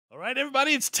right,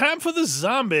 everybody, it's time for the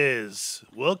zombies.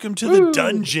 Welcome to the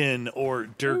dungeon, or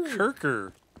Der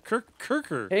Kerker.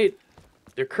 Kerker. Hey,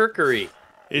 Der Kerkery.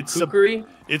 It's Kookery?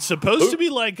 supposed to be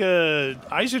like a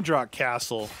Eisendrock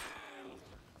castle.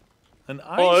 An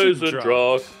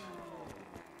Eisendrock.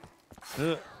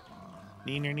 Neener,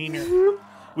 neener.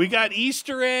 We got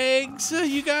Easter eggs,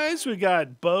 you guys. We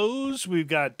got bows. We've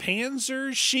got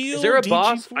Panzers, shield. Is there a DG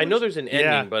boss? Force. I know there's an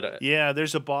ending, but yeah,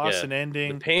 there's a boss and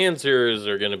ending. The Panzers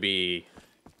are gonna be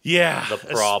the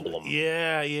problem.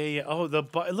 Yeah. Oh,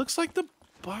 it looks like the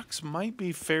box might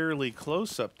be fairly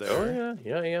close up there. Oh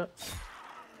yeah.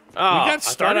 We got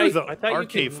started with the I thought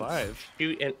RK5.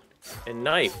 Shoot and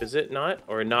knife, is it not,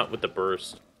 or not with the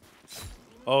burst?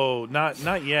 Oh,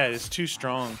 not yet. It's too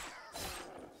strong.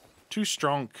 Too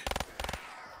strong.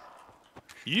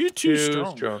 You too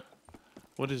strong.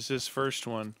 What is this first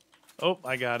one? Oh,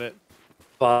 I got it.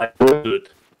 What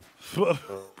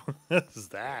is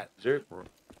that? Is there...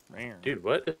 Dude,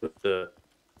 what is with the...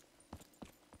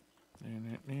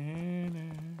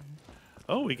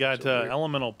 Oh, we got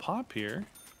elemental pop here.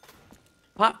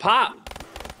 Pop!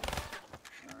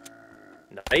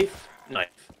 Knife.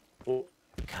 Oh.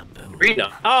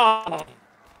 Freedom. Oh.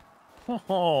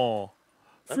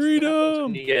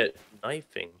 Freedom! You get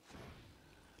knifing.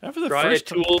 After the Try first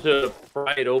a tool to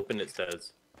pry it open, it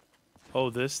says. Oh,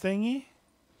 this thingy?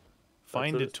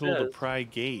 Find a tool to pry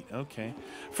gate. Okay.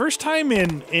 First time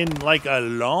in like a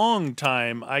long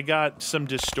time, I got some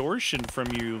distortion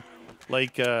from you.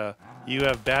 Like, you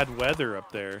have bad weather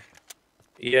up there.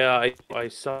 Yeah, I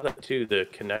saw that too. The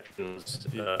connection's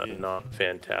not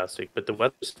fantastic, but the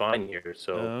weather's fine here,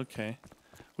 so... okay.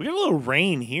 We got a little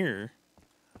rain here.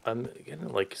 I'm getting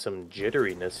like some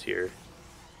jitteriness here.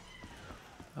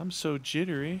 I'm so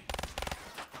jittery.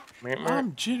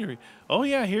 I'm jittery. Oh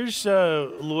yeah, here's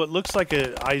what looks like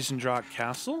a Eisendrock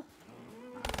castle.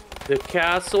 The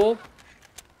castle?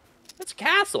 It's a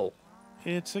castle.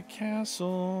 It's a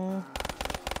castle.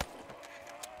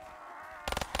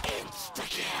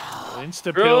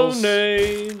 Insta pills.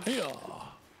 Grenade. Hey,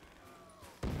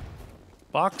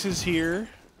 boxes here.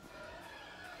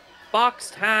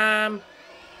 Box time.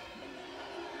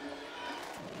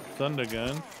 Thunder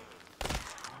gun.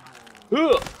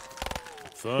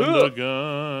 Thunder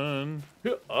gun.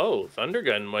 Oh, thunder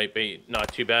gun might be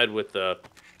not too bad with the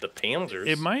Panzers.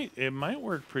 It might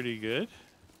work pretty good.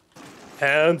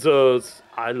 Panzers.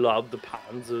 I love the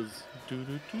Panzers.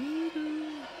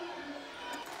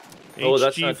 Oh,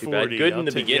 that's not too bad. Good in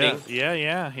the beginning.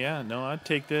 Yeah. No, I'd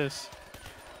take this.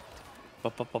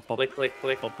 Click.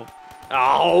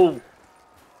 Ow!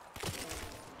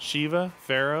 Shiva?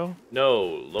 Pharaoh? No,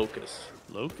 Locust.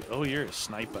 Oh, you're a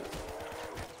sniper.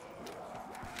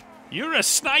 You're a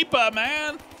sniper,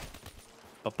 man!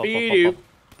 Beep.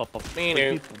 Pop.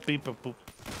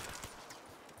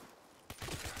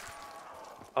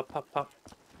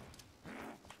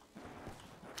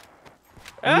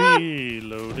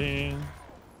 Reloading.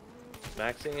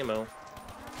 Maxing ammo.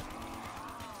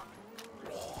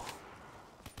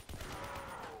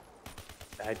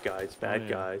 Bad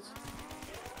guys.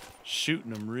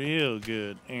 Shooting them real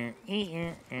good.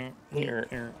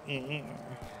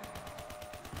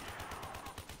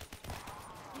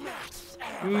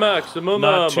 Maximum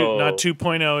ammo. Not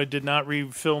 2.0. It did not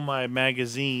refill my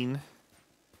magazine.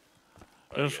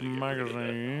 This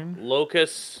magazine.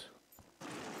 Locust,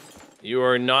 you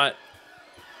are not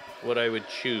what I would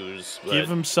choose. But... Give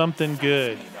him something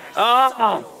good.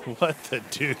 What the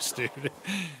deuce, dude?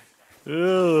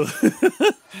 Ooh.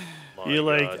 You're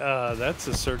like, that's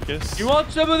a circus. You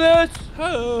want some of this?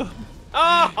 Oh,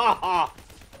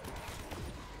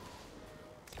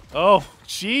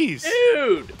 jeez.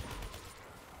 Dude!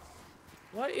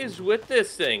 What is with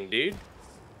this thing, dude?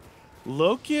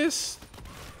 Locust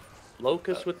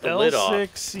with the lid off.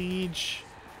 L6 Siege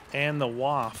and the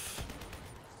WAF.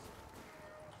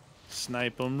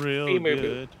 Snipe them real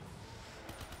good.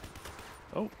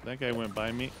 Oh, that guy went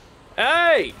by me.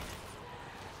 Hey!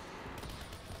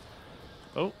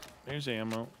 Oh, there's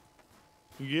ammo.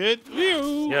 Get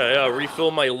you. Yeah,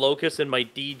 refill my Locust and my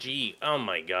DG. Oh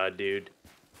my god, dude.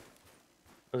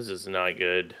 This is not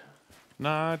good.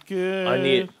 Not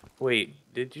good. Wait,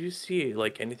 did you see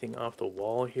like anything off the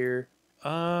wall here?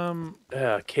 KN.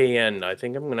 I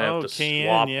think I'm gonna have to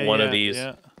swap one of these.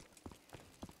 Yeah.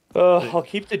 I'll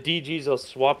keep the DGs. I'll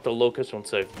swap the Locust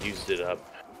once I've used it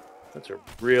up. That's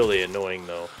really annoying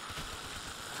though.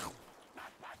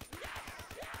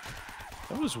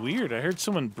 That was weird. I heard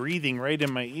someone breathing right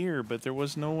in my ear, but there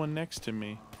was no one next to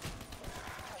me.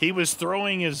 He was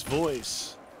throwing his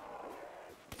voice.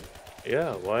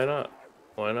 Yeah, why not?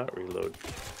 Why not reload?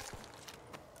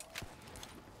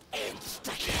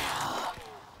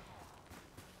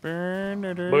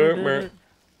 Burn.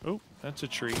 Oh, that's a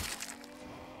tree.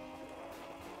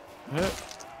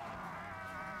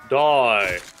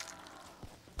 Die.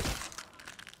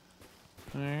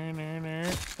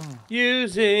 Oh.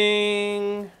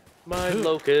 Using my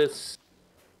locust.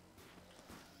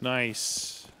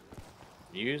 Nice.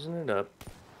 Using it up.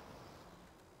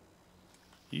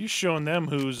 You showing them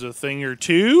who's a thing or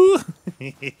two?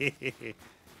 Dude,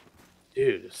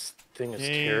 this thing is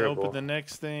terrible. Open the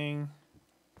next thing.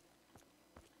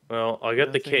 Well, I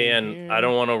got the KN. I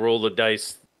don't want to roll the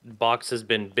dice. Box has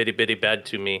been bitty bad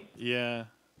to me. Yeah.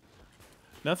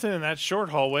 Nothing in that short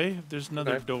hallway. There's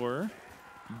another door.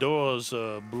 Doors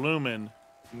blooming.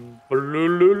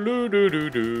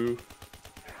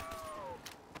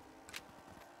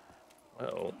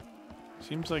 Uh-oh.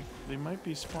 Seems like they might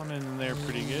be spawning in there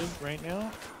pretty good right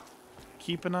now.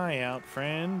 Keep an eye out,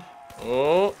 friend.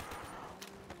 Oh.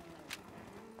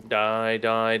 Die.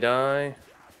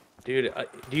 Dude,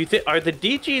 do you think... Are the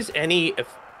DGs any...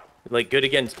 like, good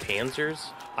against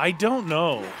panzers? I don't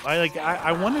know.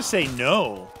 I want to say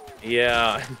no.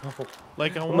 Yeah, I know.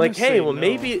 Like, I'm like, hey, well, no.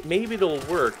 maybe it'll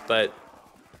work, but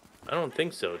I don't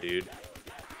think so, dude.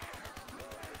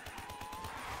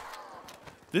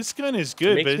 This gun is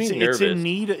good, but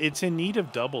it's in need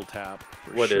of double tap.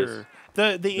 What sure.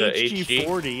 The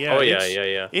HG40, yeah. Oh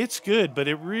yeah. It's good, but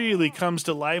it really comes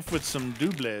to life with some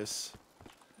doubles.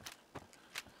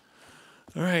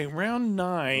 All right, round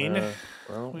 9.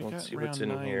 Well, let's see what's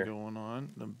in here. Going on.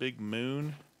 The big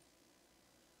moon.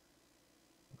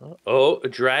 Oh, a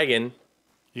dragon.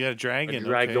 You got a dragon. A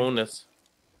dragonus.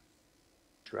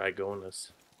 Okay.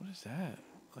 Dragonus. What is that?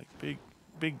 Like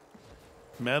big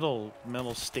metal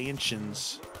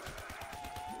stanchions.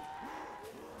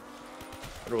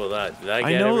 What about that? Did I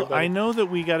get everybody? I know that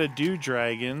we got to do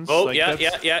dragons. Oh, like yeah.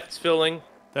 It's filling.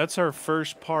 That's our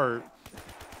first part.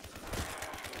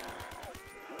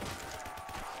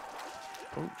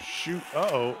 Oh, shoot.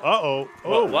 Uh-oh.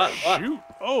 Oh, what? Shoot.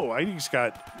 Oh, I just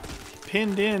got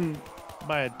pinned in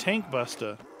by a tank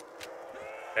buster.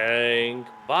 Tank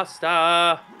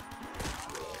buster.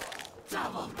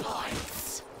 Double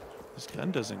points. This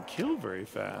gun doesn't kill very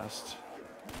fast.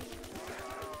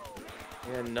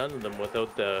 Yeah, none of them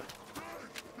without the...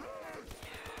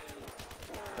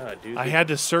 dude, I had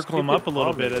to circle them up a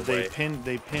little bit. They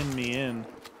pinned me in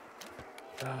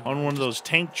on one of those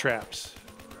tank traps.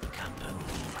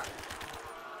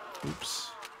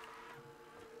 Oops.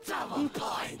 Double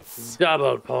points.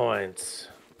 Double points.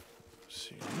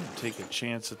 See, I'm gonna take a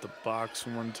chance at the box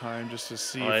one time just to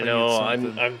see. I know.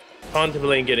 I'm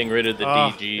contemplating getting rid of the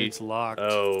DG. It's locked.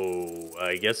 Oh,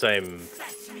 I guess I'm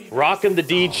rocking the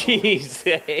DGs.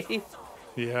 Hey.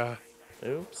 Yeah.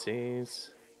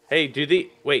 Oopsies. Hey, do they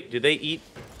eat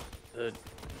the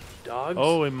dogs?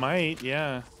 Oh, it might.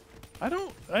 Yeah. I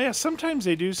don't. Yeah. Sometimes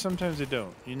they do. Sometimes they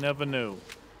don't. You never know.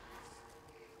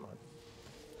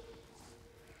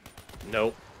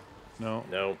 Nope. No.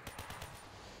 Nope.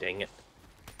 Dang it.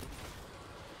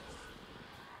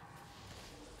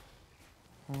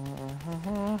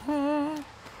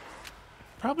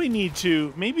 Probably need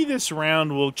to. Maybe this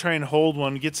round we'll try and hold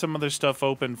one, get some other stuff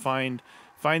open, find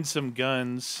some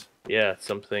guns. Yeah,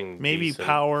 something. Maybe decent.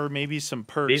 Power, maybe some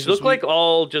perks. These look like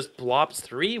all just Blops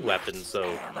 3 weapons,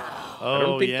 though. Oh, I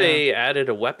don't think they added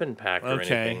a weapon pack or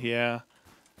anything. Okay, yeah.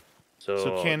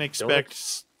 So can't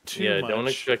expect too much. Yeah, don't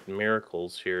expect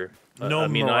miracles here. No, I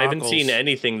mean, miracles. I haven't seen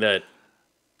anything that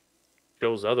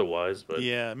shows otherwise, but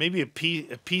yeah, maybe a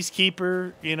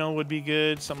peacekeeper, would be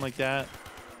good, something like that.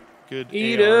 Good.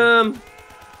 Eat him.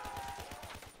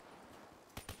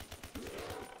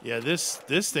 Yeah, this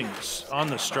thing's on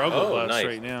the struggle bus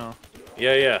right now.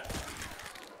 Yeah.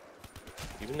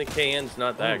 Even the KN's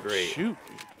not that great. Shoot.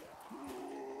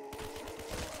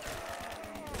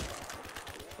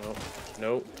 Oh,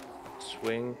 nope.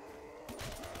 Swing.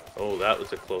 Oh, that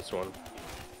was a close one.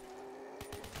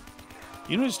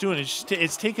 You know what it's doing?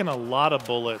 It's taking a lot of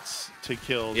bullets to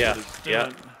kill. Yeah.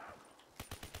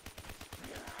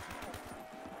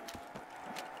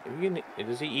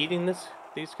 Is he eating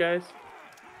these guys?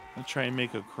 I'll try and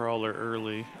make a crawler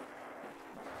early.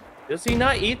 Does he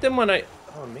not eat them when I...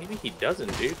 Oh, maybe he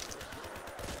doesn't, dude.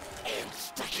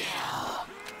 Insta-kill.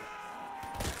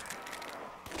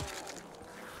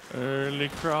 Early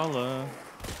crawler.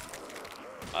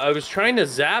 I was trying to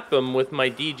zap him with my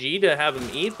DG to have him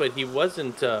eat, but he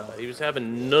wasn't. He was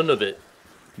having none of it.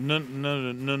 None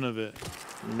of it.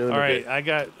 All right, I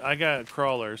got a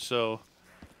crawler, so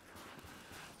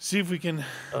see if we can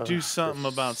do something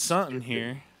about something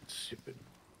here. Stupid.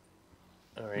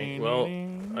 All right. Well,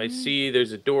 I see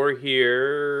there's a door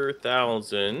here.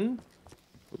 1,000.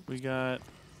 We got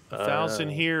 1,000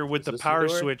 here with the power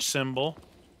switch symbol.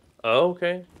 Oh,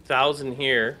 okay. 1,000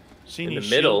 here. See in any the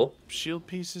middle. Shield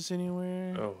pieces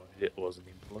anywhere? Oh, it wasn't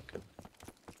even looking.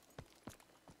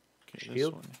 Okay, shield.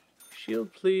 This one.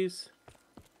 Shield, please.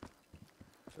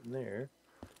 In there.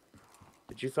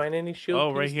 Did you find any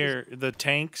shield pieces? Right here. The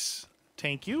tanks.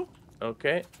 Tank you?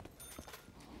 Okay.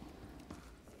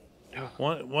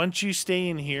 Once you stay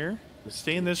in here,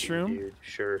 stay in this room. Dude.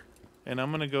 Sure. And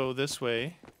I'm going to go this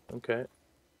way. Okay.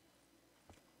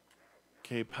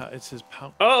 Okay, it says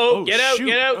power. Oh, get out,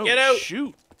 get out, get out.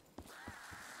 Shoot.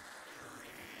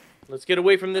 Let's get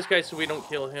away from this guy so we don't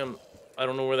kill him. I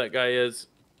don't know where that guy is.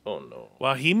 Oh, no.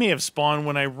 Well, he may have spawned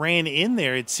when I ran in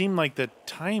there. It seemed like the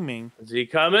timing. Is he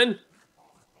coming?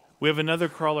 We have another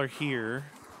crawler here.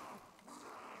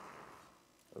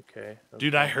 Okay.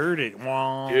 Dude, I heard it.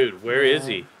 Dude, where is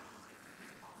he?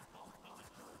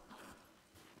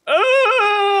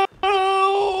 Oh,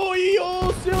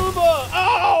 yo, Silva!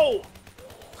 Ow!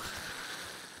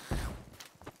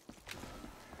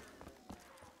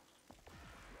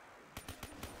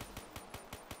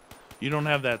 You don't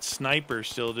have that sniper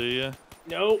still, do you?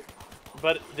 Nope.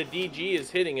 But the DG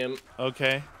is hitting him.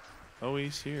 Okay. Oh,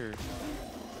 he's here.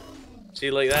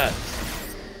 See, like that.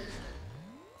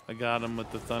 I got him with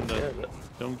the thunder. Yeah,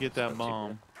 don't get that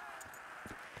bomb.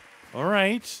 All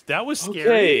right. That was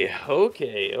scary.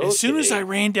 Okay. As soon as I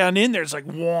ran down in there, it's like,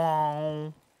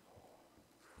 wow.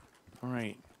 All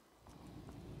right.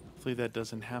 Hopefully that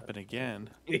doesn't happen again.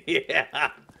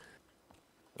 Yeah.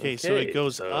 Okay, so it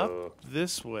goes up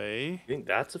this way. You think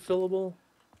that's a fillable?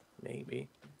 Maybe.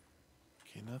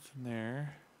 Okay, nothing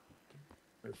there.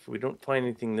 If we don't find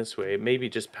anything this way, maybe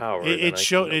just power. It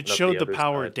showed the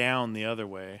power down the other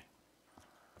way.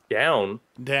 Down?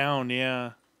 Down,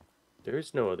 yeah.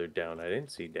 There's no other down. I didn't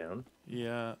see down.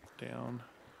 Yeah, down.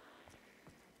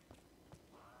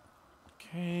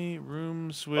 Okay,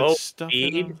 rooms with stuff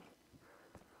in them.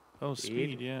 Oh,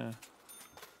 speed, yeah.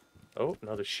 Oh,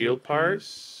 another shield part.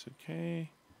 Piece. Okay.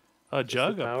 A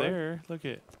jug up there. Look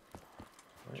at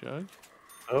jug.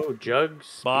 Oh, jug,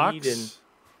 speed, box. And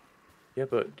yeah,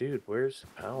 but dude, where's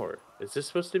power? Is this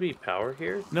supposed to be power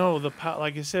here? No,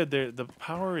 like I said, the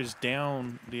power is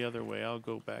down the other way. I'll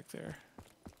go back there.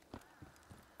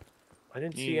 I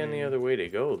didn't see any other way to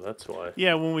go. That's why.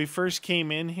 Yeah, when we first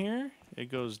came in here, it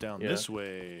goes down this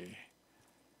way.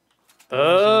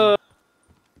 Oh,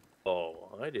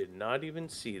 I did not even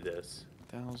see this.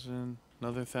 1,000,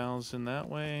 another 1,000 that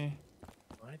way.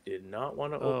 I did not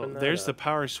want to open that. There's the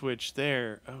power switch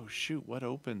there. Oh shoot, what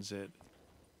opens it?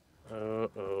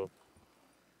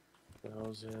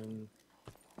 1,000.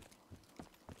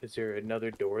 Is there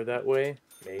another door that way?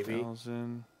 Maybe.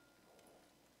 1,000.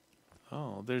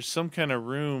 Oh, there's some kind of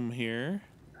room here.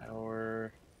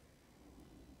 Power.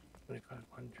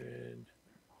 2,500.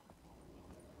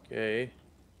 Okay.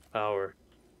 Power.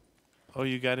 Oh,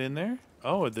 you got in there?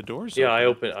 Oh, the door's open. I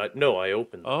opened. No, I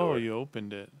opened the door. Oh, you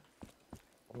opened it.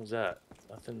 What was that?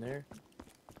 Nothing there?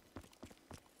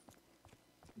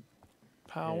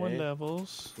 Power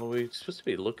levels. Well, we're supposed to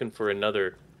be looking for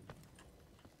another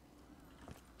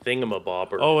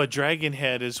thingamabobber. Oh, a dragon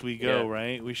head as we go,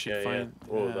 right? We should find...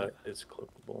 Yeah. Oh, that is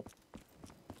clippable.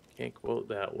 Can't go out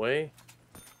that way.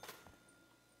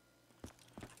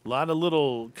 A lot of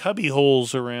little cubby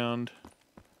holes around.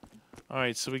 All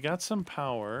right, so we got some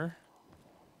power.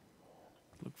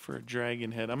 Look for a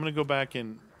dragon head. I'm going to go back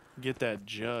and get that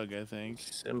jug, I think.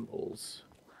 Symbols.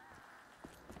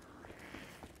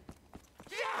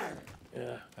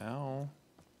 Yeah. Ow.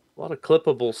 A lot of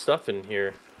clippable stuff in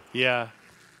here. Yeah.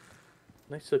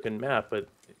 Nice looking map, but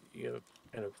you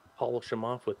kind of polish them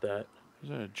off with that. Is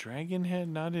there a dragon head?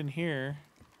 Not in here.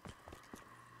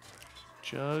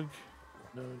 Jug.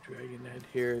 No dragon head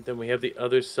here. Then we have the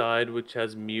other side, which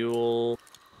has mule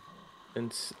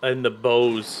and the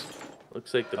bows.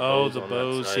 Looks like the bows. Oh, the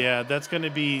bows. Yeah, that's going to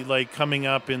be like coming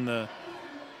up in the.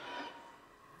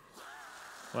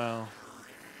 Well,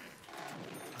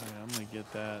 I'm gonna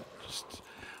get that.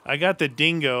 I got the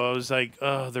dingo. I was like,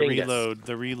 oh, the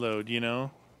reload, you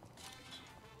know.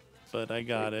 But I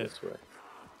got it. This way.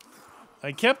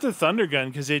 I kept the thunder gun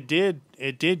because it did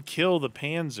kill the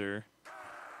Panzer.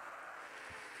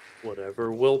 Whatever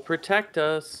will protect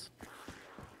us.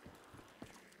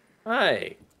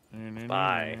 Hi.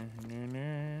 Bye.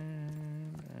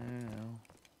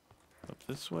 Up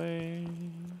this way.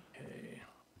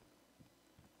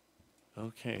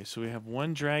 Okay, so we have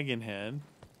one dragon head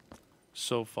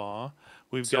so far.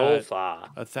 We've got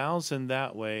 1,000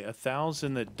 that way,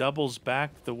 1,000 that doubles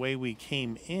back the way we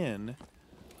came in.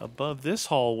 above this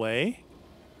hallway.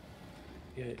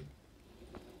 Yeah.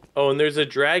 Oh, and there's a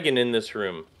dragon in this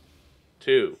room,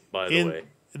 too. By the way,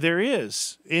 there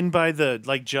is by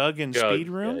the jug and speed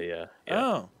room. Yeah.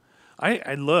 Oh,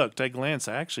 I looked. I glanced.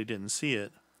 I actually didn't see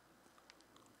it.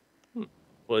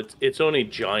 Well, it's only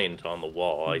giant on the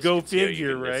wall. Go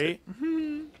figure, right?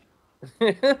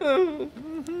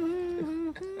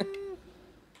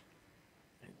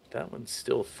 That one's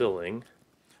still filling.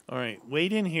 All right,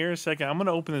 wait in here a second. I'm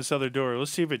gonna open this other door.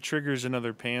 Let's see if it triggers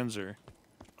another Panzer.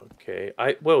 Okay.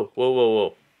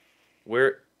 Whoa.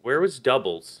 Where was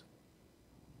doubles?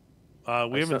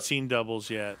 We haven't seen doubles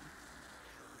yet.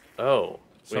 Oh.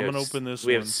 So I'm gonna open this one.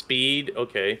 We have speed.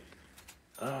 Okay.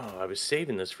 Oh, I was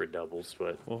saving this for doubles,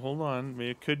 but... Well, hold on.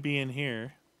 It could be in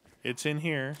here. It's in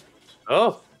here.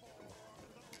 Oh!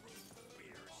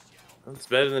 That's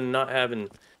better than not having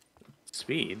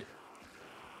speed.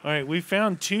 All right, we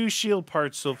found 2 shield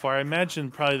parts so far. I imagine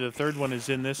probably the third one is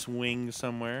in this wing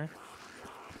somewhere.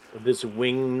 This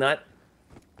wing nut?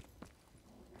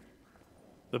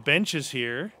 The bench is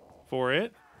here for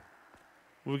it.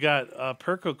 We got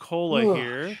Perco-Cola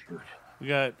here. Shoot. We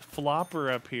got Flopper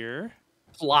up here.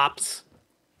 Flops.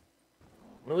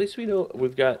 Well, at least we know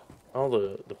we've got all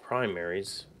the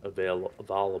primaries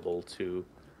available to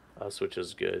us, which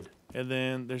is good. And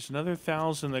then there's another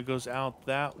 1,000 that goes out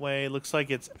that way. Looks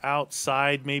like it's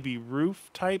outside, maybe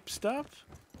roof type stuff.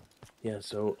 Yeah.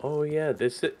 So, oh yeah,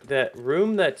 that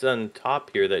room that's on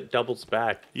top here that doubles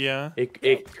back. Yeah.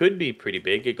 It could be pretty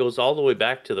big. It goes all the way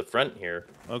back to the front here.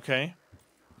 Okay.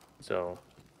 So.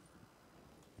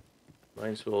 Might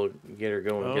as well get her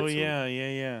going. Oh,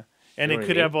 yeah. And it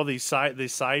could have all these side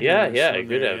rooms. Yeah, it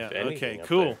could have anything. Okay, up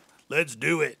cool. there. Let's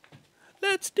do it.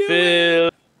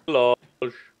 It.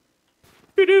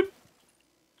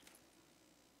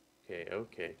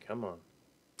 Okay, come on.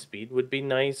 Speed would be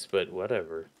nice, but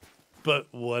whatever.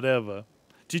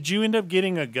 Did you end up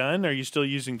getting a gun? Or are you still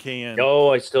using KN?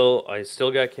 No, I still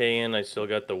got KN. I still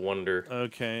got the Wonder.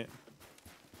 Okay.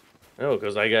 No,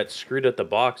 because I got screwed at the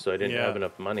box, so I didn't have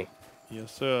enough money.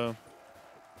 Yes, sir.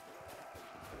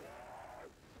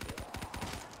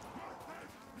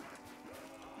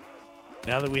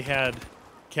 Now that we had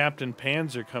Captain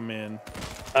Panzer come in.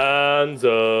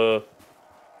 Panzer.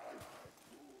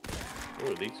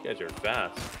 Oh, these guys are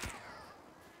fast.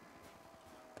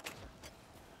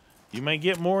 You might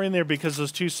get more in there because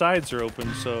those 2 sides are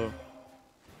open, so...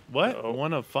 What? Uh-oh.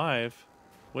 1 of 5?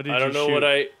 What did you shoot? I don't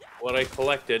know what I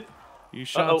collected. You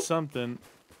shot something.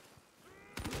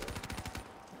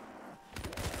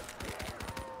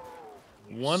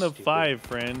 You 1 of 5,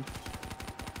 friend.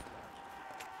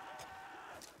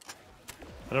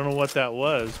 I don't know what that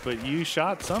was, but you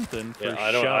shot something for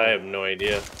I have no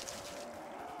idea.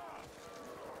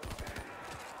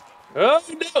 Oh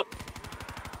no!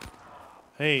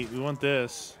 Hey, we want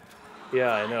this.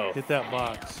 Yeah, I know. Hit that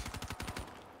box.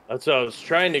 That's what I was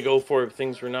trying to go for if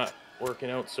things were not working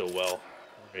out so well.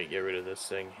 Alright, get rid of this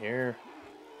thing here.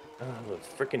 Oh, the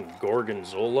frickin'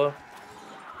 Gorgonzola.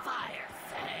 Fire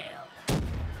sale.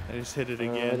 I just hit it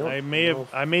again.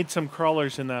 I made some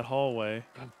crawlers in that hallway.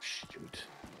 Oh, shoot.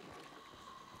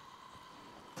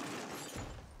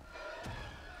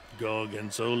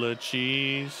 Gorgonzola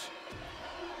cheese.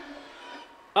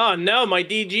 Oh no, my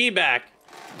DG back.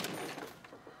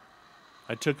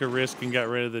 I took a risk and got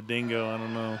rid of the dingo. I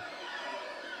don't know.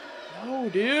 No,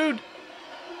 dude.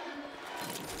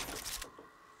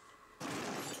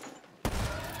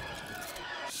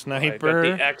 Sniper.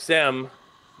 I got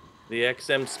the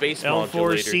XM space L4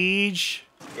 modulator. siege.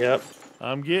 Yep.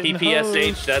 I'm getting PPSH.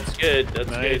 hosed. That's good. That's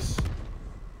nice. good.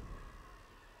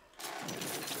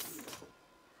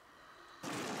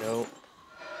 No,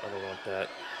 I don't want that.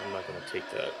 I'm not gonna take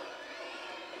that.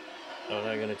 I'm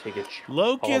not gonna take it.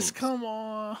 Locust, come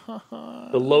on.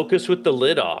 The locust with the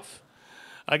lid off.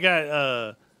 I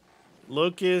got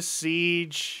locust,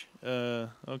 siege,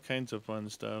 all kinds of fun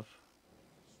stuff.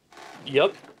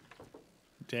 Yep.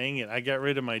 Dang it! I got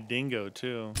rid of my dingo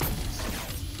too.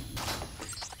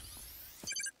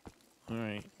 All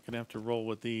right, gonna have to roll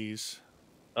with these.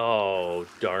 Oh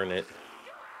darn it.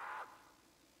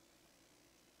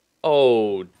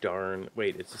 Oh darn!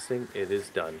 Wait, it's this thing. It is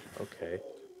done. Okay.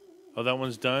 Oh, that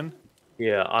one's done?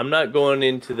 Yeah, I'm not going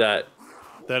into that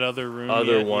other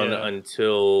room one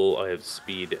until I have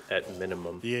speed at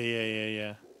minimum.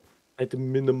 Yeah. At the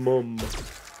minimum.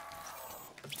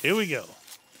 Here we go.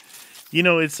 You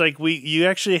know, it's like you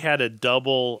actually had a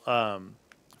double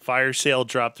Fire sale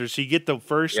dropped there. So you get the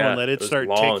first one, let it start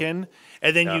ticking,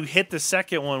 and then you hit the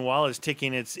second one while it's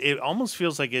ticking. It almost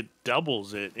feels like it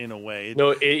doubles it in a way.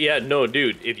 No, no,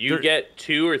 dude. If you get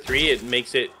 2 or 3, it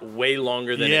makes it way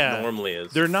longer than it normally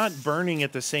is. They're not burning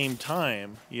at the same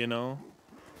time, you know,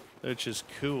 which is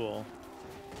cool.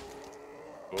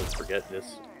 Don't forget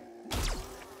this.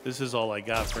 This is all I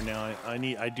got for now.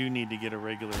 I do need to get a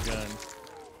regular gun.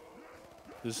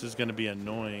 This is going to be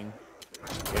annoying.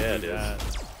 Yeah, it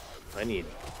is. I need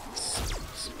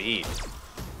speed.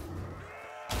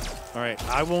 All right,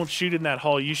 I won't shoot in that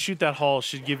hall. You shoot that hall.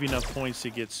 Should give you enough points to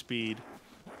get speed.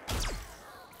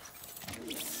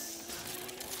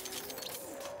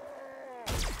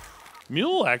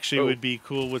 Mule actually would be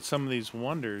cool with some of these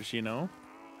wonders, you know?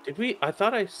 Did we? I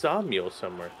thought I saw Mule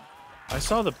somewhere. I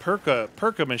saw the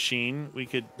Perka machine. You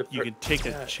could take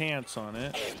a chance on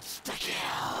it.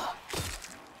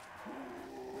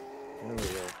 There we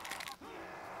go.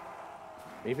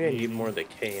 Maybe I need more of the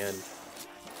KN.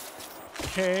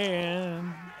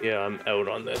 Yeah, I'm out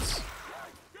on this.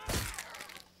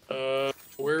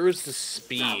 Where is the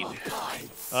speed?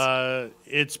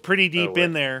 It's pretty deep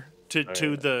in there to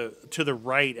the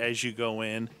right as you go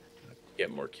in.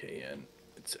 Get more KN.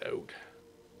 It's out.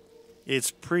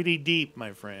 It's pretty deep,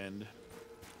 my friend.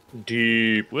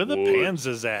 Deep. Where the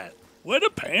panzers at? Where the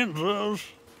panzers?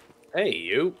 Hey,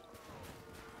 you.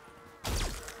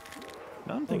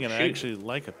 Now I'm thinking I actually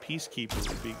like a peacekeeper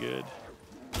would be good.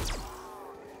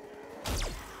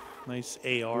 Nice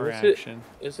AR action.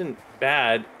 Isn't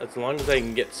bad. As long as I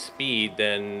can get speed,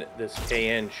 then this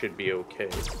KN should be okay.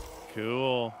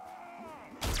 Cool.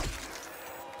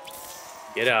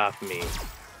 Get off me.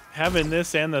 Having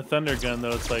this and the thunder gun,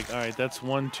 though, it's like, all right, that's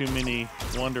one too many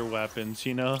wonder weapons,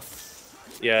 you know?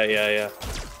 Yeah.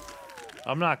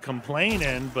 I'm not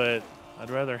complaining, but I'd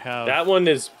rather have... That one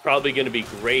is probably going to be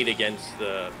great against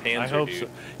the Panzer, I hope so.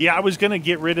 Yeah, I was going to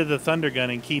get rid of the thunder gun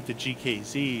and keep the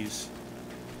GKZs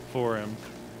for him.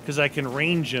 Because I can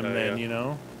range him then, you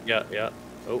know? Yeah.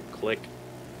 Oh, click.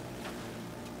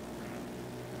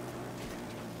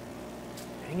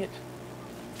 Dang it.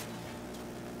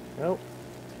 Nope.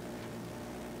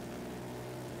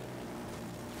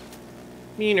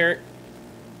 Meaner.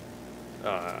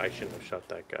 I shouldn't have shot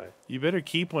that guy. You better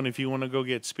keep one if you want to go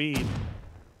get speed.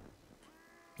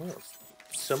 Well,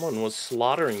 someone was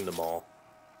slaughtering them all.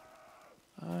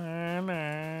 I'm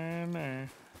going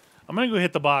to go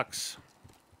hit the box.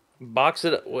 Box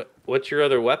it. What's your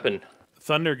other weapon?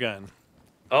 Thunder gun.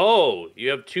 Oh, you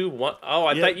have one. Oh,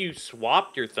 I thought you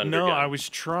swapped your thunder gun. No, I was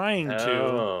trying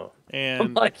to. And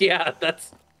I'm like, yeah,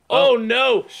 that's... Oh,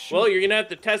 no. Shoot. Well, you're going to have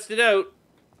to test it out.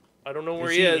 I don't know where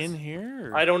he is. In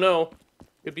here? I don't know.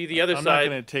 Could be the other I'm side.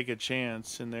 not going to take a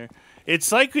chance in there.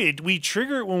 It's like we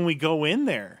trigger it when we go in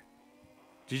there.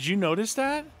 Did you notice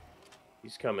that?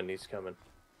 He's coming.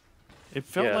 It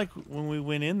felt like when we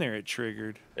went in there, it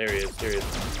triggered. There he is.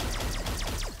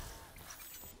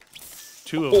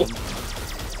 Two of them.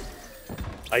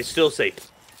 I still say...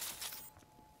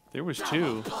 There was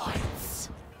two.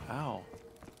 Ow.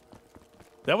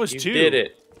 That was two. You did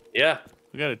it. Yeah.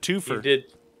 We got a twofer. You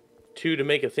did 2 to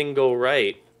make a thing go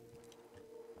right.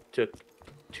 Took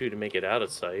 2 to make it out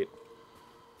of sight.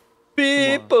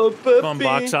 Come on,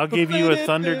 Box. I'll give you a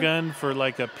thunder gun for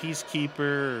like a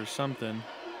peacekeeper or something.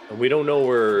 We don't know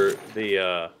where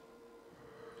the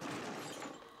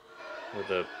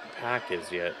pack is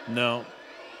yet. No.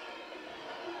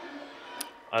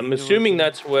 I'm assuming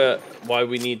that's why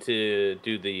we need to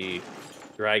do the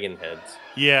dragon heads.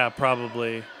 Yeah,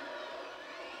 probably.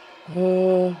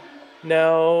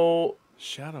 Now...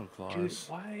 Shadow claws. Dude,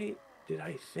 why did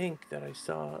I think that I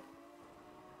saw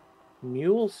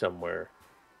Mule somewhere?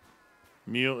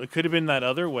 Mule. It could have been that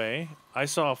other way. I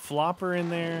saw a flopper in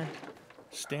there.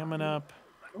 Stamina up.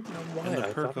 I don't know why. And the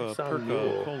I thought I saw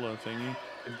Perka Cola thingy.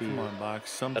 Come on, Box.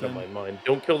 Something. Out of my mind.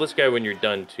 Don't kill this guy when you're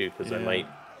done, too, because I might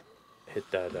hit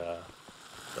that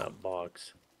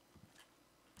box.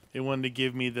 It wanted to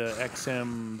give me the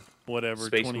XM whatever.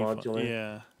 Space modular?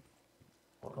 Yeah.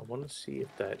 Well, I want to see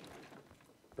if that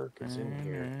perk is in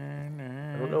here.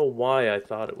 I don't know why I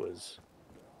thought it was...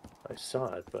 I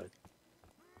saw it, but...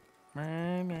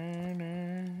 Down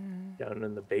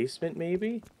in the basement,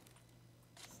 maybe?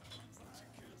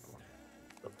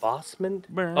 The bossman?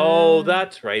 Oh,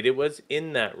 that's right. It was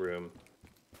in that room.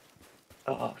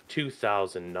 Oh,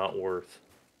 2,000, not worth.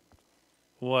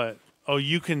 What? Oh,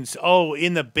 you can... Oh,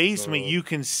 in the basement, you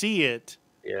can see it.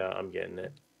 Yeah, I'm getting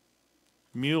it.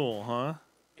 Mule, huh?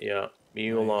 Yeah,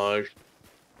 mulage.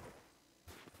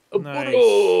 Nice.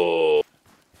 Oh,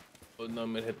 and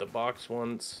I'm gonna hit the box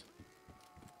once.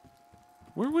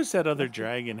 Where was that other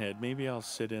dragon head? Maybe I'll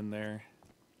sit in there.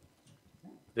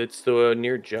 It's the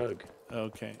near Jug.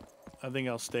 Okay. I think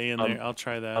I'll stay in there. I'll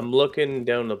try that. I'm looking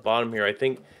down the bottom here. I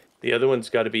think the other one's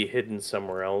got to be hidden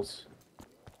somewhere else.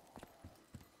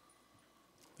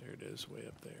 There it is, way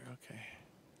up there. Okay.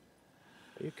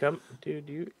 You come, dude.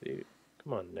 You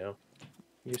come on now.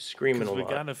 You're screaming a lot. We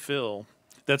gotta fill.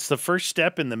 That's the first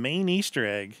step in the main Easter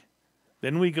egg.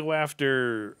 Then we go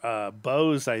after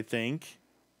bows, I think.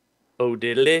 Oh,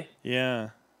 diddly?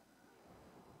 Yeah.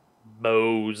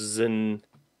 Bows and...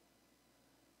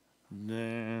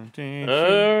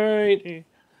 Alright.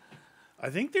 I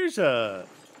think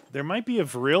there might be a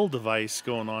Vril device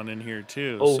going on in here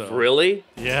too. Oh, so. really?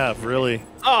 Yeah, really.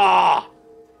 Ah!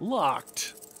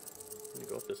 Locked. Can you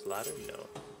go up this ladder? No.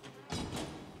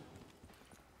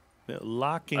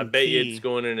 Locking I bet key. you it's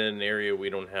going in an area we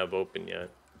don't have open yet.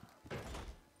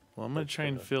 Well, I'm going to try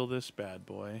and fill this bad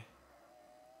boy.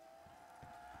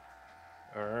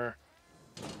 Let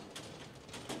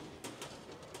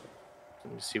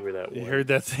me see where that was. You heard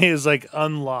that thing is like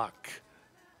unlock.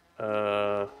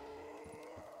 No,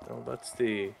 that's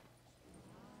the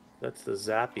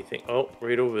zappy thing. Oh,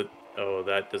 right over. Oh,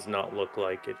 that does not look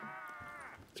like it.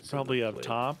 It's probably up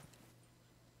top.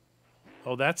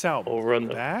 Oh, that's out over on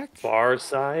the back? Far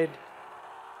side.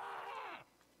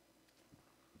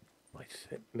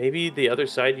 Maybe the other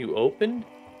side you opened?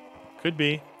 Could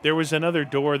be. There was another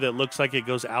door that looks like it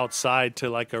goes outside to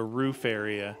like a roof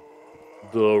area.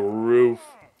 The roof.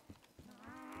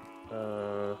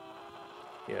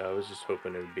 Yeah, I was just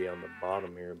hoping it would be on the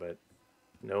bottom here, but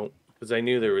no, because I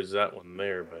knew there was that one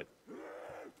there. But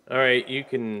all right, you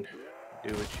can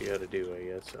do what you got to do,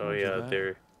 I guess. Oh yeah,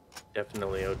 they're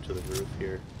definitely out to the roof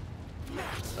here.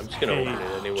 I'm just gonna open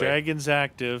it anyway. Dragon's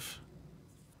active.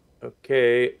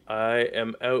 Okay, I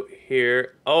am out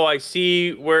here. Oh, I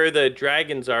see where the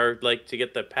dragons are, like, to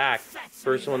get the pack.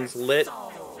 First one's lit.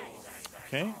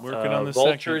 Okay, working on the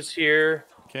vultures second. here.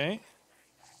 Okay.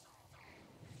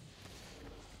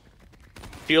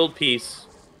 Shield piece.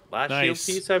 Last nice.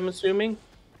 Shield piece, I'm assuming.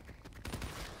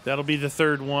 That'll be the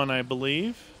third one, I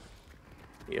believe.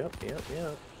 Yep.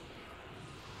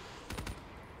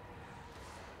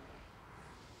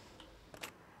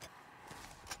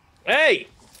 Hey!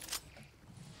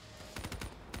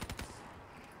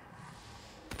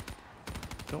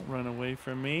 Don't run away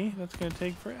from me. That's going to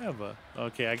take forever.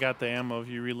 Okay, I got the ammo if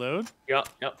you reload. Yep.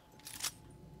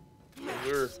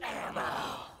 All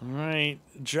right,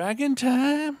 dragon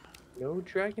time. No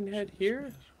dragon head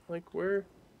here? Like where?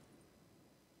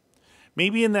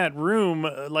 Maybe in that room,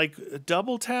 like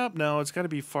double tap? No, it's got to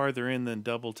be farther in than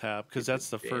double tap because that's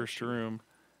the first room.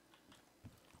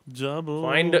 Double.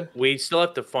 We still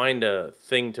have to find a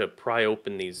thing to pry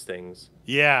open these things.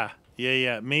 Yeah.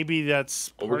 Maybe that's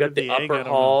part we got of the upper egg,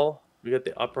 hall. We got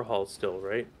the upper hall still,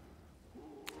 right?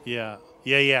 Yeah.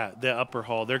 The upper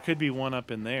hall. There could be one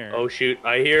up in there. Oh shoot!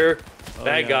 I hear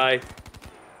that guy.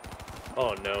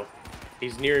 Oh no,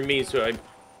 he's near me. So I.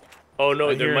 Oh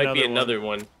no, there might be another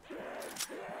one.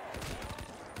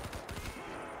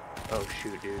 Oh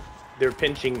shoot, dude! They're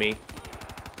pinching me.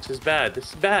 This is bad.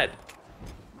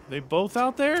 They both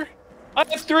out there? I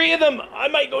have 3 of them. I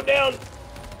might go down.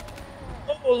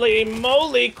 Holy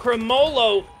moly,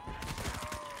 cremolo!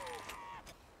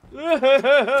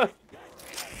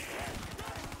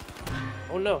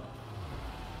 Oh no.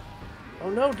 Oh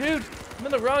no, dude. I'm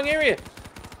in the wrong area.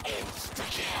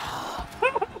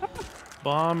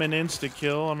 Bomb and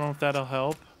insta-kill. I don't know if that'll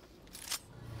help.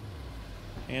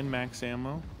 And max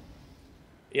ammo.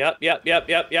 Yep.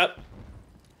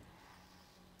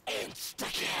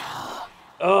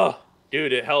 Oh,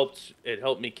 dude, it helped. It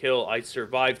helped me kill. I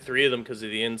survived 3 of them because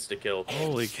of the insta-kill.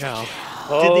 Holy cow.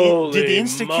 Holy did the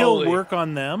insta-kill work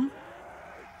on them?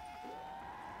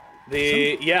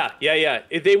 Yeah.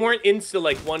 They weren't insta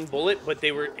like one bullet, but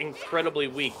they were incredibly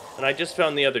weak. And I just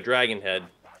found the other dragon head.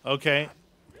 Okay.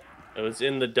 It was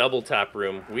in the double tap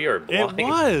room. We are blind. It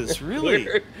was, really.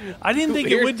 I didn't think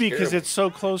it would be because it's so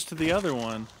close to the other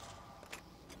one.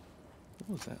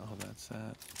 What was that? Oh, that's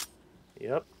that.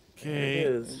 Yep.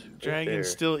 Okay. Dragon's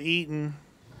still eating.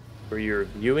 For your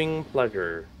viewing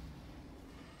pleasure.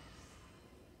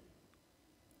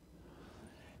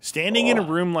 Standing in a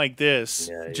room like this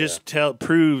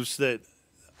proves that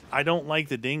I don't like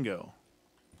the dingo.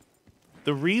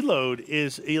 The reload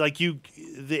is like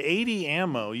the 80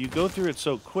 ammo, you go through it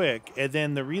so quick, and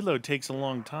then the reload takes a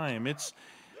long time. It's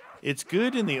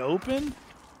good in the open.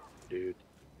 Dude.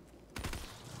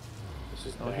 This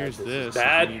is bad. Here's this.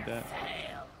 Bad. Need that.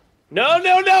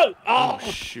 No! Oh,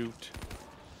 shoot.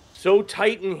 So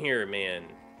tight in here, man.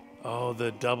 Oh, the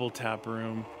double tap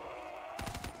room.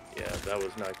 Yeah, that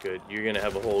was not good. You're gonna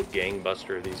have a whole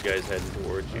gangbuster of these guys heading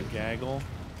towards you. A gaggle.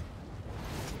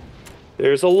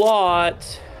 There's a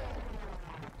lot.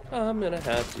 I'm gonna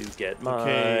have to get my.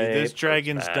 Okay, this perks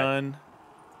dragon's back. done.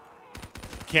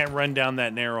 Can't run down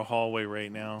that narrow hallway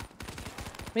right now.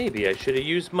 Maybe I should have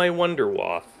used my Wonder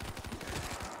Waff.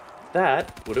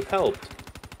 That would have helped.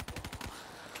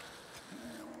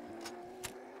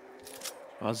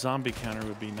 A zombie counter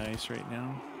would be nice right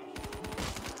now.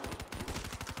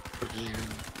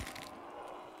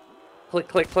 Click,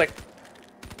 click, click.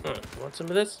 Want some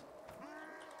of this?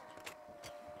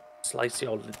 Slice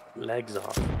your legs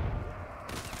off.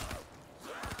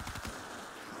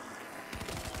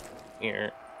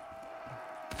 Here.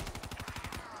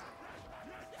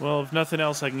 Well, if nothing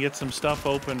else, I can get some stuff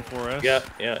open for us. Yeah.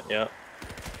 Let's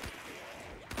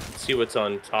see what's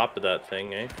on top of that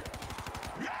thing, eh?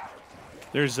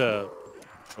 There's a...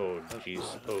 Oh, jeez.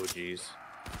 Oh, jeez.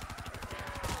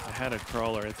 I had a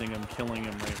crawler. I think I'm killing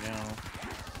him right now.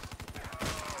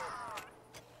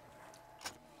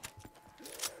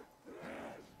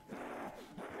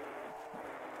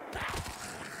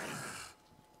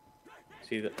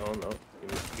 See that? Oh, no. You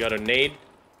got a nade?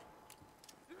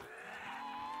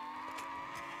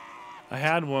 I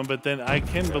had one, but then I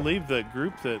can believe the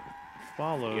group that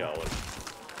followed. You got one.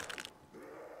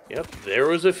 Yep, there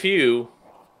was a few.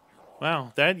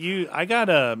 Wow, I got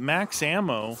a max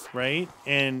ammo, right?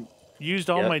 And used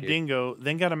all my dingo,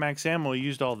 then got a max ammo,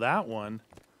 used all that one.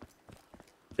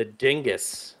 The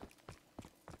dingus.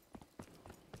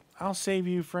 I'll save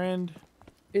you, friend.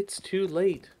 It's too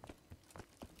late.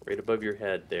 Right above your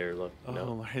head there, look. Oh,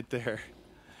 no. right there.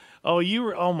 Oh,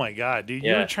 oh my god, dude.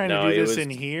 You Yeah, were trying no, to do this in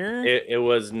here? It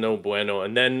was no bueno.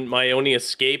 And then my only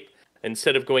escape,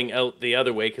 instead of going out the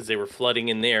other way because they were flooding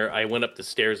in there, I went up the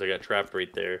stairs. I got trapped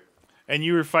right there. And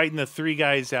you were fighting the 3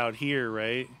 guys out here,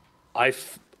 right?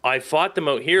 I fought them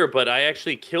out here, but I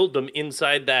actually killed them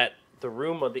inside the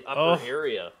room of the upper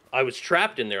area. I was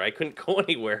trapped in there. I couldn't go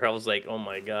anywhere. I was like, oh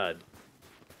my god.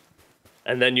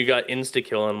 And then you got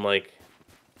insta-kill, and I'm like...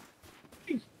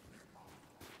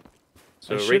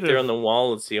 So right there on the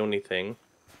wall is the only thing.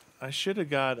 I should have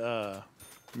got a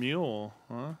mule,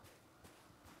 huh?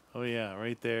 Oh yeah,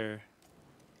 right there.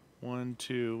 1,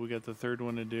 2. We got the third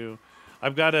one to do.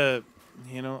 I've got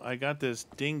I got this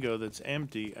dingo that's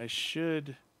empty. I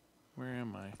should... Where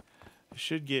am I? I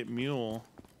should get mule.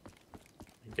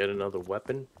 Get another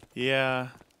weapon? Yeah,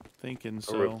 thinking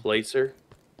so. A replacer?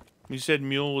 You said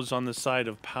mule was on the side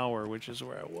of power, which is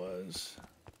where I was.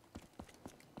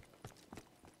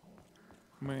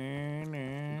 Go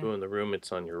in the room,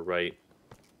 it's on your right.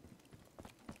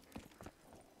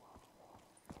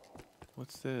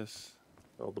 What's this?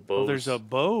 All the bows. Oh, there's a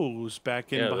bows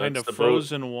back in behind a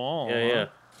frozen wall. Yeah, yeah.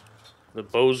 The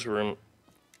bows room.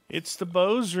 It's the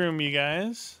bows room, you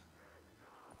guys.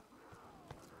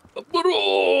 Okay,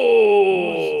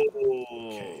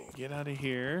 get out of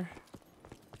here.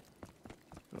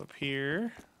 Go up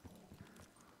here.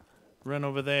 Run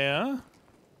over there.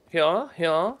 Yeah.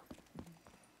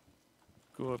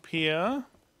 Go up here.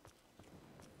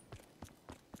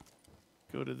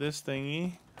 Go to this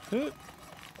thingy.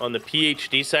 On the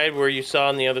PhD side, where you saw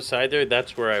on the other side there,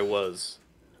 that's where I was.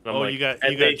 Oh, you got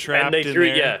trapped in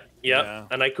there? Yeah.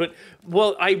 And I couldn't...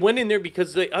 Well, I went in there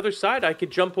because the other side, I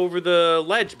could jump over the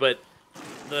ledge, but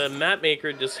the map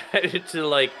maker decided to,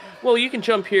 like, well, you can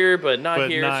jump here, but not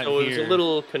here. So it was a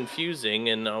little confusing,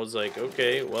 and I was like,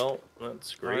 okay, well,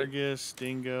 that's great. Argus,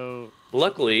 Dingo.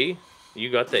 Luckily,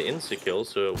 you got the insta-kill,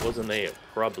 so it wasn't a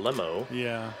problemo.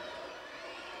 Yeah.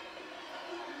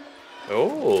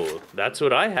 Oh, that's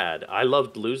what I had. I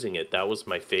loved losing it. That was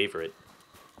my favorite.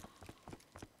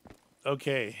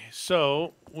 Okay,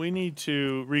 so we need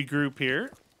to regroup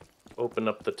here. Open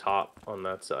up the top on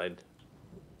that side.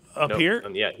 Up here?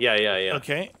 Yeah.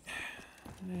 Okay.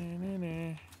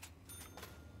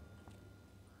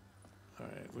 All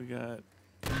right, we got...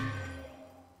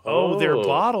 Oh, they're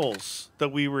bottles that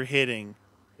we were hitting.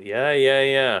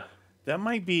 Yeah. That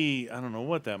might be... I don't know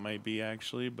what that might be,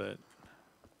 actually, but...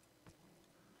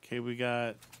 Okay, we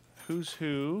got... Who's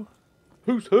who?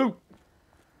 Who's who?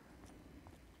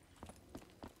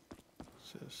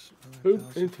 Who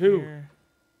is who?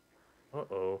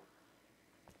 Uh-oh.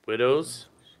 Widows?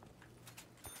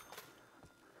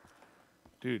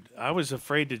 Dude, I was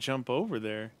afraid to jump over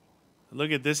there.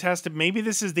 Look at this. Maybe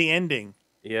this is the ending.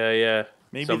 Yeah.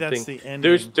 Maybe that's the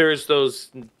ending. There's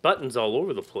those buttons all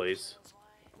over the place.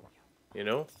 You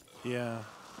know? Yeah.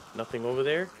 Nothing over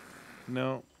there?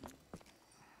 No.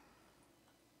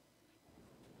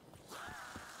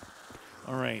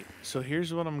 All right. So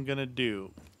here's what I'm going to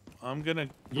do.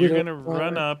 We're gonna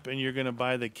run up, and you're gonna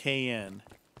buy the KN.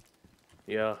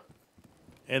 Yeah.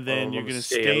 And then you're gonna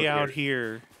stay out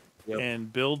here Yep.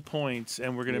 and build points,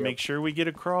 and we're gonna make sure we get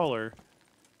a crawler.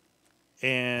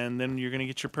 And then you're gonna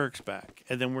get your perks back,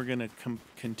 and then we're gonna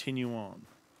continue on.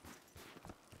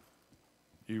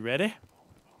 You ready?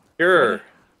 Sure.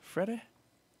 Freddy?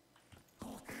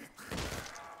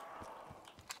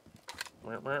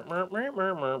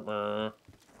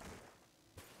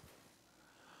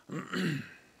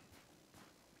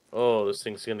 Oh, this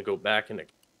thing's gonna go back into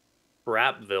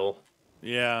Crapville.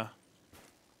 Yeah.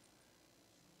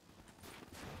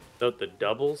 Without the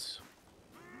doubles?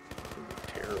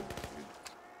 Terrible.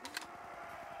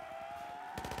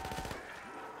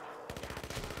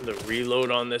 The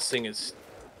reload on this thing is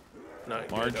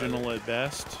not marginal at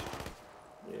best.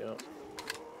 Yeah.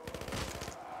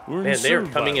 We're Man, they're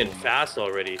coming in fast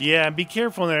already. Yeah, be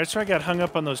careful there. That's why I got hung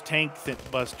up on those tank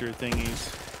buster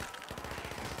thingies.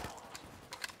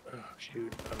 Oh,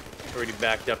 shoot. I'm already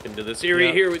backed up into this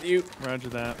area here with you. Roger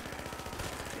that.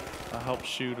 I'll help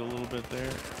shoot a little bit there.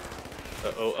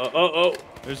 Uh-oh.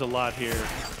 There's a lot here.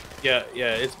 Yeah,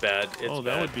 it's bad. It's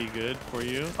that would be good for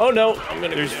you. Oh, no. I'm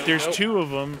gonna There's two of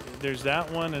them. There's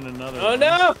that one and another one. Oh,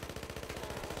 no!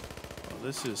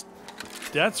 Oh,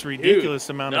 that's ridiculous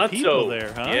amount of people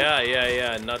there, huh?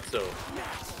 Yeah, nutso.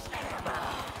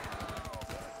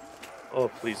 Oh,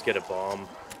 please get a bomb.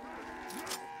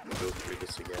 Go through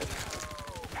this again.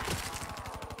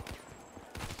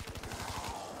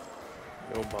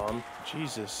 No bomb.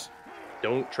 Jesus.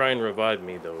 Don't try and revive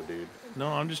me, though, dude. No,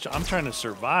 I'm trying to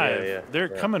survive. Yeah, They're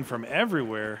coming from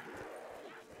everywhere.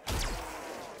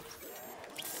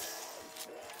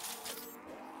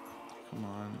 Come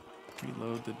on.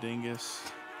 Reload the dingus.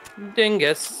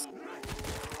 Dingus.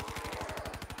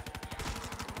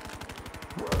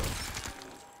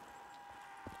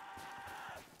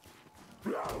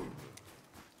 Come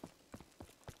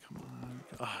on.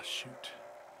 Ah, shoot.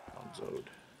 I'm zoned.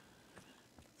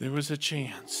 There was a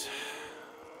chance.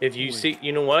 If you see,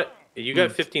 you know what? You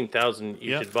got 15,000.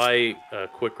 You should buy a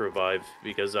quick revive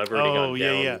because I've already gone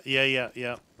down. Yeah.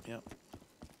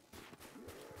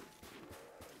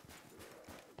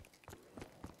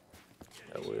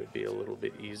 That would be a little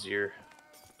bit easier.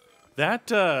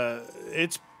 That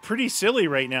it's pretty silly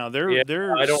right now. They're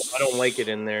I don't like it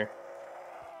in there.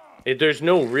 There's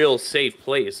no real safe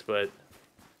place, but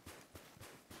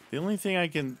the only thing I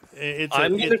can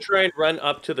I'm gonna try and run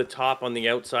up to the top on the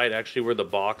outside, actually where the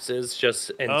box is, try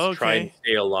and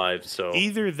stay alive. So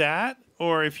either that,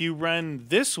 or if you run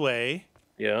this way,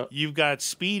 you've got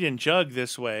speed and jug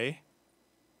this way.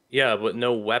 Yeah, but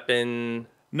no weapon.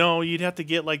 No, you'd have to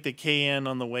get like the KN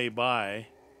on the way by.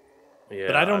 Yeah,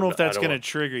 but I don't know if that's gonna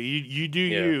trigger you. Do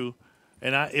you?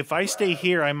 And if I stay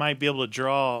here, I might be able to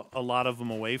draw a lot of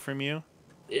them away from you.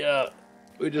 Yeah.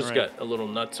 We just got a little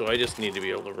nuts, so I just need to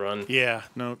be able to run. Yeah,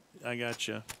 no, I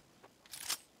gotcha.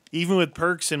 Even with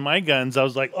perks in my guns, I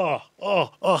was like, oh.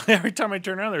 Every time I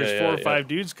turn around, there's 4 or 5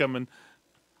 dudes coming.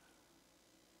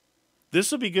 This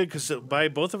will be good because by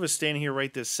both of us standing here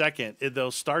right this second,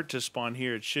 they'll start to spawn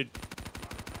here. It should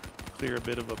clear a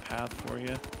bit of a path for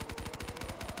you.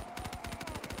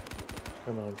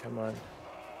 Come on.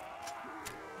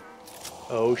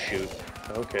 Oh, shoot.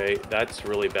 Okay, that's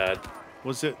really bad.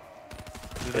 Was it?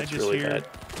 Did that's I just really hear? Bad.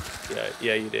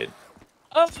 Yeah, you did.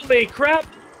 Holy crap!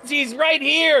 He's right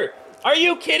here! Are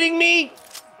you kidding me?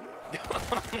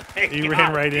 Oh you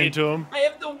ran right into him? I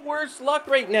have the worst luck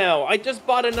right now. I just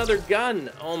bought another gun.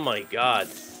 Oh my god.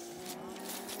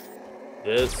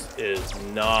 This is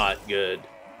not good.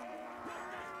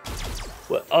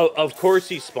 Well, of course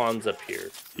he spawns up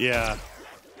here. Yeah.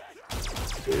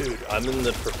 Dude, I'm in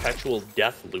the perpetual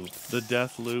death loop. The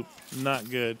death loop. Not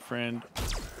good, friend.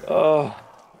 Oh.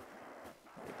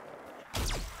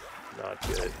 Not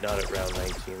good. Not at round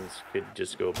 19s. Could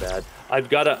just go bad. I've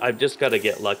just gotta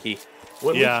get lucky.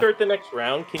 When we start the next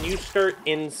round, can you start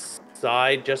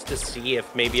inside just to see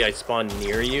if maybe I spawn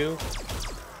near you?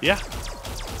 Yeah.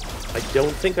 I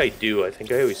don't think I do. I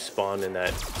think I always spawn in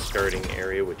that starting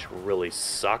area, which really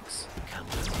sucks.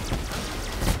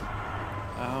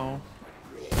 Ow.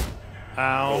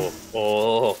 Ow.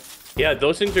 Oh. Yeah,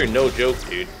 those things are no joke,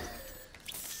 dude.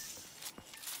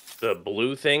 The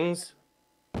blue things.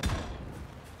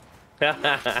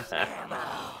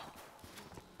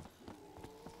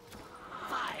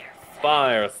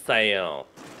 Fire sale.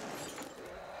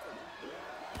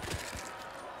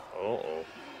 Uh-oh.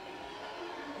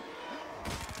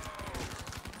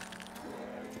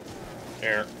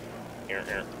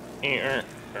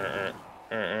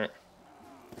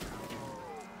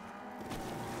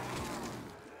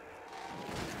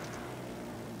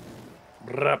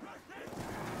 Rup.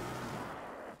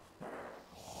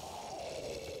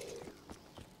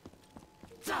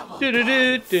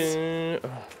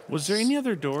 Was there any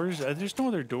other doors? There's no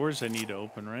other doors I need to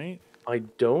open, right? I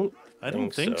don't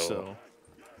think so.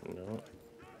 No.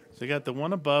 So I got the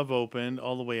one above opened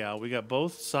all the way out. We got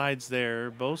both sides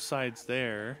there, both sides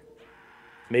there.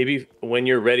 Maybe when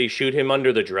you're ready, shoot him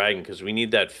under the dragon, because we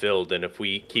need that filled. And if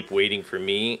we keep waiting for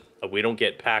me, we don't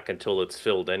get pack until it's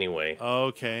filled anyway.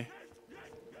 Okay.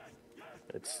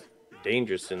 It's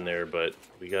dangerous in there, but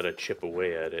we gotta chip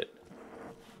away at it.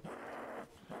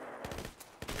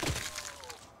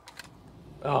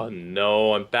 Oh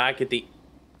no, I'm back at the...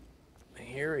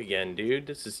 Here again, dude.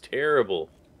 This is terrible.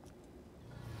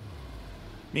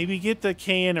 Maybe get the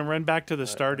can and run back to the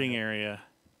starting area.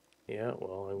 Yeah,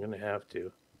 well, I'm gonna have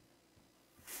to.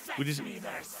 We just...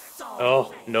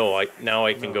 Oh, no, now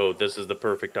I can go. This is the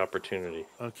perfect opportunity.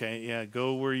 Okay, yeah,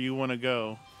 go where you want to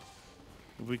go.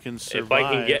 If we can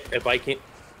survive. If I can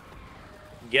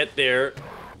get there.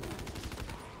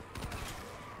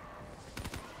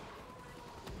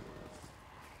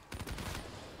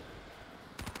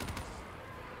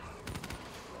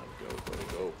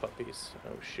 Go, puppies.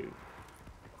 Oh, shoot.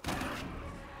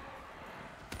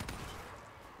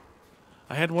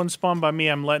 I had one spawn by me.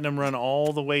 I'm letting him run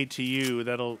all the way to you.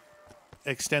 That'll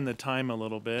extend the time a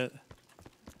little bit.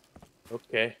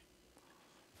 Okay.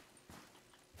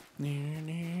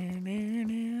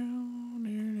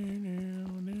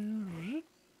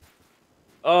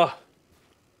 Oh,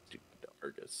 stupid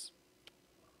Argus.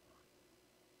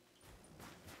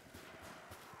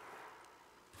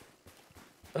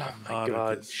 Oh my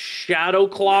god. Shadow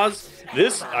Claws?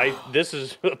 This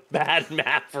is a bad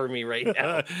map for me right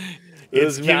now.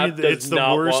 It's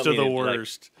the worst of the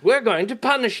worst. Like, we're going to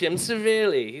punish him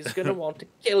severely. He's going to want to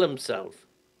kill himself.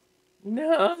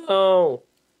 No.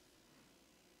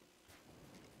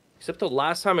 Except the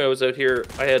last time I was out here,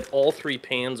 I had all 3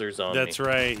 Panzers on me. That's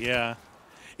right, yeah.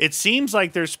 It seems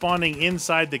like they're spawning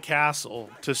inside the castle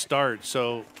to start,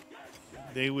 so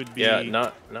they would be... Yeah,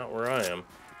 not where I am.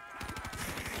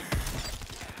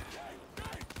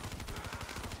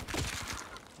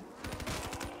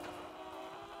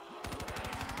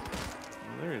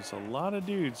 There's a lot of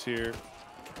dudes here.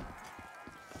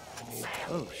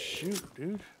 Oh, shoot,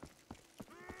 dude.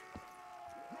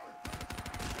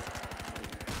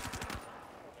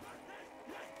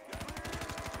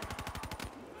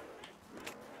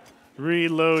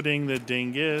 Reloading the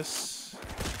dingus.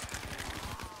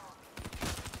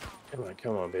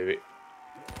 Come on, baby.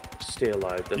 Stay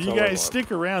alive. That's you all I guys want.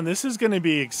 stick around. This is going to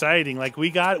be exciting. Like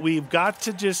we've got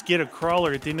to just get a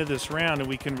crawler at the end of this round, and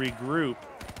we can regroup.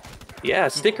 Yeah,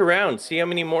 stick around. See how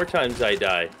many more times I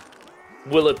die.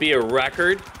 Will it be a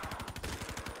record?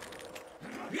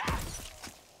 Okay.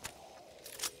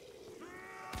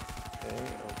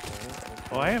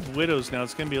 Oh, I have widows now.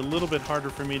 It's going to be a little bit harder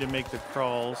for me to make the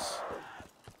crawls.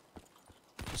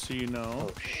 Just so you know.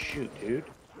 Oh, shoot, dude.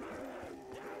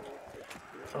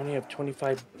 I only have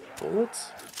 25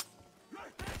 bullets?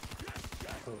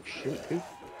 Oh, shoot, dude.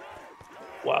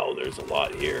 Wow, there's a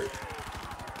lot here.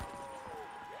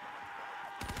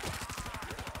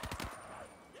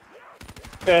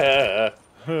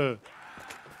 Huh.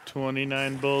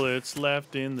 29 bullets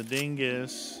left in the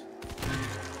dingus.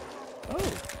 Oh.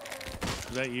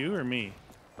 Is that you or me?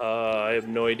 I have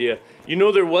no idea. You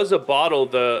know, there was a bottle,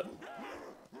 the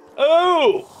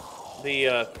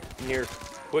near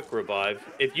quick revive.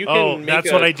 If you can make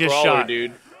that's a what I just crawler, shot.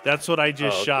 Dude. That's what I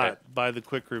just okay. shot by the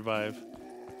quick revive.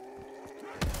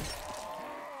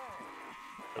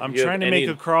 I'm trying to make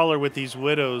a crawler with these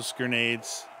widows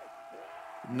grenades.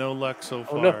 No luck so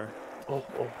far. No.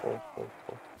 Oh.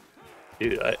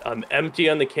 Dude, I'm empty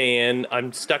on the KN.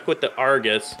 I'm stuck with the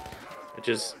Argus, which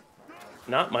is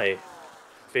not my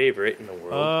favorite in the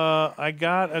world. I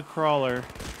got a crawler.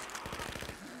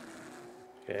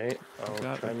 Okay, I'll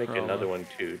try and make another one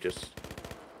too.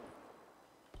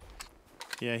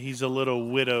 Yeah, he's a little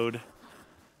widowed.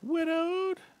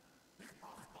 Widowed?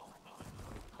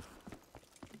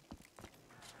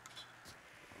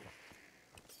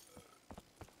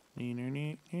 There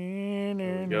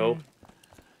we go.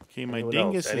 Okay, my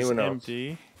dingus is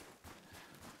empty.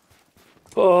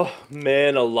 Oh,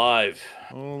 man alive.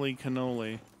 Holy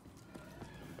cannoli.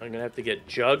 I'm going to have to get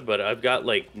Jug, but I've got,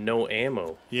 like, no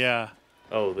ammo. Yeah.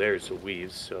 Oh, there's a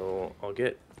Weave, so I'll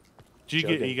get...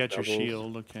 You got your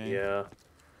shield, okay. Yeah.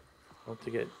 I'll have to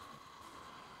get...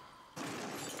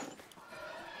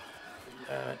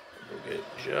 that. We'll get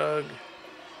Jug.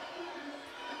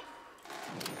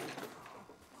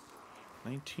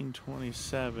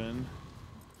 1927.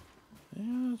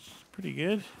 Yeah, that's pretty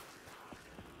good.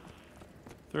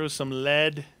 Throw some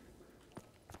lead.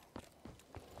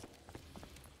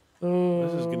 Oh,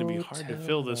 This is going to be hard to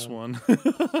fill this one.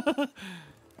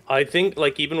 I think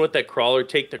like even with that crawler,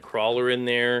 take the crawler in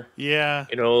there. Yeah.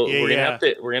 You know, Yeah,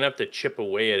 we're gonna have to chip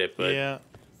away at it, but yeah.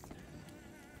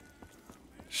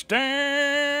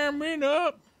 Stamina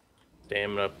up.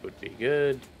 stamina up would be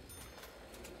good.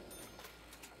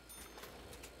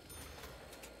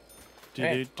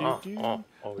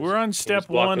 We're on step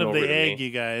 1 of the egg, you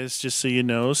guys. Just so you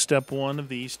know, step 1 of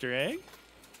the Easter egg.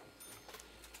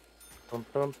 Hello,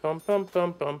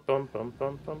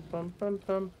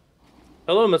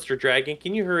 Mr. Dragon.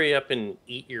 Can you hurry up and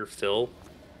eat your fill?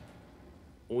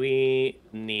 We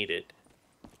need it.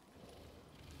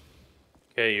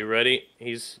 Okay, you ready?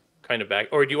 He's kind of back.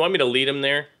 Or do you want me to lead him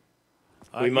there?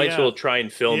 We might as well try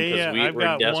and film because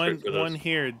we're desperate for those. One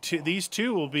here. These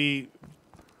two will be.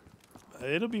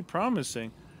 It'll be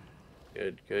promising.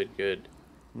 Good, good, good.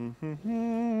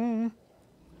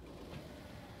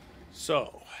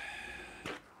 So,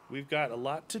 we've got a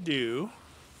lot to do.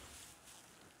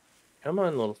 Come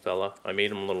on, little fella. I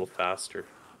made him a little faster.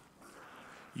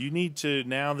 You need to,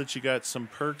 now that you got some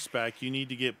perks back, you need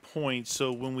to get points.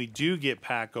 So when we do get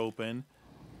pack open.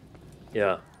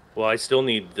 Yeah. Well, I still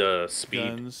need speed.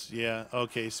 Guns. Yeah.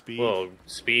 Okay, speed. Well,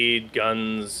 speed,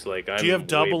 guns. Like I'm. Do you have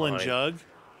double and jug?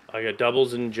 I got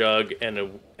doubles and jug and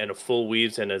a full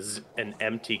weaves and an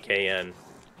empty KN.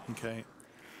 Okay.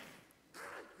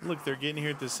 Look, they're getting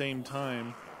here at the same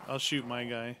time. I'll shoot my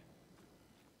guy.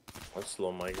 I'll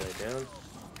slow my guy down.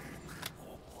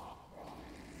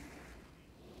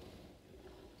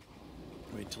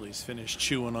 Wait till he's finished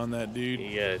chewing on that dude.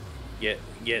 Yeah,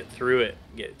 get through it.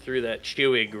 Get through that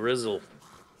chewy grizzle.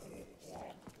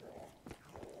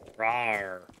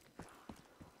 Rawr.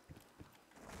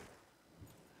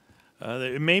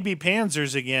 It may be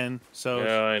Panzers again, so...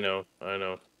 Yeah, I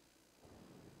know.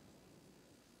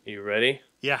 You ready?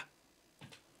 Yeah.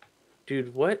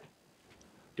 Dude, what?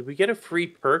 Did we get a free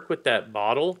perk with that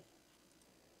bottle?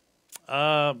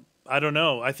 I don't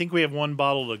know. I think we have one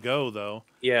bottle to go, though.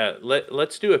 Yeah,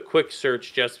 let's do a quick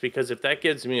search just because if that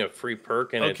gives me a free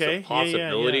perk and it's a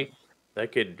possibility,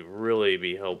 that could really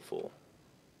be helpful.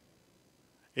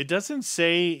 It doesn't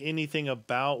say anything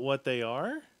about what they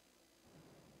are.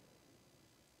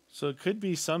 So it could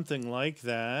be something like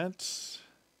that.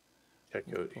 Check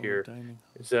out here.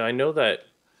 I know that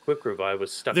Quick Revive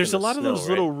was stuck in the snow, There's a lot of those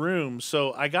little rooms.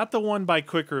 So I got the one by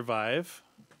Quick Revive.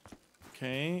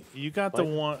 Okay. You got the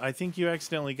one. I think you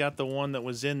accidentally got the one that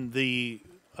was in the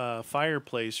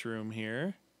fireplace room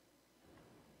here.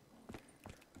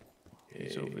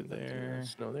 He's over there.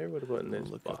 Snow there. What about in this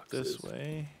look boxes? Up this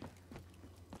way.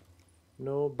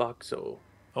 No boxo.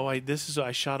 Oh, I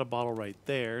shot a bottle right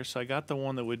there, so I got the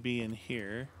one that would be in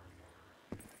here.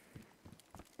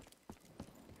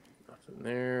 Nothing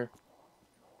there.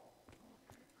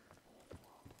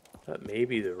 Thought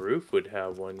maybe the roof would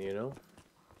have one, you know.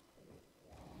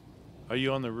 Are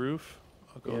you on the roof?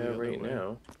 I'll go the other right way.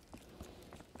 now.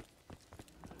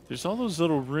 There's all those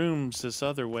little rooms this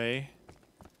other way.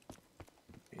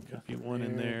 Could be one there.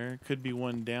 in there. Could be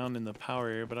one down in the power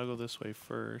area, but I'll go this way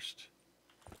first.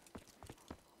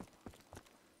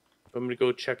 I'm gonna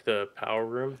go check the power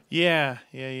room. Yeah.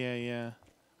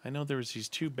 I know there was these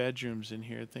 2 bedrooms in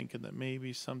here, thinking that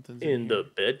maybe something's in the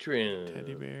bedroom.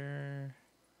 Teddy bear.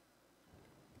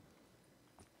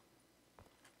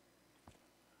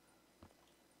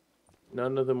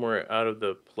 None of them were out of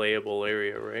the playable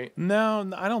area, right?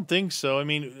 No, I don't think so. I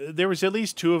mean, there was at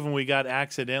least 2 of them we got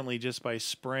accidentally just by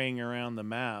spraying around the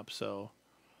map, so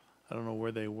I don't know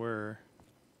where they were.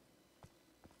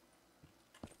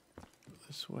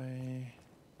 This way.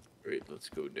 Great, let's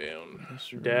go down.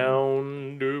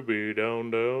 Down, doobie, down.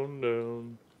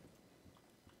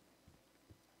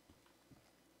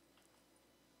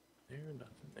 There,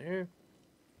 nothing there.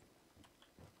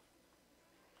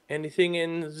 Anything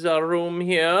in the room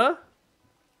here?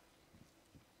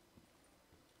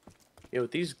 Yeah,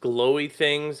 with these glowy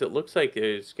things, it looks like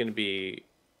there's going to be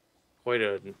quite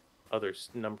a other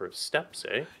number of steps,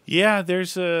 eh? Yeah,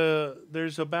 there's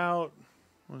about,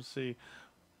 let's see.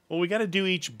 Well, we got to do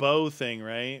each bow thing,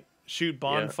 right? Shoot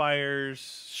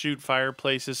bonfires, shoot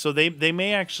fireplaces. So they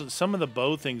may actually, some of the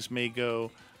bow things may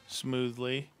go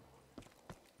smoothly.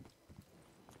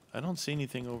 I don't see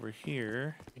anything over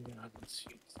here. Yeah, I don't see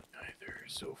anything either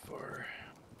so far.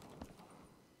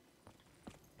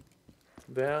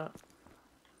 That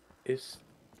is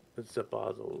the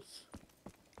bottles.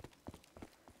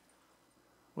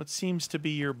 What seems to be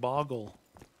your boggle?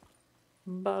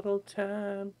 Bottle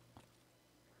time.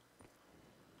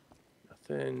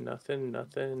 Nothing.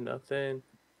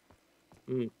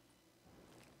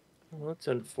 Well, that's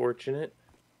unfortunate.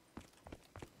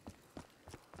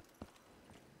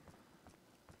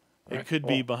 It could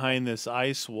be behind this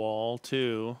ice wall,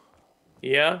 too.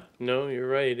 Yeah, no, you're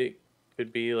right. It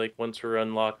could be like once we're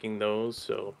unlocking those,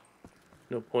 so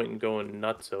no point in going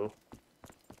nutso.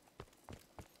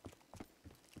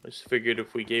 I just figured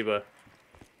if we gave a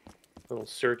little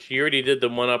search. You already did the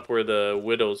one up where the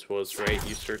Widows was, right?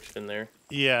 You searched in there.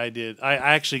 Yeah, I did. I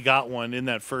actually got one in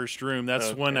that first room.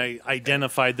 That's when I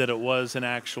identified that it was an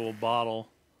actual bottle.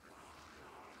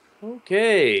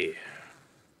 Okay.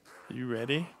 You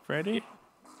ready, Freddy?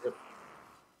 Yep.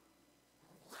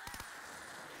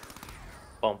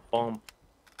 Bump, bump.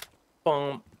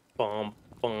 Bump, bump,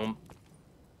 bump.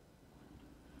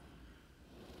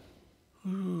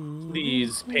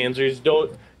 Please, Panzers,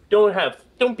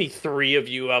 don't be 3 of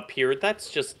you up here. That's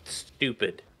just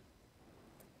stupid.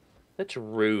 That's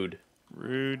rude.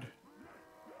 Rude.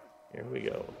 Here we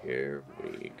go. Here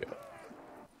we go.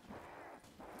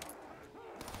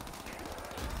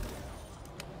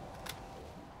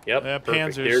 Yep, perfect.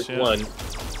 Panzers, There's one.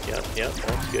 Yep,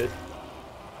 that's good.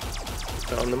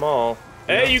 Found them all.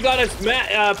 Hey, you got us,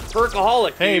 Perkaholic,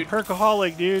 dude. Hey,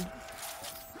 Perkaholic, dude.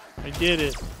 I did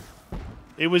it.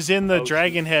 It was in the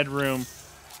Dragon Head room.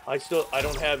 I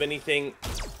don't have anything.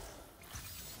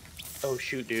 Oh,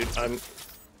 shoot, dude.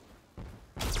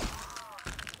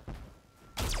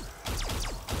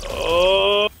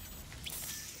 Oh!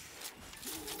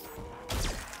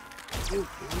 Dude.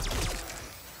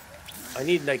 I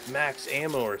need, like, max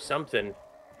ammo or something.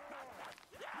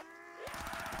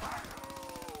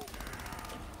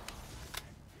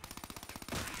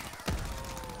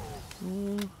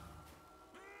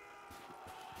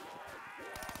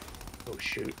 Oh,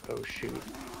 shoot. Oh, shoot.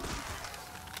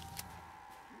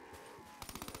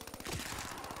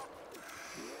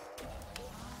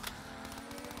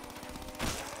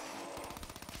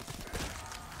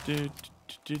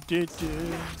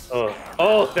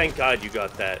 Oh, thank God you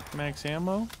got that. Max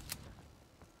ammo?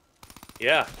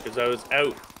 Yeah, because I was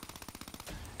out.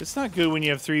 It's not good when you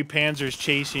have 3 Panzers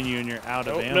chasing you and you're out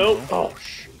of ammo. Nope. Oh,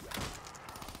 shoot.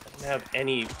 I don't have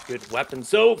any good weapons,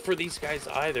 though, for these guys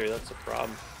either. That's a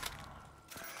problem.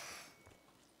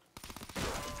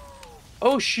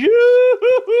 Oh, shoot!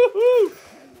 Oh,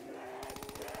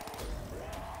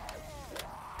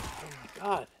 my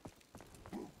God.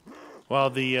 Well,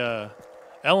 the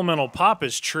elemental pop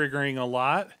is triggering a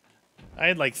lot. I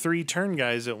had like 3 turn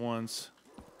guys at once.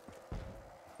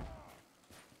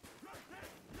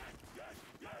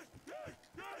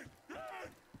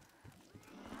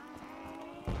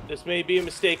 This may be a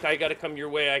mistake. I gotta come your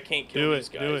way. I can't kill these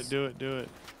guys. Do it. Oh,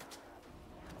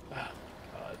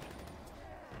 God.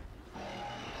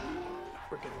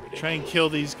 Freaking ridiculous. Try and kill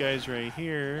these guys right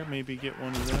here. Maybe get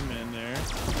one of them in there.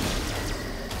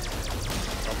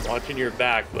 I'm watching your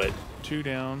back, but 2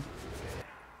 down.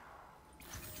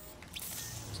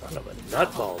 Son of a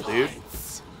nutball, dude.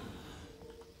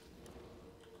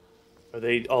 Are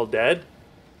they all dead?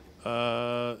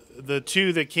 The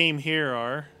 2 that came here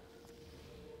are.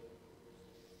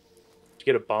 Did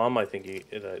you get a bomb? I think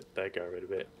that got rid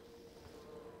of it.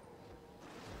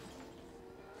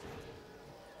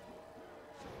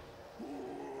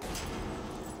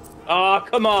 Oh,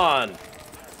 come on!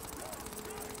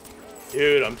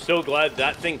 Dude, I'm so glad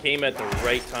that thing came at the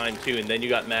right time, too, and then you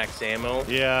got max ammo.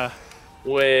 Yeah.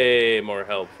 Way more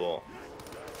helpful.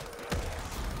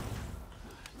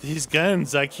 These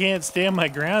guns, I can't stand my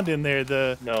ground in there.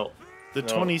 The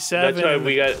 27. That's why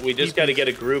we just got to get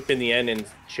a group in the end and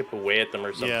chip away at them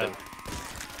or something.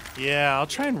 Yeah, I'll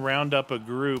try and round up a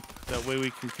group. That way we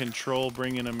can control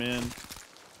bringing them in.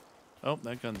 Oh,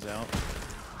 that gun's out.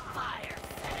 Fire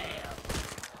sale.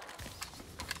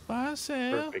 Fire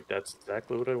sale. Perfect. That's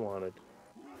exactly what I wanted.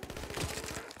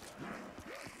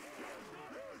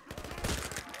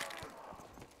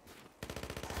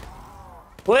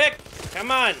 Click! Come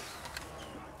on!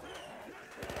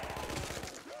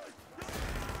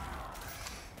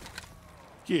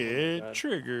 Get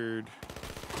triggered.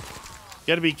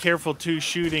 Got to be careful too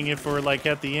shooting if we're like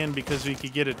at the end because we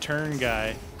could get a turn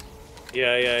guy.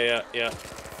 Yeah.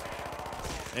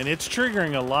 And it's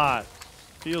triggering a lot.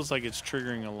 Feels like it's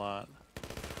triggering a lot.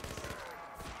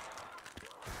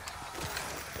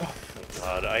 Oh my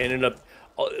God! I ended up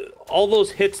all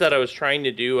those hits that I was trying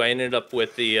to do. I ended up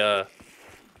with the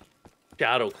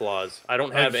Shadow Claws. I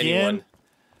don't have anyone.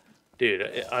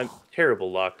 Dude, I'm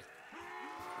terrible luck.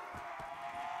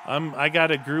 I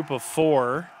got a group of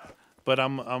 4, but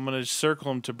I'm gonna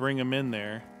circle them to bring them in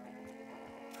there.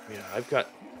 Yeah,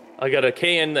 I got a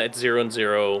KN at 0 and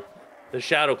 0, the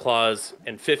Shadow Claws,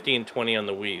 and 50 and 20 on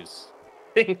the Weaves.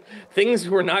 Things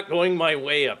were not going my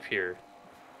way up here.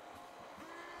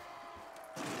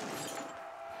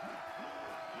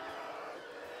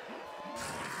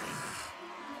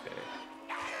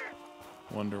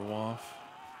 Wonderwaff.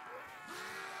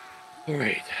 All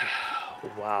right.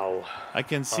 Wow. I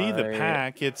can see the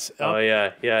pack. It's up. Oh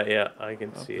yeah. I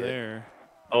can see it there.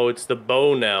 Oh, it's the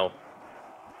bow now.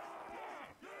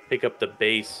 Pick up the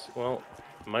base. Well,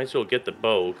 might as well get the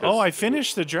bow. Oh, I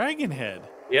finished the dragon head.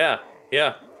 Yeah.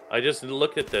 I just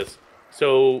looked at this.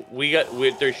 So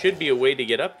there should be a way to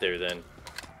get up there then.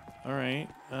 All right.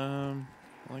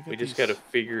 We just got to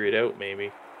figure it out,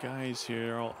 maybe. Guys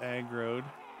here are all aggroed.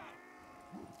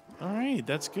 All right,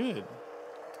 that's good.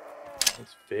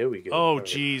 That's very good. Oh,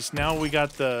 geez. Now we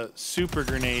got the super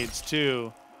grenades,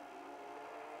 too.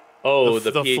 Oh,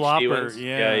 the PhD flopper, ones?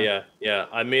 yeah. Yeah.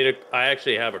 I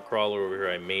actually have a crawler over here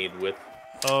I made with...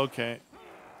 Oh, okay.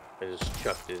 I just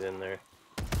chucked it in there.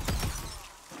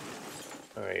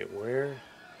 All right, where...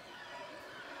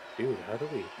 Dude, how do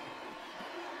we...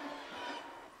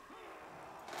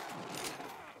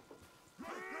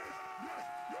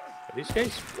 Are these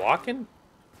guys walking?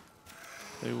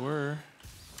 They were.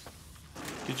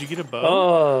 Did you get a bow?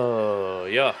 Oh,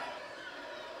 yeah.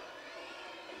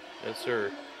 Yes,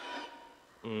 sir.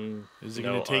 Is it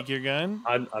going to take your gun?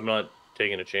 I'm not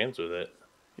taking a chance with it.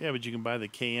 Yeah, but you can buy the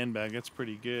KN bag. That's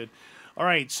pretty good. All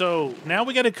right, so now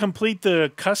we got to complete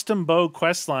the custom bow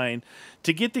quest line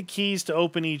to get the keys to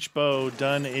open each bow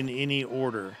done in any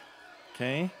order.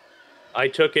 Okay? I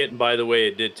took it, and by the way,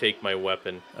 it did take my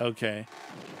weapon. Okay.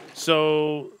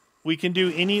 So we can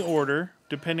do any order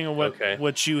depending on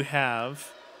what you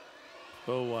have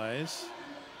bow-wise.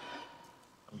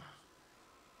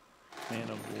 Man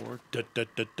of War.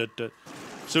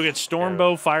 So we get Storm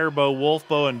Bow, Fire Bow, Wolf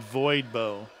Bow, and Void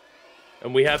Bow.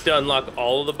 And we have to unlock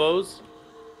all of the bows?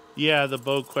 Yeah, the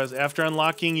bow quest. After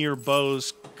unlocking your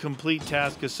bows, complete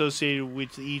task associated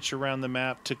with each around the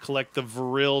map to collect the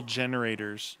Viril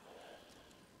generators.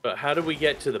 But how do we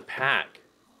get to the pack?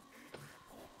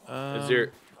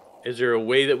 Is there a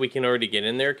way that we can already get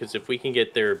in there? Because if we can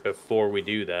get there before we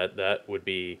do that, that would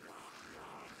be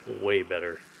way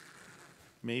better.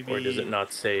 Maybe. Or does it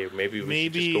not say? Maybe we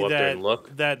should just go up there and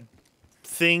look. That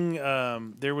thing,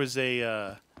 there was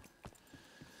a...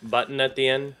 button at the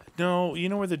end? No, you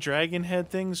know where the dragon head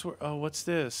things were? Oh, what's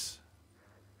this?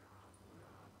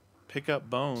 Pick up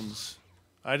bones.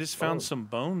 I just found some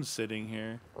bones sitting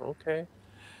here. Okay.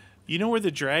 You know where the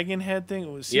dragon head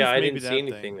thing was? Yeah, I didn't see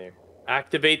anything there.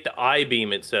 Activate the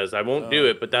I-beam, it says. I won't do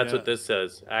it, but that's what this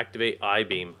says. Activate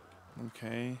I-beam.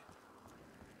 Okay.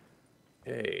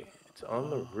 Hey, it's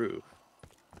on the roof.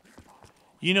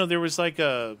 You know, there was like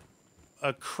a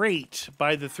crate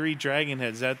by the 3 dragon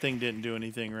heads. That thing didn't do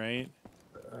anything, right?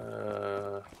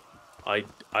 I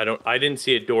didn't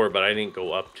see a door, but I didn't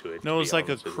go up to it. No, it was like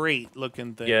a crate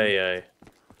looking thing. Yeah.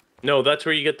 No, that's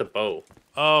where you get the bow.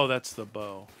 Oh, that's the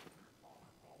bow.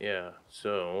 Yeah,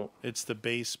 so it's the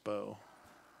base bow.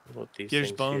 What these There's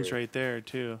things bones here? right there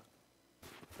too.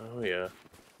 Oh yeah.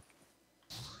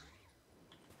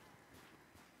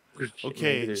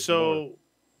 Okay, so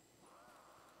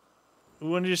we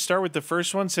want to just start with the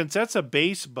first one. Since that's a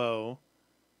base bow,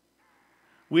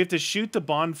 we have to shoot the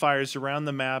bonfires around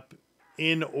the map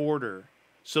in order.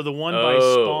 So the one by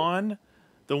spawn,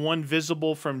 the one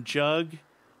visible from Jug,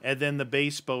 and then the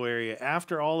base bow area.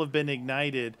 After all have been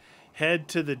ignited, head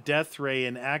to the death ray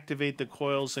and activate the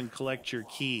coils and collect your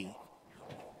key.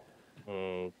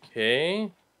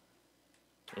 Okay.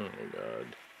 Oh my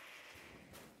god.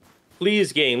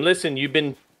 Please, game, listen, you've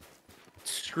been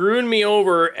screwing me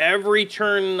over every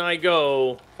turn I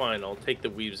go. Fine, I'll take the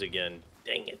weaves again.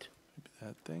 Dang it.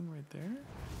 That thing right there?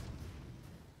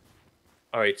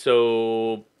 Alright,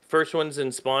 so first one's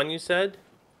in spawn, you said?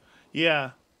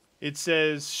 Yeah. It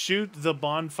says shoot the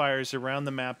bonfires around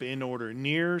the map in order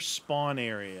near spawn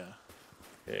area.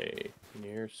 Okay,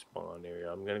 near spawn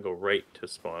area. I'm gonna go right to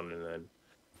spawn and then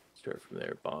start from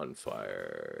there.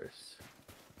 Bonfires.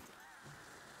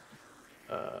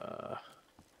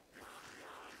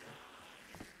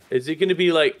 Is it gonna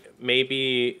be like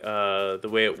maybe the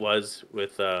way it was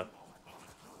with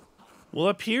well,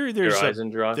 up here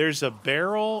there's a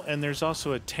barrel and there's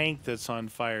also a tank that's on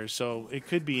fire, so it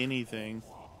could be anything.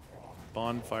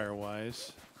 Bonfire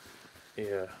wise.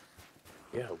 Yeah,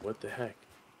 what the heck?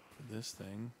 This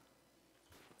thing.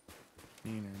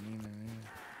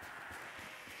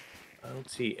 I don't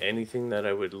see anything that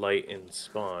I would light in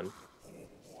spawn.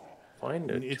 Find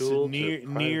a it's tool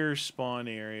near spawn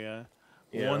area.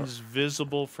 Yeah. One's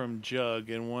visible from Jug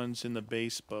and one's in the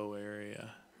base bow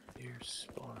area. Near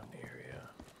spawn area.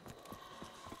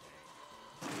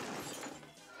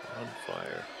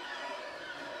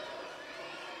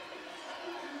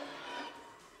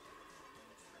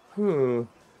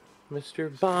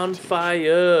 Mr.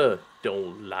 Bonfire,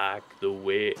 don't like the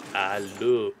way I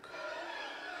look.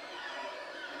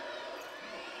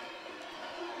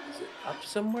 Is it up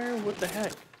somewhere? What the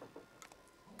heck?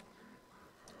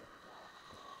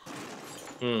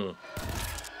 Boom,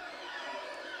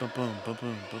 boom, boom, boom,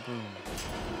 boom, boom.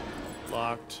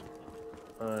 Locked.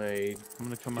 I'm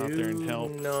gonna come out there and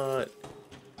help. Not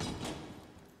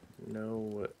know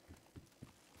what.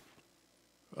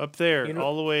 Up there,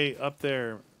 all the way up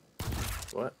there.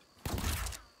 What?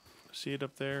 See it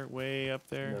up there? Way up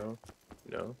there? No.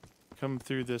 No. Come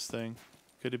through this thing.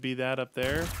 Could it be that up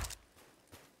there?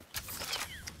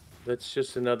 That's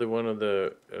just another one of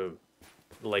the,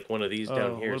 like one of these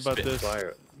down here. What about spitting this?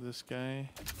 Fire. This guy?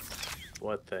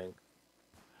 What thing?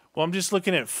 Well, I'm just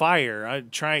looking at fire. I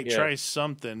try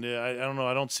something. I don't know.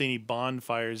 I don't see any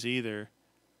bonfires either.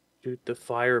 Shoot the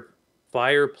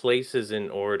fireplaces in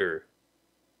order.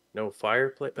 No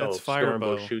fireplace. That's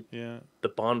firebow. Shoot yeah. the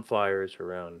bonfires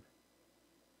around.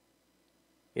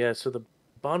 Yeah, so the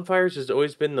bonfires has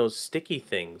always been those sticky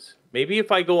things. Maybe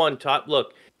if I go on top,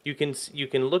 look, you can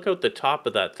look out the top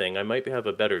of that thing. I might have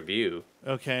a better view.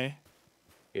 Okay.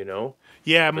 You know?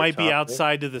 Yeah, it might be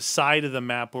outside to the side of the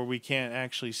map where we can't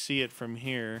actually see it from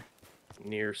here.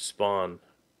 Near spawn.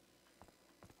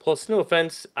 Plus, no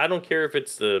offense, I don't care if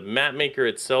it's the map maker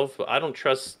itself, but I don't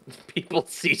trust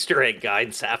people's Easter egg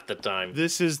guides half the time.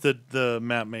 This is the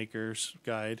map maker's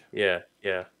guide. Yeah.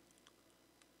 Yeah,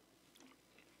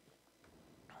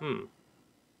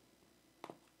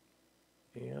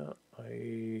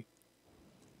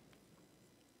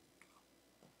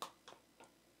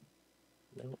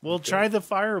 We'll try the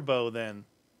firebow then.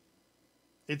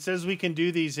 It says we can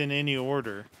do these in any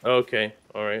order. Okay,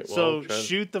 all right. Well, so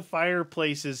shoot the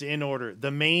fireplaces in order. The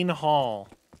main hall.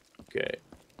 Okay.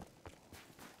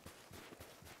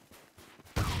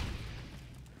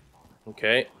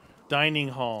 Okay. Dining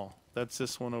hall. That's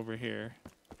this one over here.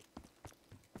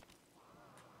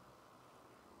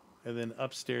 And then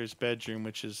upstairs bedroom,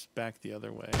 which is back the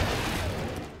other way.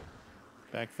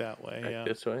 Back that way, Back yeah.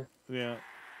 this way? Yeah.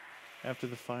 After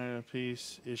the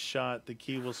fireplace is shot, the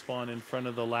key will spawn in front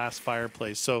of the last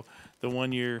fireplace. So the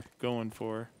one you're going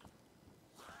for.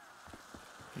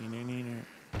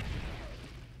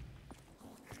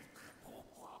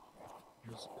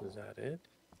 Is that it?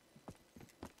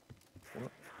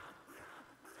 What?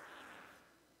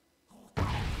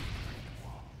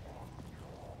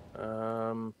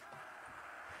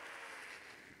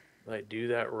 Did I do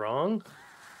that wrong?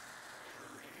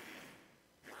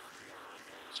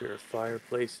 Is there a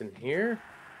fireplace in here?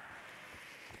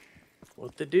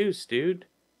 What the deuce, dude?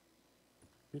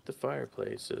 Shoot the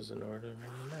fireplaces in order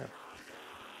on the map.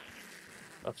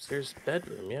 Upstairs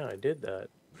bedroom, yeah, I did that.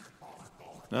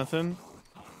 Nothing?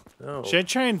 No. Should I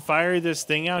try and fire this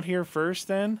thing out here first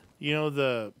then? You know,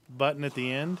 the button at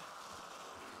the end?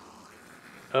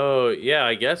 Oh, yeah,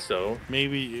 I guess so.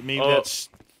 Maybe that's...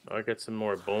 I got some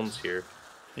more bones here.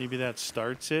 Maybe that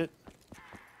starts it?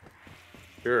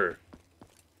 Sure.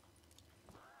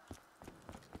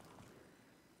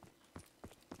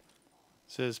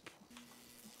 Says...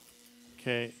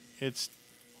 Okay, it's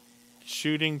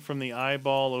shooting from the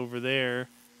eyeball over there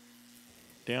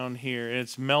down here, and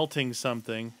it's melting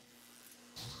something.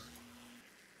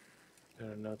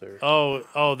 Got another.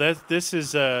 Oh, this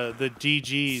is the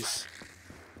DGs.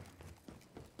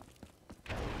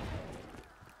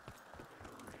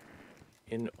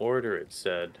 In order, it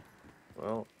said.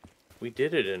 Well, we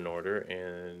did it in order,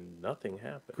 and nothing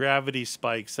happened. Gravity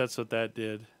spikes. That's what that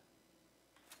did.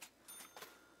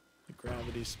 The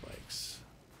gravity spikes.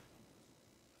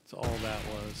 That's all that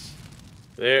was.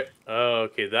 There. Oh,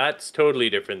 okay, that's totally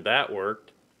different. That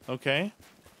worked. Okay.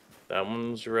 That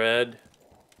one's red.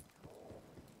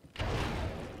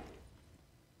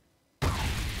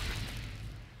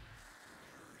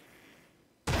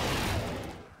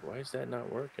 Why is that not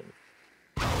working?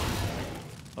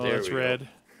 Oh, there that's red.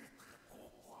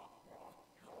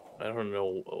 I don't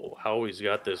know how he's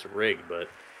got this rigged, but...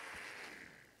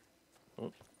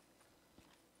 Oh.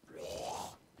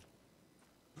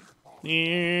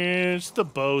 It's the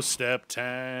bow step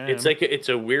time. It's like it's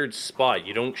a weird spot.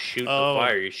 You don't shoot the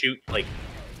fire. You shoot, like,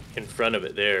 in front of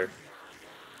it there.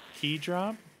 Key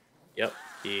drop? Yep,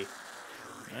 key.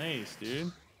 Nice,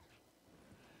 dude.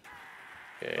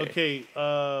 Okay,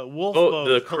 wolf bow. bow.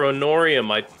 The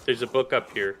Chronorium. There's a book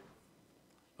up here.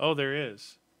 Oh, there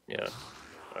is. Yeah.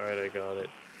 All right, I got it.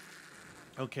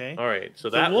 Okay. All right,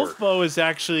 so that the wolf worked. bow is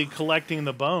actually collecting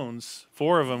the bones.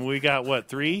 4 of them. We got, what,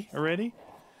 3 already?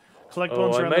 Collect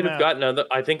bones around the map. I might have gotten another.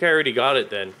 I think I already got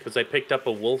it then, because I picked up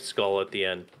a wolf skull at the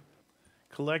end.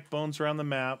 collect bones around the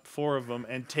map, 4 of them,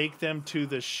 and take them to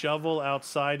the shovel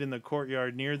outside in the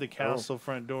courtyard near the castle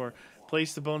front door.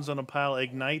 Place the bones on a pile,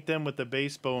 ignite them with the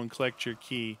base bow, and collect your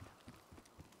key.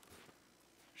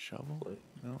 Shovel?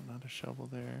 No, not a shovel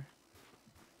there.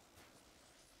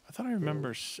 I thought I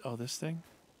remember... Oh, this thing?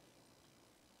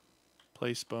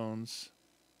 Place bones.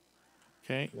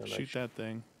 Okay, shoot that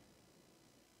thing.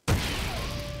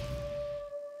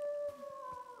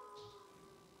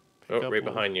 Oh, right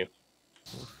behind you.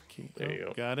 There you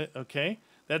go. Got it. Okay.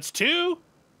 That's 2.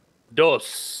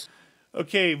 Dos.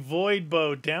 Okay, void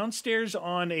bow. Downstairs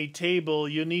on a table,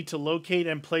 you'll need to locate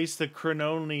and place the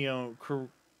chronorium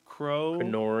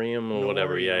or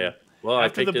whatever. Yeah. Well,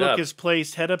 after the book up. is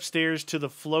placed, head upstairs to the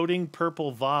floating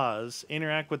purple vase,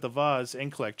 interact with the vase,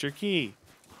 and collect your key.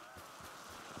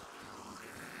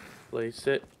 Place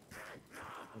it.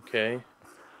 Okay.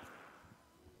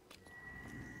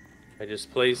 I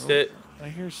just placed it. I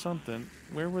hear something.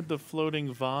 Where would the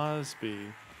floating vase be?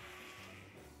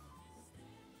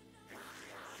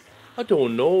 I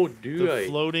don't know, The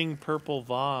floating purple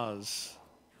vase.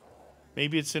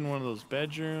 Maybe it's in one of those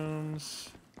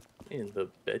bedrooms. In the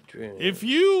bedroom. If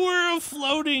you were a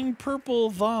floating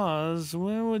purple vase,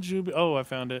 where would you be? Oh, I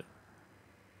found it.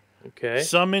 Okay.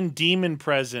 Summon demon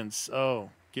presence.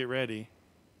 Oh, get ready.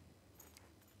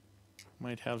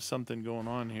 Might have something going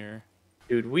on here.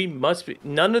 Dude, we must be...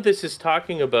 None of this is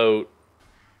talking about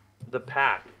the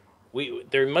pack. We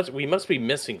must be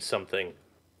missing something.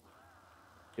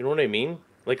 You know what I mean?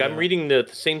 Like, yeah. I'm reading the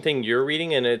same thing you're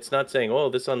reading, and it's not saying, oh,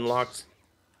 this unlocks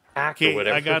pack or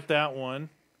whatever. I got that one.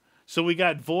 So we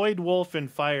got Void, Wolf, and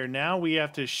Fire. Now we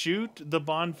have to shoot the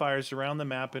bonfires around the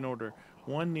map in order.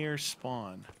 One near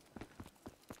spawn.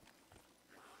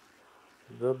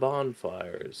 The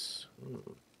bonfires.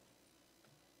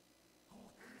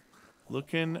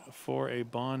 Looking for a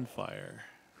bonfire.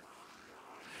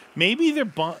 Maybe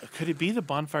could it be the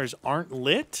bonfires aren't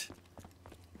lit?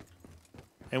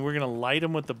 And we're going to light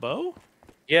them with the bow?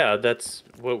 Yeah, that's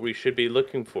what we should be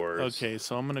looking for. Okay,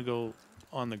 so I'm going to go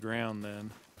on the ground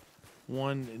then.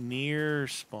 One near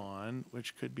spawn,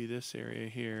 which could be this area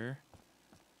here.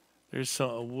 There's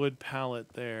a wood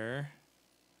pallet there.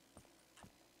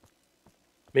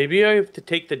 Maybe I have to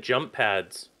take the jump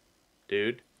pads,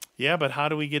 dude. Yeah, but how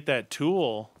do we get that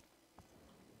tool?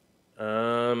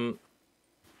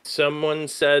 Someone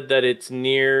said that it's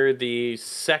near the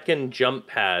second jump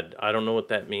pad. I don't know what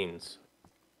that means.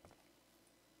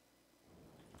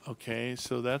 Okay,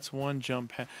 so that's one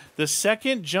jump pad. The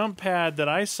second jump pad that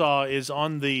I saw is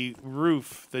on the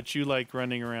roof that you like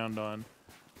running around on.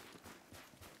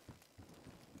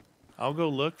 I'll go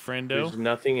look, friendo. There's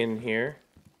nothing in here.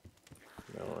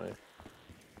 No,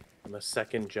 on the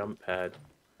second jump pad.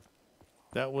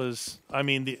 That was, I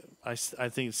mean, I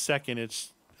think second,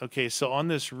 it's, okay, so on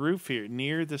this roof here,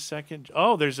 near the second,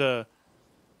 oh, there's a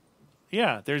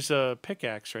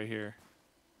pickaxe right here.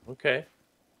 Okay.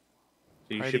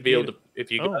 So you should be able to, if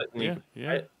you got it,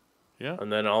 yeah. And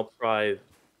then I'll pry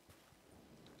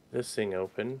this thing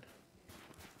open.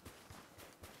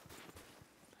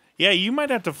 Yeah, you might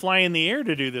have to fly in the air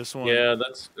to do this one. Yeah,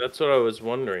 that's what I was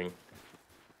wondering.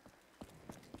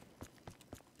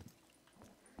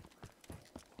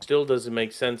 Still doesn't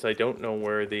make sense. I don't know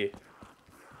where the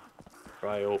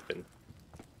pry open.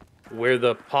 Where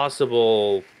the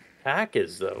possible pack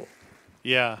is, though.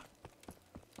 Yeah.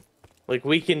 Like,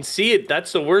 we can see it.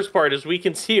 That's the worst part, is we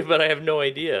can see it, but I have no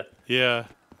idea. Yeah.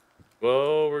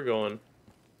 Whoa, we're going.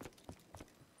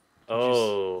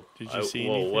 Did you see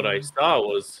anything? Well, what I saw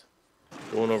was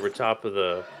going over top of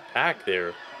the pack there.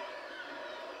 It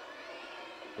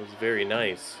was very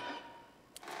nice.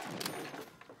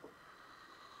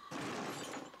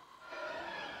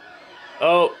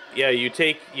 Oh, yeah, you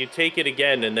take it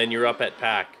again, and then you're up at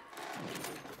pack.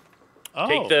 Oh.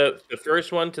 Take the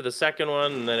first one to the second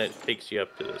one, and then it takes you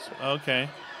up to this one. Okay.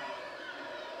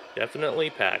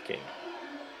 Definitely packing.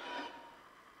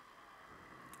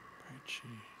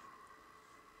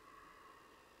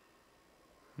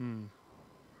 Do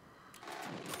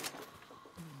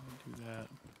that.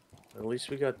 At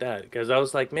least we got that, because I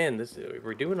was like, man,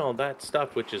 we're doing all that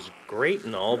stuff, which is great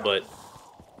and all, but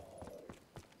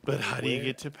how do you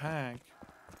get to pack?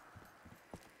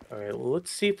 All right, well, let's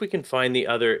see if we can find the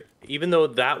other. Even though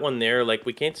that one there, like,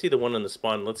 we can't see the one on the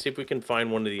spawn. Let's see if we can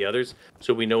find one of the others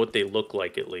so we know what they look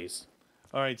like at least.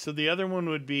 All right, so the other one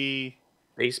would be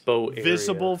base bow area.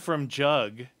 Visible from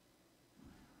Jug.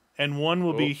 And one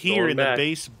will be here in the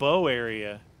base bow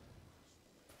area.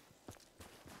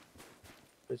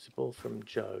 Visible from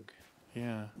Jug.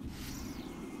 Yeah.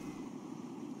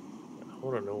 I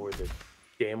want to know where the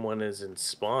damn one isn't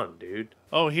spawned, dude.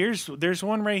 Oh, there's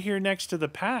one right here next to the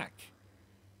pack.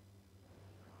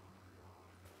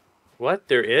 What?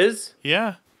 There is?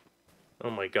 Yeah.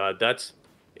 Oh my god,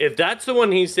 if that's the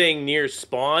one he's saying near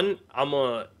spawn, I'm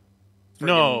a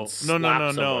No.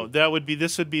 someone.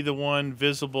 This would be the one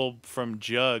visible from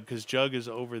Jug, because Jug is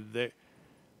over there.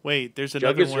 Wait, there's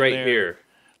another Jug is one right there. here.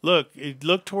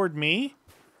 Look toward me.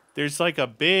 There's like a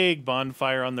big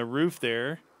bonfire on the roof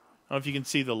there. I don't know if you can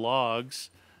see the logs.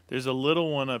 There's a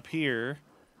little one up here.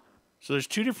 So there's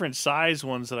two different size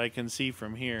ones that I can see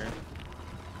from here.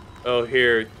 Oh,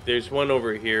 here. There's one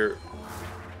over here.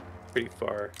 Pretty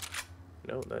far.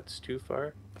 No, that's too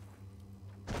far.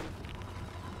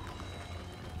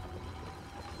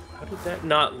 How did that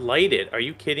not light it? Are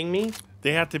you kidding me?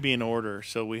 They have to be in order,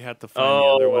 so we have to find the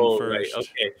other one first. Right.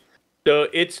 Okay. So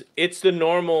it's the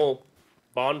normal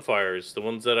bonfires, the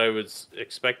ones that I was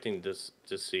expecting to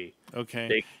see.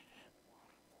 Okay.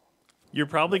 You're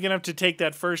probably going to have to take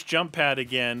that first jump pad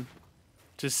again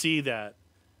to see that.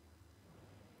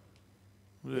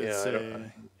 Yeah,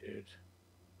 dude.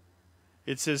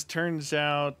 It says, turns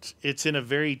out it's in a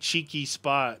very cheeky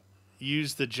spot.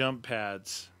 Use the jump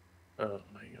pads. Oh,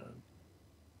 my God.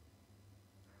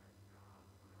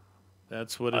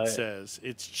 That's what it says.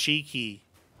 It's cheeky.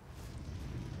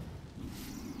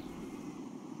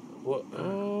 What?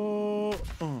 Oh.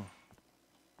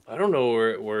 I don't know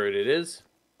where it is.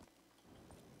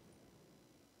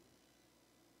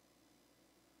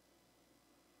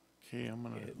 Okay, I'm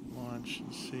going to launch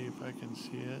and see if I can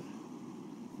see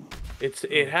it.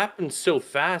 It happens so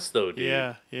fast, though, dude.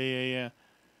 Yeah.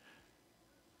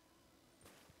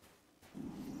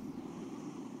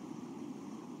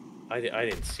 I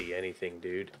didn't see anything,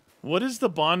 dude. What does the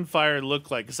bonfire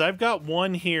look like? Because I've got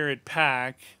one here at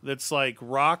Pack that's like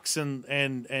rocks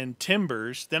and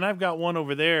timbers. Then I've got one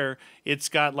over there. It's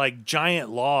got like giant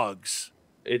logs.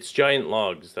 It's giant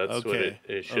logs. That's what Okay.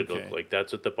 it should Okay. look like.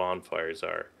 That's what the bonfires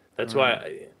are. That's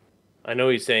why I know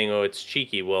he's saying, oh, it's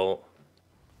cheeky. Well,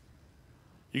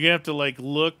 You're going to have to like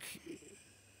look,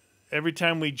 every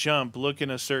time we jump, look in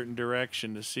a certain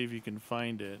direction to see if you can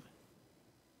find it.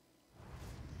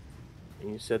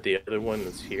 and you said the other one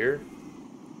is here?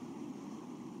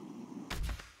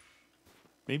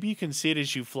 Maybe you can see it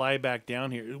as you fly back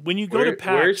down here. When you go to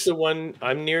PAX... Where's the one?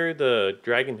 I'm near the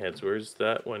Dragon Heads. Where's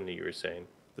that one that you were saying?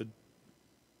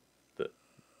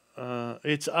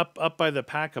 it's up by the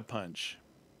Pack-a-Punch.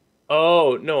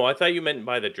 Oh, no. I thought you meant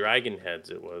by the Dragon Heads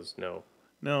it was. No.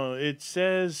 No, it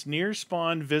says near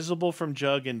spawn, visible from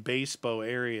Jug and base bow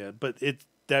area. But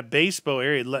that base bow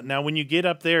area... Now, when you get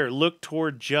up there, look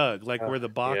toward Jug, like where the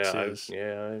box is.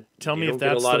 Tell me if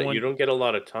that's the one... You don't get a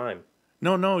lot of time.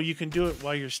 No, you can do it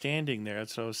while you're standing there.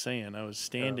 That's what I was saying. I was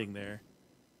standing there.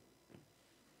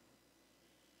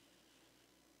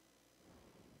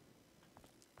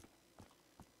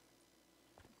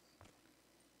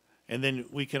 And then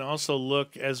we can also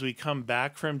look as we come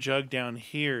back from Jug down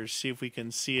here, see if we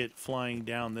can see it flying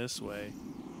down this way.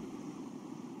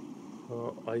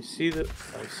 I see the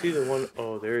one.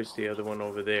 Oh, there's the other one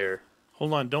over there.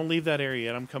 Hold on, don't leave that area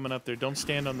yet. I'm coming up there. Don't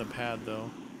stand on the pad though.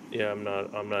 Yeah, I'm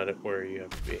not at where you have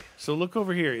to be. So look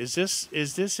over here. Is this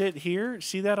it here?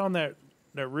 See that on that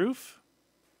roof?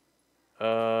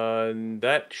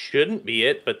 That shouldn't be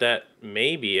it, but that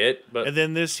may be it. But And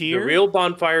then this here? the real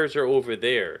bonfires are over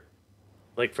there.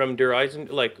 Like from Horizon,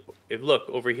 like look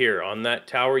over here on that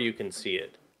tower, you can see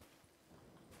it.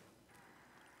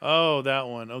 Oh, that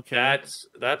one. Okay.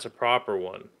 That's a proper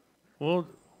one. Well,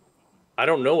 I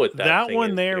don't know what that thing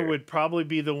one is there here. would probably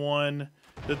be the one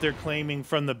that they're claiming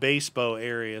from the base bow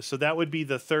area. So that would be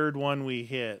the third one we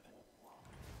hit.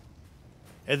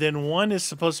 And then one is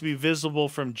supposed to be visible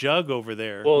from Jug over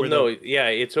there. Well, no, yeah,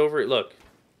 it's over. Look,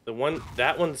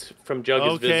 that one's from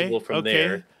Jug is visible from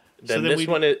there. Then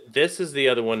this is the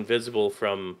other one visible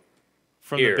from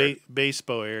here. The base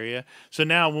bow area. So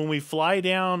now when we fly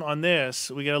down on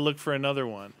this, we got to look for another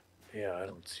one. Yeah, I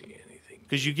don't see anything.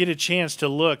 Because you get a chance to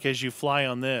look as you fly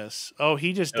on this. Oh,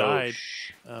 he just died.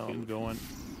 Oh, I'm going.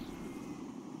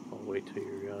 I'll wait till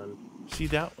you're gone. See,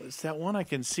 that one I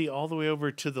can see all the way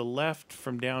over to the left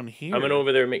from down here. I'm going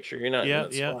over there and make sure you're not in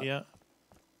that spot. Yeah.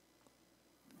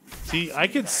 See, I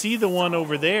could see the one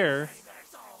over there.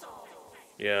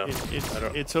 Yeah.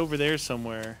 It's over there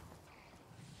somewhere.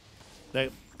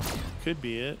 That could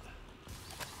be it.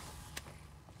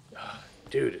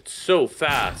 Dude, it's so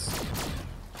fast.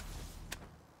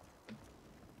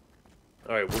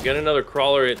 All right, we'll get another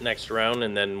crawler at next round,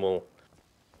 and then we'll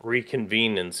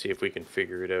reconvene and see if we can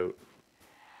figure it out.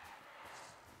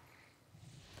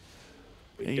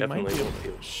 You might be able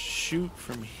to shoot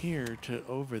from here to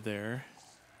over there.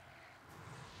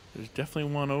 There's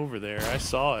definitely one over there. I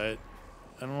saw it.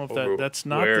 I don't know if that's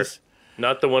not where? this.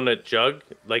 Not the one that Jug?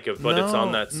 Like, but it's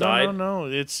on that side? No.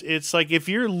 It's like if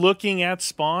you're looking at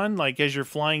spawn, like as you're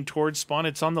flying towards spawn,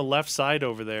 it's on the left side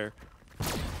over there.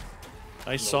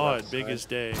 I saw it, big as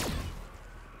day.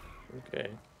 Okay.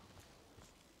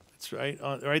 It's right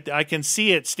there. I can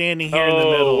see it standing here in the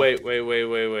middle. Wait.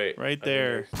 Right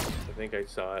there. I think I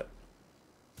saw it.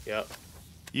 Yep.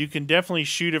 You can definitely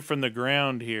shoot it from the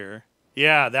ground here.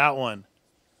 Yeah, that one.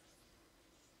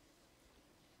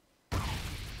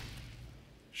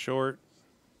 Short.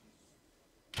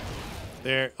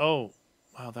 There. Oh,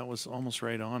 wow, that was almost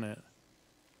right on it.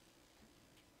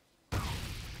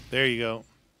 There you go.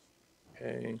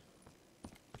 Okay.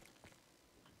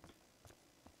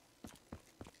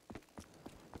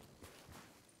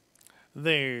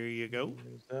 There you go.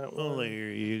 That Oh, one.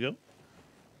 there you go.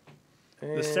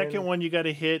 And The second one you got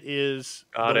to hit is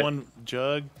one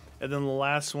Jug, and then the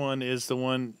last one is the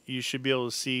one you should be able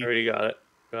to see. Already got it.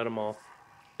 Got them all.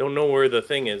 Don't know where the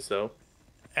thing is though.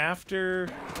 After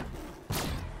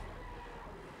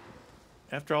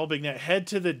all big net, head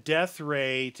to the death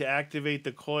ray to activate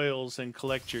the coils and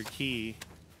collect your key.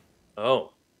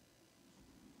 Oh.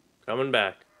 Coming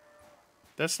back.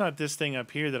 That's not this thing up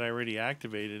here that I already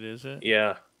activated, is it?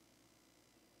 Yeah.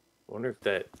 Wonder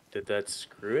if did that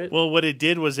screw it? Well, what it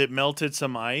did was it melted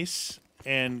some ice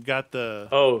and got the...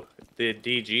 Oh, the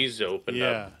DGs opened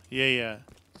up. Yeah.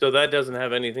 So that doesn't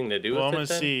have anything to do with it. Well, I'm going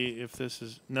to see if this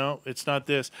is... No, it's not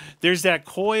this. There's that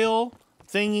coil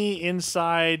thingy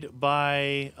inside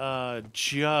by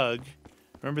Jug.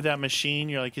 Remember that machine?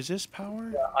 You're like, is this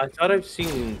power? Yeah, I thought I've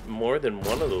seen more than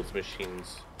one of those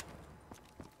machines.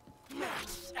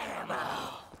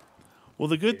 Well,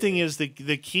 the good thing is the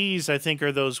keys, I think,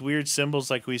 are those weird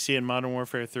symbols like we see in Modern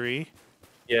Warfare 3.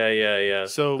 Yeah.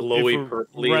 So Glowy, if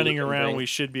we're running around, we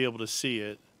should be able to see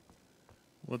it.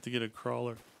 We'll have to get a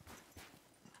crawler.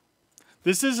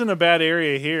 This isn't a bad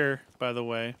area here, by the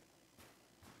way.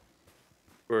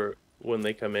 For when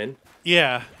they come in?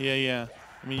 Yeah. I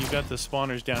mean, you got the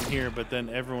spawners down here, but then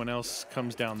everyone else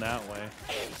comes down that way.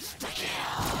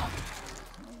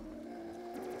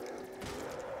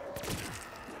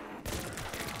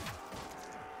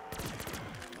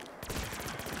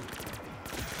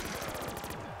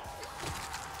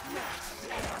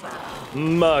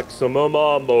 Maximum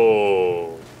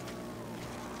ammo.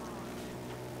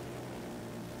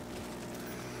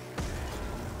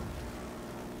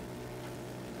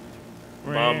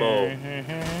 Mambo.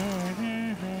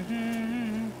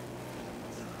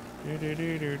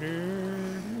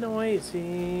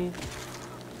 Noisy.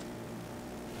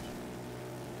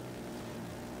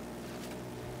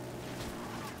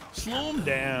 Slow him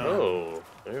down. Oh,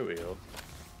 there we go.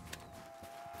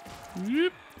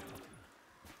 Yep.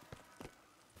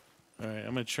 All right,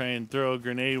 I'm going to try and throw a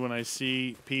grenade when I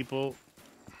see people.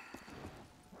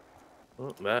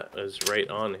 Oh, that is right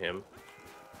on him.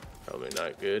 Probably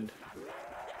not good.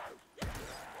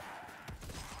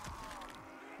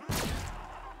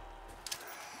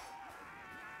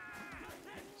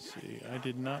 Let's see, I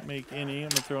did not make any. I'm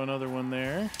going to throw another one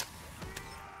there.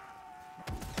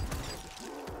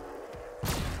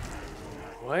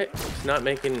 What? It's not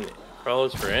making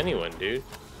crawlers for anyone, dude.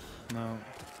 No.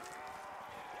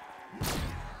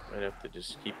 Might have to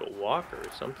just keep a walker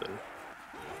or something.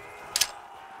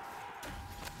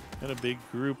 Got a big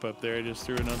group up there. I just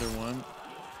threw another one.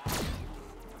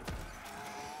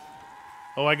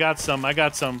 Oh, I got some.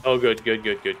 Oh, good.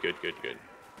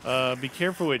 Be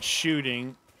careful with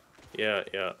shooting. Yeah.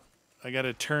 I got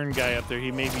a turn guy up there.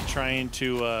 He may be trying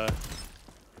to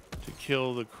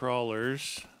kill the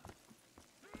crawlers.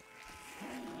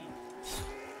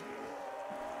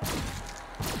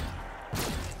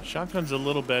 Shotgun's a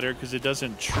little better because it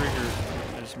doesn't trigger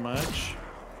as much.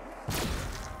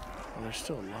 Well, there's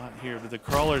still a lot here, but the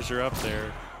crawlers are up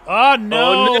there. Oh,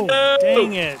 no! Oh, no!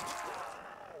 Dang it.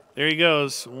 There he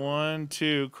goes. 1,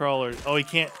 2 crawlers. Oh, he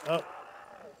can't. Oh.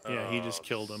 Yeah, he just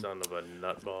killed him. Son of a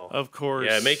nutball. Of course.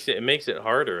 Yeah, it makes it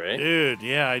harder, eh? Dude,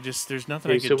 yeah, there's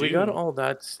nothing I could do. So we got all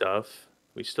that stuff.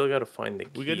 We still got to find the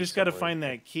key. We just got to find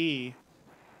that key.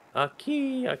 A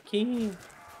key.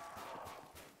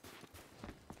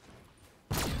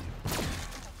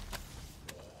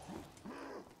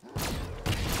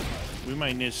 We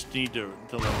might just need to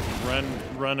like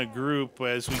run a group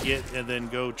as we get, and then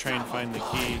go try and find the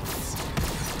key.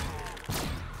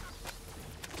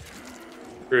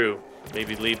 True.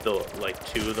 Maybe leave the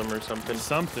 2 of them or something.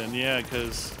 Something, yeah,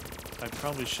 because I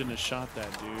probably shouldn't have shot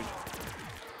that dude.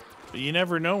 But you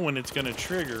never know when it's gonna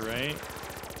trigger, right?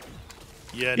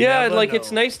 Yeah, like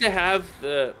it's nice to have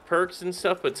the perks and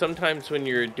stuff, but sometimes when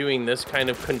you're doing this kind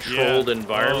of controlled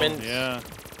environment, yeah,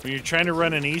 when you're trying to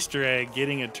run an Easter egg,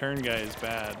 getting a turn guy is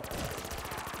bad.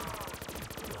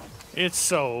 It's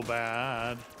so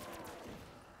bad.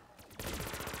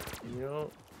 You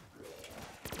know.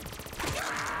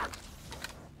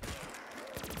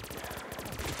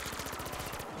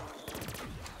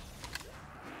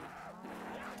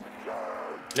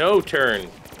 No turn.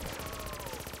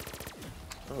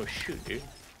 Oh shoot, dude.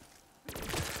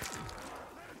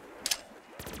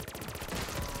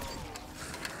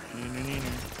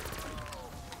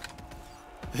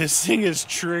 This thing is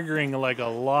triggering like a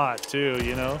lot too,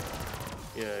 you know?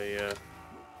 Yeah.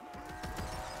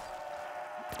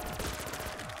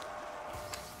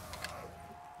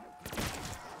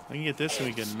 I can get this and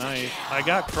we get a knife. I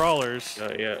got crawlers.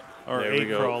 Yeah. Or there a we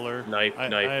go. crawler. Knife.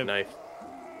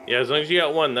 Yeah, as long as you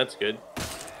got one, that's good.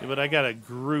 Yeah, but I got a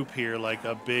group here, like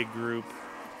a big group.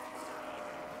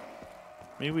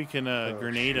 Maybe we can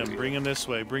grenade them. Bring them this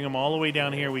way. Bring them all the way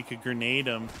down here. We could grenade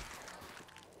them.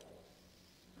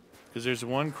 Because there's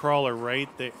one crawler right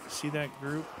there. See that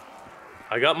group?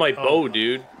 I got my bow,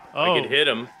 dude. I could hit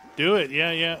him. Do it.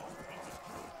 Yeah.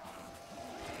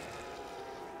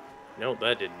 No,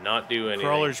 that did not do anything.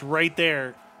 Crawler's right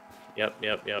there. Yep.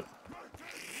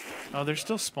 Oh, they're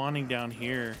still spawning down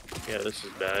here. Yeah, this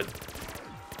is bad.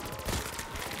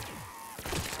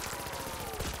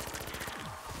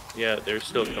 Yeah, they're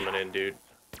still coming in, dude.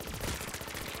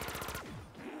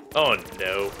 Oh,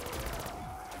 no.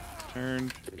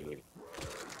 Turned.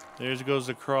 There goes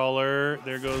the crawler.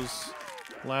 There goes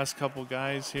last couple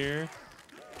guys here.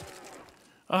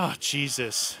 Oh,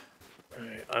 Jesus. All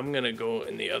right, I'm going to go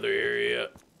in the other area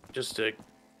just to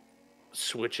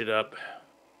switch it up.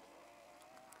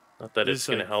 Not that it's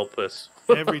going to help us.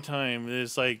 Every time,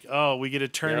 it's like, oh, we get a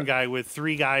turn guy with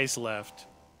 3 guys left.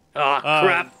 Ah,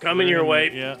 crap. Coming your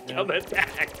way. Yeah. Coming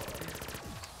back.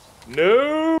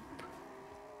 No.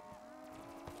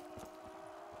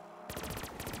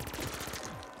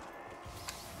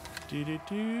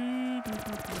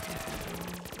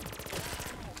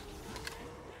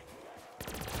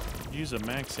 Use a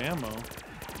max ammo.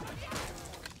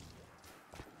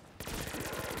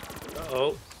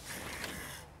 Uh-oh.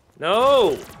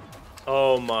 No!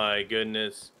 Oh my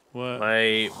goodness. What?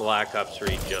 My Black Ops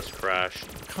 3 just crashed.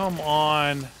 Come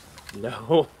on.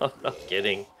 No, I'm not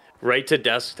kidding. Right to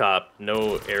desktop.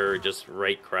 No error, just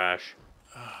right crash.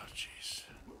 Oh, jeez.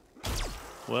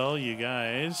 Well, you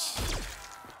guys,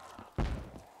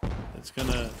 it's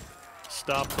gonna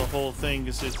stop the whole thing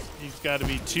because you've got to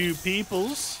be 2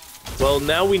 peoples. Well,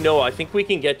 now we know. I think we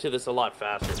can get to this a lot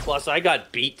faster. Plus, I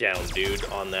got beat down, dude,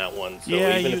 on that one. So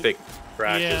even if it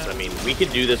crashes, I mean, we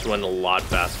could do this one a lot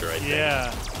faster, I think.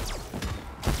 Yeah.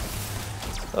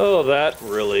 Oh, that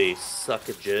really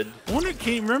sucked-a-jid. I wonder,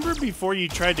 remember before you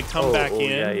tried to come back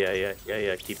in?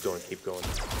 Yeah. Keep going.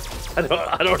 I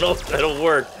don't know if that'll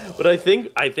work, but I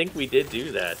think we did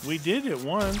do that. We did it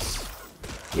once.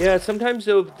 Yeah, sometimes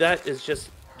though that is just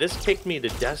this kicked me to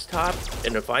desktop,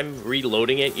 and if I'm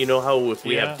reloading it, you know how if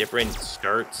we have different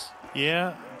starts.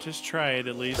 Yeah, just try it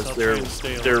at least. I'll they're try to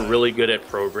stay alive. They're really good at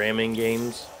programming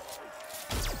games.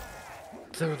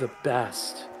 They're the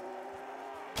best.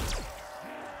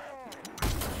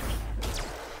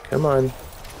 Come on.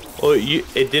 Oh,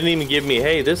 it didn't even give me,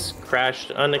 hey, this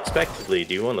crashed unexpectedly.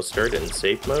 Do you want to start it in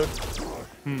safe mode?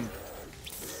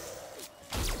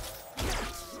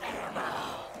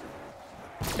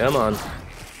 Come on.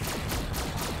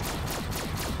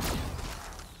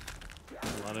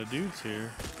 A lot of dudes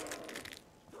here.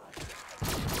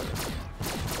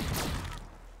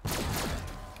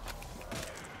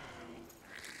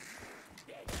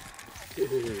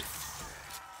 Dude.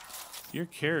 Your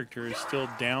character is still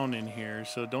down in here,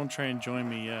 so don't try and join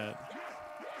me yet.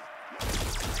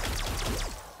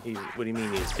 What do you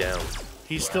mean he's down?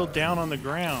 He's still down on the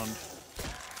ground.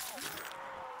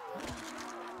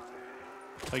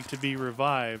 Like to be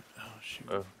revived. Oh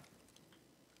shoot.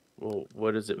 Well,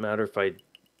 what does it matter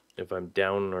if I'm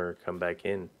down or come back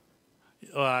in?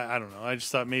 Well, I don't know. I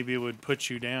just thought maybe it would put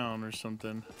you down or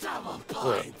something.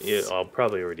 Well, yeah, I'll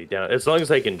probably already down. As long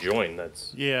as I can join,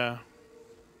 that's... Yeah.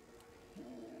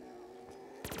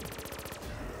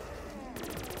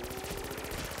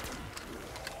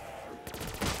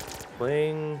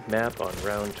 Playing map on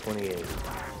round 28. I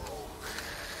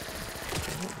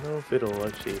don't know if it'll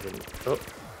actually even... Oh,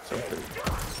 something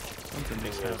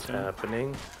is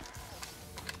happening.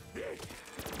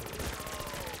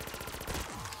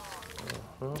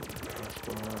 What's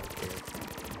going on here?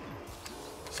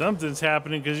 Something's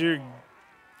happening because you're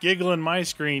giggling my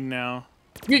screen now.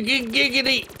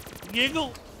 Giggity!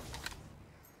 Giggle.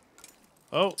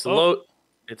 Oh,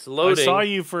 It's loading. I saw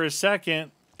you for a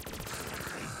second.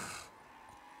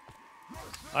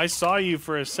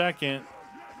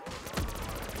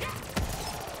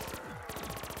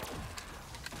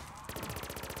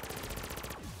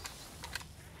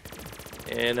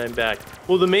 And I'm back.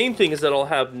 Well, the main thing is that I'll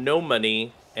have no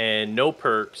money and no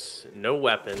perks, no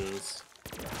weapons.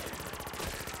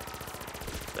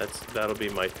 That'll be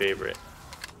my favorite.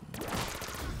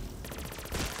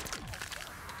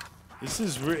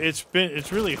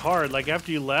 It's really hard. Like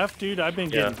after you left, dude, I've been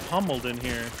getting pummeled in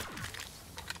here.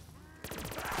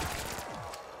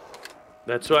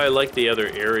 That's why I like the other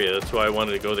area. That's why I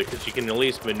wanted to go there, because you can at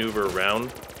least maneuver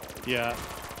around. Yeah.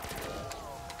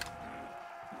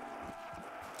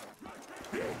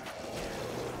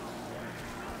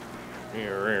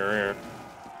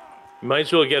 You might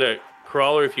as well get a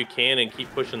crawler if you can and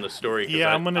keep pushing the story.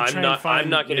 Yeah, I'm gonna try and find.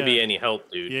 I'm not gonna be any help,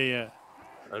 dude. Yeah.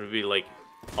 I'm gonna be like,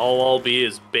 all I'll be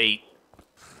is bait.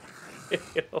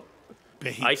 You know?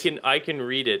 Bait. I can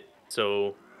read it.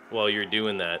 So while you're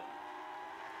doing that,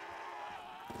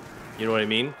 you know what I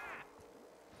mean?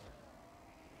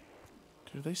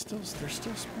 Dude, they're still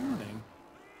spawning.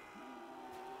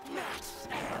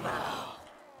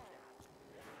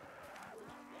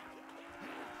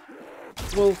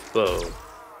 Wolf bow.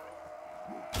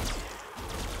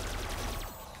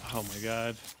 Oh my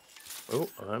god. Oh,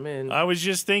 I'm in. I was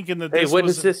just thinking that Hey, this what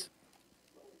was is this?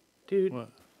 Dude. What?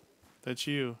 That's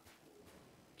you.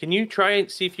 Can you try and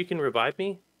see if you can revive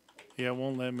me? Yeah, it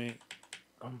won't let me.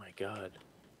 Oh my god.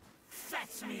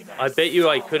 I bet you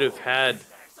I could have had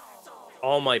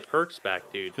all my perks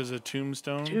back, dude. Because of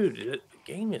Tombstone? Dude, the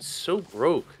game is so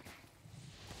broke.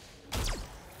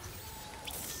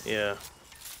 Yeah.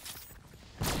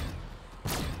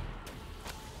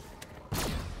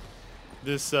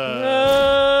 This,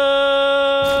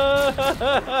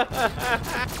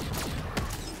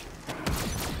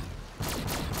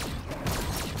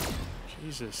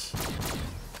 Jesus.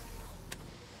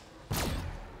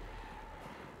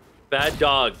 Bad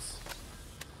dogs.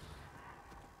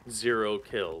 0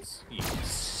 kills. You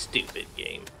stupid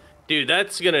game. Dude,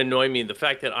 that's gonna annoy me. The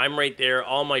fact that I'm right there,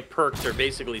 all my perks are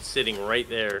basically sitting right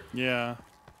there. Yeah.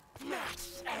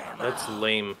 That's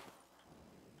lame.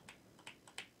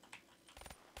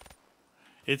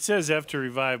 It says F to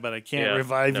revive, but I can't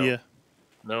revive you.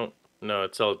 No,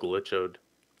 it's all glitchoed.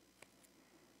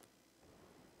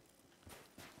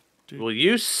 Dude. Well,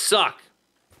 you suck.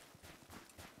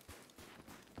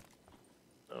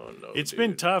 Oh no. It's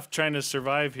been tough trying to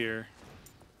survive here.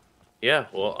 Yeah,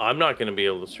 well, I'm not going to be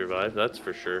able to survive, that's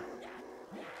for sure.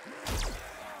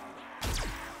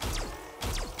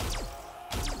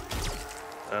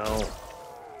 Ow.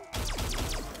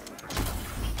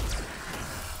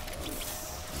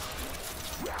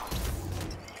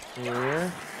 Yeah.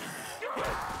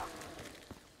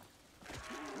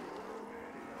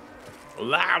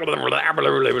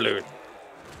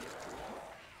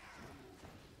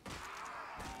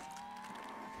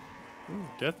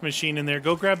 Death machine in there.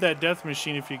 Go grab that death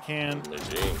machine if you can.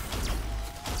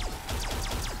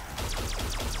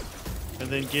 And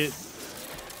then get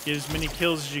as many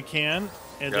kills as you can.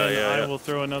 And then I will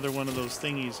throw another one of those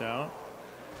thingies out.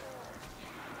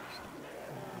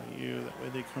 That way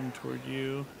they come toward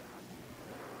you.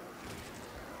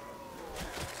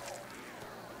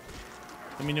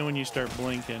 Let me know when you start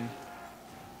blinking.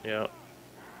 Yeah.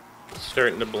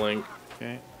 Starting to blink.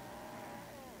 Okay.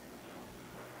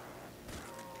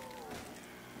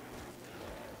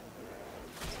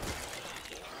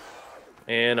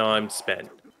 And I'm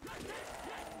spent.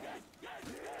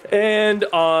 And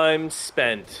I'm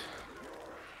spent.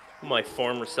 My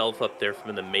former self up there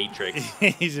from the Matrix.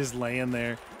 He's just laying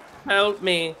there. Help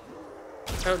me.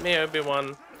 Help me,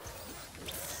 Obi-Wan.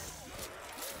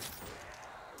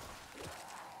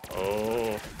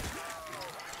 Oh.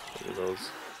 Look at those.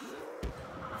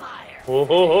 Oh,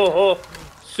 ho, ho, ho.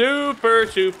 Super,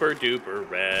 super duper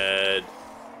red.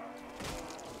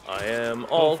 I am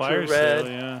ultra red. Sale,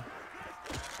 yeah.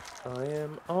 I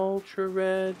am ultra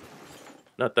red.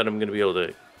 Not that I'm going to be able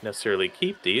to necessarily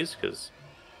keep these, because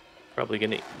probably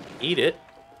going to eat it.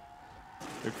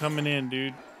 They're coming in,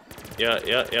 dude. Yeah.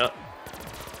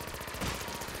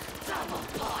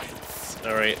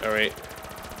 Alright. I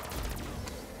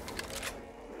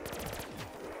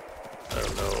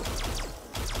don't know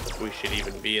if we should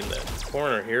even be in the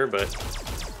corner here, but...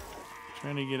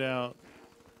 Trying to get out.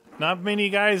 Not many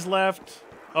guys left.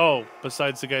 Oh,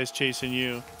 besides the guys chasing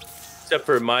you. Except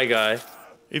for my guy.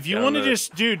 If you want to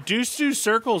just do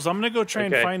circles, I'm going to go try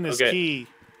and find this key.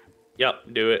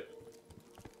 Yep, do it.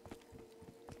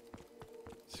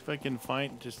 See if I can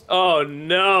find just. Oh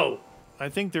no! I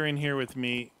think they're in here with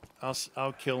me.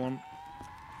 I'll kill them.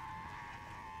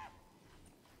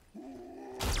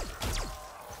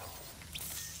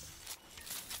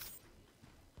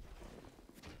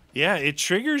 Yeah, it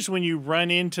triggers when you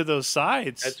run into those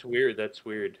sides. That's weird. That's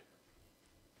weird.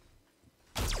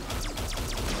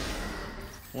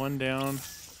 One down.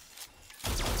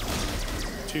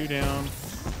 Two down.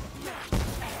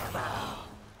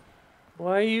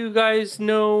 Why you guys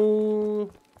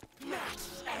know?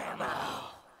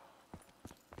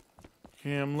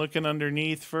 Okay, I'm looking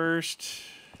underneath first.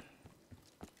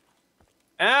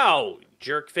 Ow,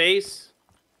 jerk face.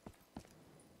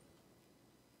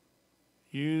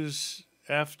 Use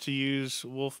F to use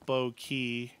wolf bow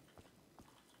key.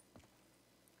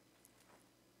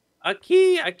 A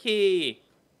key, a key.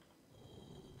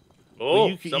 Oh, Well,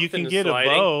 you can get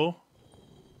sliding. a bow.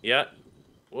 Yeah.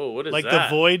 Whoa, what is like that? Like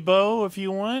the void bow, if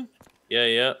you want. Yeah,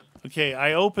 yeah. Okay,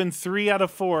 I opened 3 out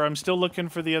of 4. I'm still looking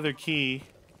for the other key.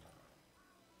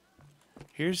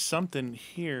 Here's something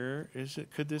here. Is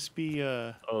it? Could this be?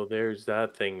 Oh, there's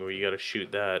that thing where you got to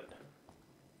shoot that.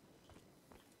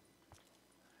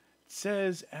 It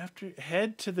says after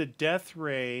head to the death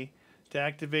ray to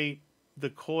activate the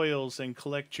coils and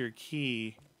collect your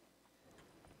key.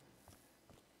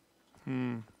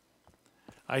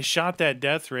 I shot that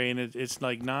death ray and it's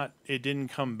like not. It didn't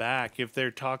come back. If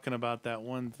they're talking about that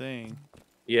one thing.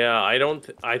 Yeah,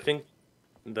 I think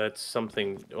that's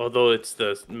something. Although it's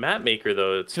the map maker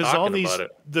though, it's talking all these, about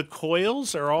it. The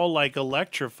coils are all like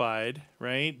electrified,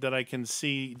 right? That I can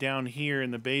see down here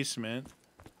in the basement.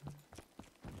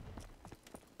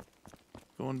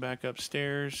 Going back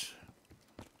upstairs.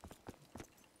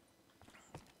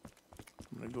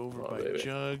 I'm gonna go over by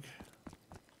Jug.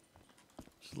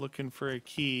 Just looking for a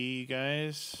key, you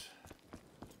guys.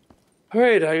 All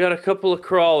right, I got a couple of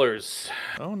crawlers.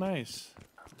 Oh, nice.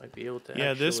 Might be able to.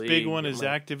 Yeah, this big one is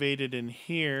activated in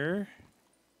here.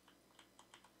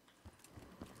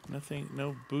 Nothing,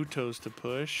 no butos to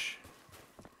push.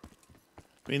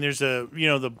 I mean, there's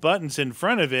the buttons in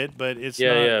front of it, but it's not.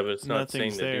 Yeah, but it's not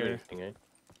saying to do there. anything. Eh?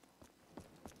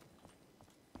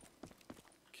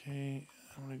 Okay,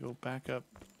 I'm gonna go back up,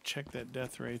 check that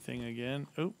death ray thing again.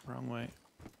 Oh, wrong way.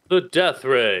 The death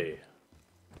ray.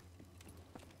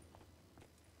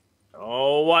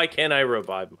 Oh, why can't I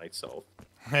revive myself?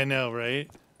 I know,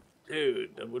 right?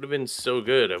 Dude, that would have been so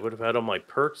good. I would have had all my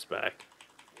perks back.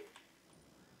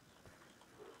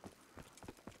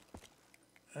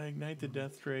 Ignite the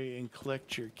death ray and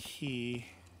collect your key.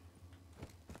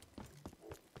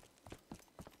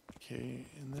 Okay,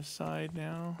 in this side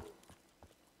now.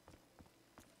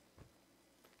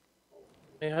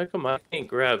 Hey, how come I can't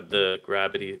grab the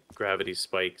gravity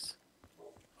spikes?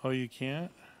 Oh, you can't?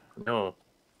 No.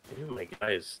 Maybe my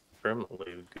guy is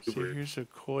permanently See, goober. here's a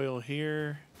coil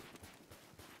here.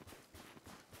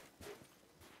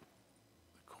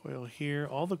 The coil here.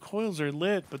 All the coils are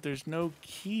lit, but there's no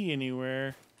key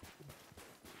anywhere.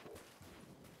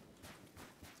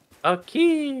 A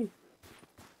key!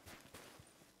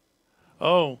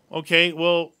 Oh, okay.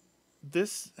 Well,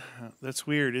 that's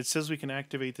weird. It says we can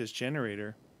activate this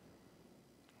generator.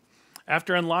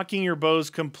 After unlocking your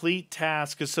bow's complete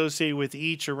task associated with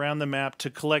each around the map to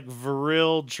collect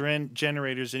viril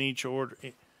generators in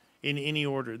any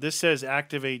order. This says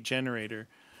activate generator.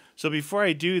 So before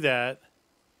I do that,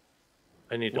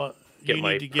 I need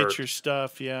to get your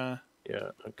stuff, yeah. Yeah,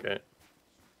 okay.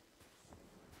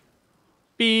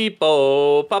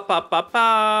 Beepo, pa pa pa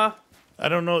pa. I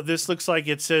don't know. This looks like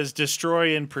it says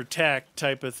destroy and protect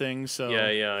type of thing. So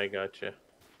yeah, I gotcha.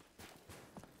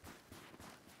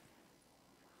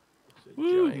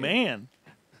 Ooh, man.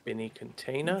 Mini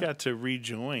container. You got to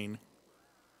rejoin.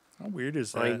 How weird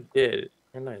is that? I did.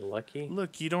 Aren't I lucky?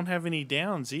 Look, you don't have any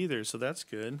downs either, so that's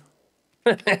good.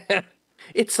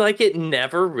 It's like it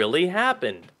never really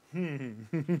happened.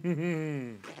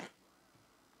 Okay.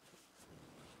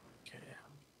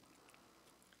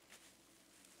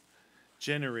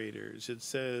 Generators. It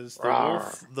says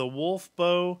the wolf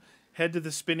bow, head to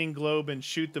the spinning globe and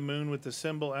shoot the moon with the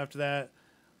symbol. After that,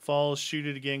 falls, shoot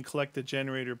it again, collect the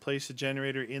generator, place the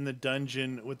generator in the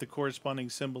dungeon with the corresponding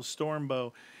symbol, storm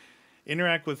bow.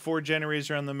 Interact with 4 generators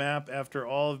around the map. After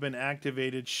all have been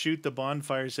activated, shoot the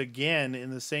bonfires again in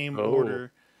the same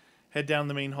order. Head down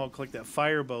the main hall, collect that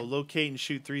fire bow. Locate and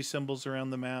shoot 3 symbols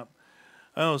around the map.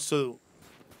 Oh, so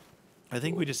I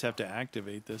think we just have to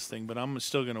activate this thing, but I'm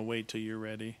still going to wait till you're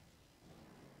ready.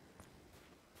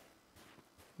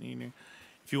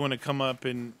 If you want to come up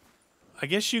and... I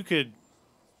guess you could...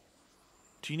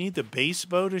 Do you need the base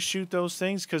bow to shoot those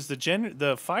things? Because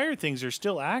the fire things are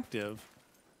still active.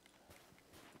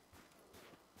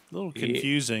 A little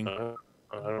confusing. I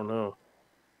don't know.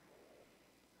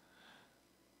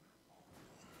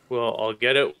 Well, I'll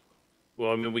get it.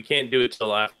 Well, I mean, we can't do it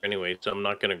till after anyway, so I'm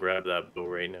not going to grab that bow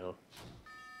right now.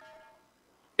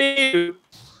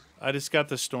 I just got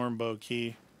the storm bow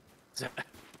key.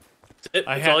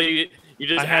 That's all you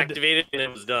just activated and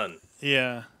it was done.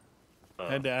 Yeah.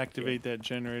 I had to activate that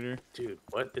generator. Dude,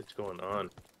 what is going on?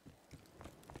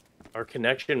 Our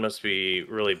connection must be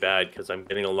really bad because I'm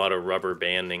getting a lot of rubber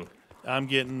banding. I'm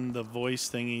getting the voice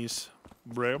thingies.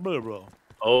 Blah, blah, blah.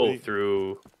 Oh, Wait.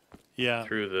 through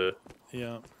the...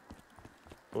 Yeah.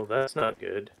 Well, that's not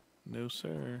good. No,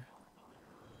 sir.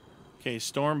 Okay,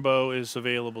 storm bow is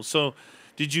available. So,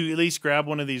 did you at least grab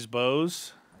one of these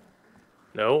bows?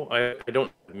 No, I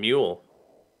don't have mule.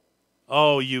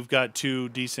 Oh, you've got 2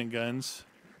 decent guns.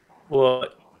 Well,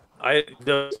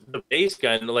 the base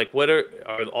gun, like, what are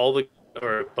all the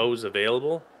bows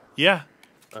available? Yeah.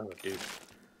 Oh, dude.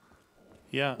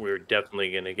 Yeah. We're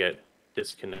definitely gonna get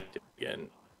disconnected again.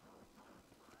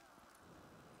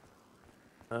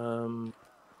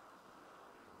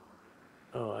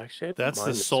 Oh, actually, that's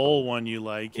the soul one you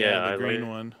like. Yeah, the green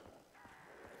one.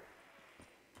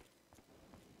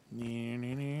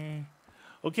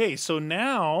 Okay, so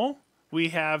now we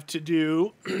have to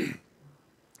do.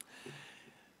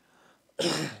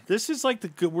 This is like the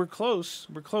good. We're close.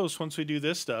 We're close once we do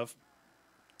this stuff.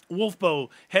 Wolfbow,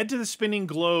 head to the spinning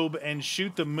globe and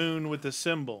shoot the moon with the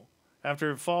symbol.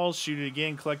 After it falls, shoot it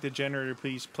again. Collect the generator,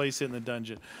 please. Place it in the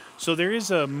dungeon. So there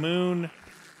is a moon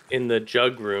in the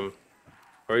jug room,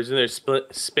 or isn't there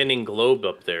spinning globe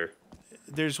up there?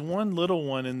 There's one little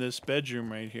one in this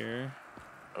bedroom right here.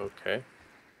 Okay.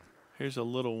 Here's a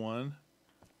little one.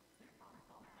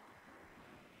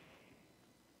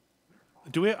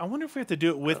 I wonder if we have to do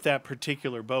it with that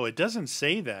particular bow. It doesn't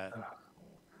say that.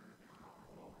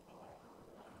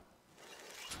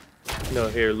 No,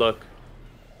 here, look.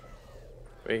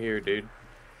 Right here, dude.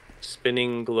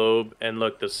 Spinning globe, and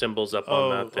look, the symbol's up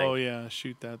on that thing. Oh, yeah,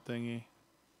 shoot that thingy.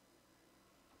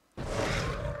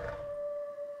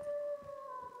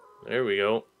 There we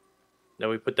go. Now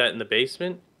we put that in the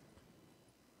basement.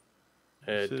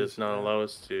 It does not allow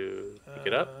us to pick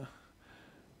it up.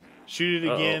 Shoot it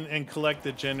again and collect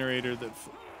the generator that...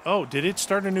 Oh, did it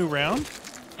start a new round?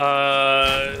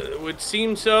 Would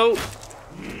seem so.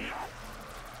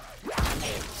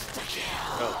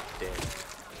 Oh, damn.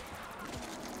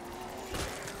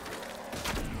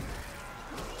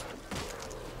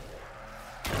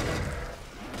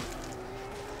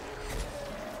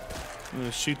 I'm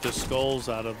gonna shoot the skulls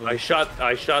out of them. I shot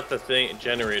the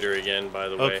generator again, by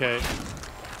the way. Okay.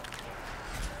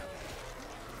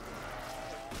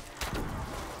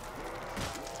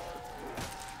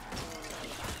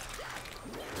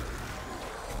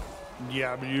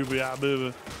 Yeah,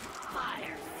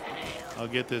 I'll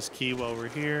get this key while we're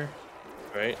here.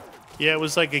 Right. Yeah, it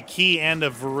was like a key and a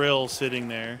vril sitting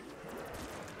there.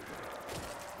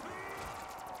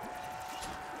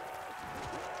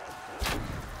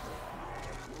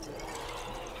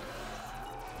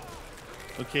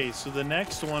 Okay, so the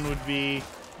next one would be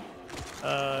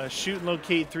shoot and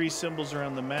locate 3 symbols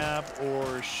around the map,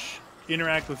 or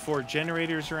interact with 4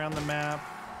 generators around the map.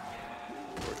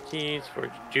 4 keys,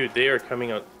 dude, they are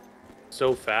coming out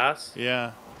so fast.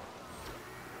 Yeah.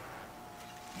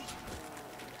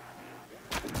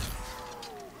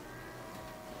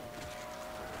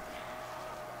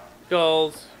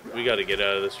 Skulls. We got to get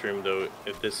out of this room, though,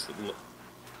 if this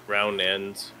round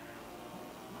ends.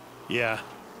 Yeah.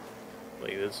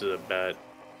 Like, this is a bad...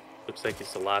 Looks like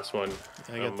it's the last one.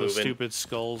 I got those stupid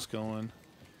skulls going.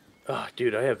 Oh,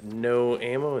 dude, I have no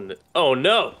ammo in the... Oh,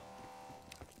 no!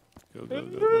 Go, go,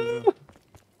 go, go,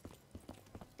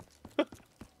 go.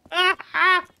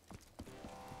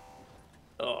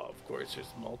 Oh, of course,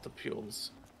 there's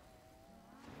multiples.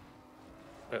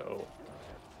 Uh-oh.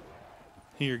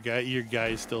 Your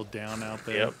guy's still down out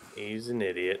there. Yep, he's an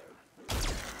idiot.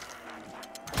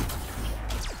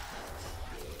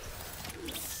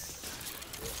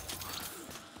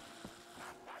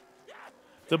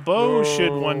 The bow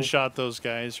should one-shot those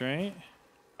guys, right?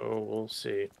 Oh, we'll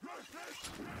see.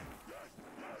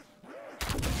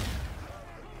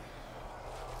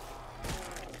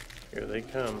 Here they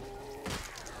come.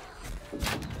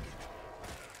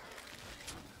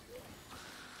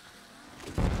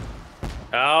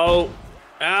 Ow!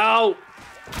 Ow!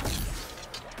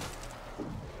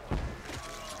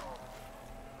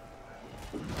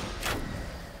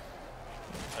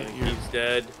 I think he's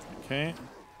dead. Okay.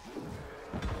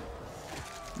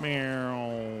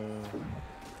 Meow.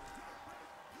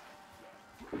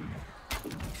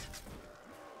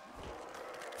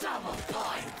 Double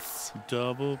points.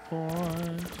 Double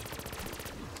point.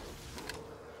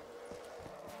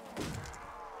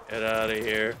 Get out of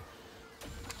here.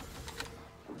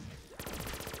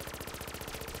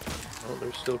 Oh,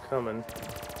 they're still coming.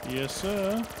 Yes,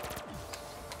 sir.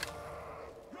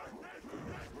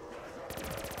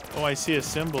 Oh, I see a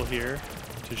symbol here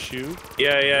to shoot.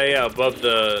 Yeah, above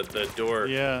the door.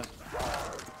 Yeah.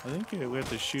 I think we have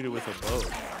to shoot it with a bow.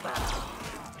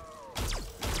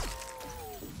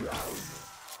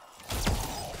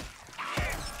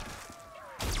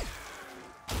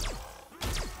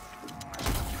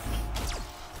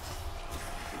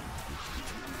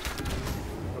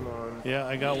 Come on. Yeah,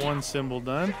 I got one symbol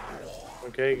done.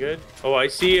 Okay, good. Oh, I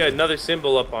see another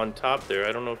symbol up on top there.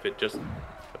 I don't know if it just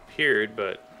appeared,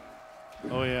 but...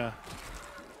 Oh, yeah.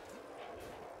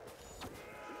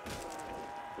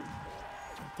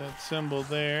 That symbol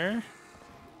there.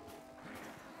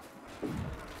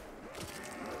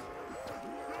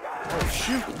 Oh,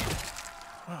 shoot.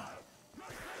 Wow.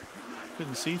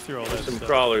 Couldn't see through all that There's some stuff.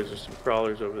 crawlers. There's some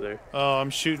crawlers over there. Oh, I'm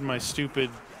shooting my stupid...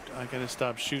 I gotta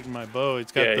stop shooting my bow.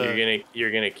 It's got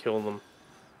you're gonna kill them.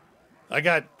 I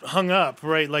got hung up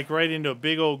right into a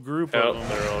big old group of them.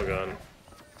 They're all gone.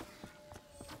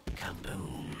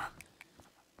 Kaboom.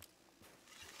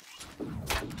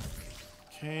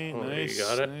 Okay, Oh, nice. you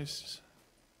got it? Nice.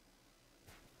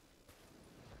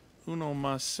 Uno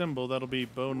mas symbol. That'll be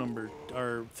bow number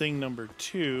or thing number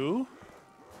 2.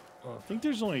 Oh. I think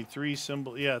there's only 3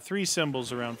 symbols. Yeah, 3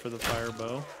 symbols around for the fire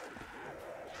bow.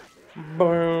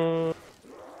 Boom.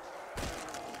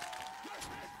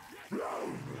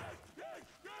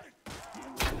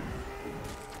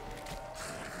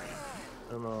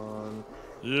 Come on.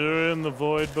 You're in the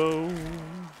void bow.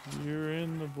 You're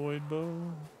in the void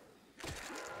bow.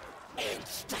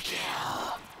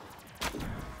 Insta-kill.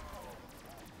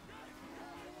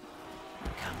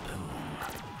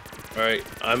 All right,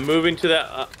 I'm moving to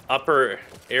that upper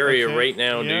area Okay, right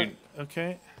now, yeah, dude.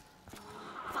 Okay.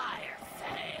 Fire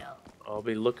fail. I'll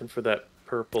be looking for that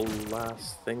purple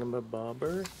last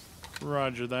thingamabobber.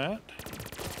 Roger that.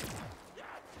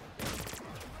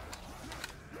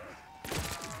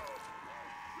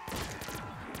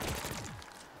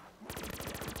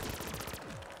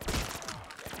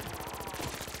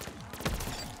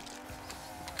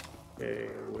 Okay,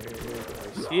 where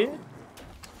do I see it?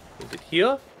 Is it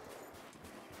here?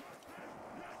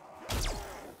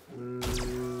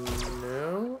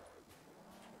 No.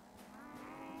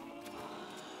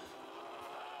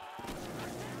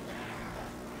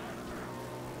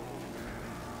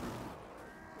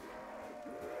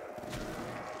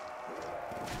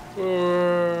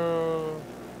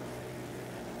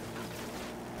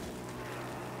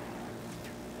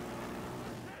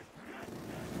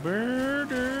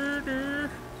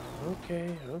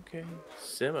 Okay.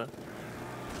 Simmer.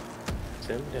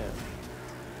 Sim down.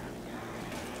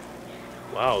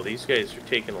 Wow, these guys are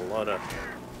taking a lot of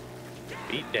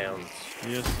beatdowns.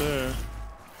 Yes, sir.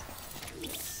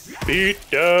 Beat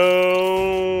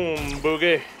down,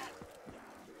 boogie.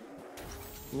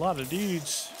 A lot of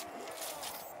dudes.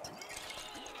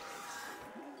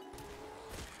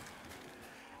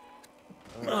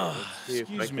 Let's see if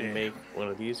I excuse can me. make one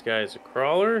of these guys a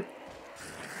crawler.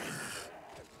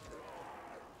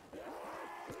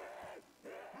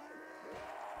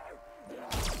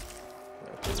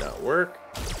 That did not work.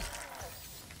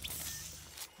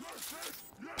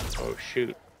 Oh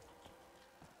shoot.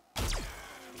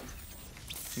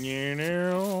 You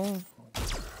know.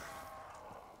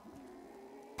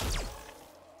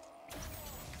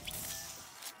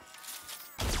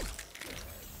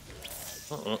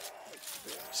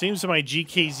 Seems my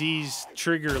GKZs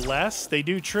trigger less. They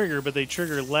do trigger, but they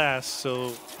trigger less. So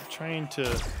I'm trying to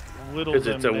whittle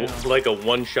them Because it's down. like a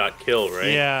one-shot kill,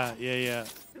 right? Yeah.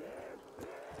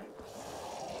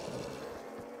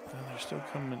 Oh, they're still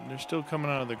coming. They're still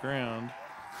coming out of the ground.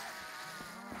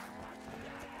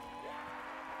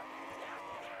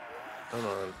 Come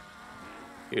on,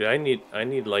 dude. I need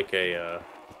like a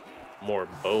more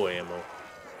bow ammo.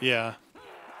 Yeah.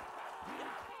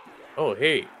 Oh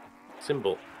hey,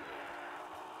 symbol.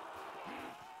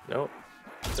 No,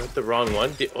 is that the wrong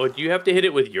one? Do you have to hit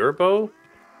it with your bow,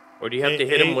 or do you have to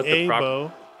hit him with the proper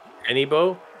bow. any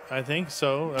bow? I think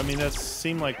so. I mean, that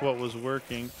seemed like what was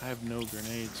working. I have no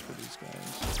grenades for these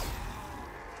guys.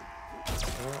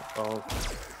 Well, I'll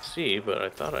see, but I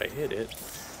thought I hit it.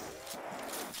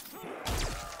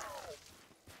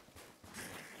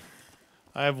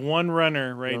 I have one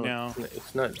runner right No, now.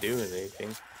 it's not doing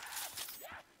anything.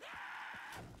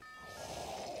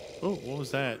 Oh, what was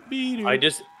that? I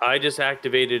just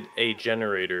activated a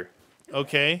generator.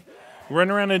 Okay. Run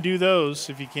around and do those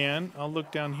if you can. I'll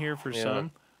look down here for Yeah.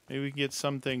 some. Maybe we can get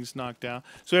some things knocked out.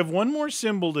 So we have one more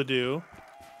symbol to do.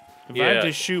 If I Yeah, have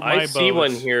to shoot my I see bow, one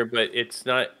it's- here, but it's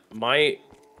not. My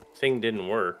thing didn't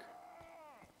work.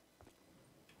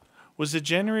 Was the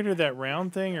generator that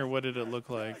round thing, or what did it look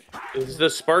like? It's the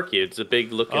Sparky. It's a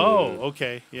big looking. Oh,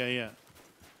 okay. Yeah, yeah.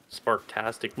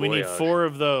 Sparktastic. We need voyage. 4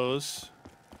 of those.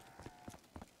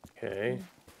 Okay.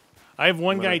 I have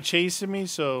one I'm guy gonna- chasing me,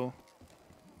 so...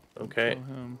 Okay. kill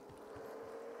him.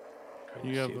 Trying to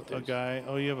You see have if a there's- guy...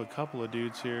 Oh, you have a couple of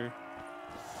dudes here.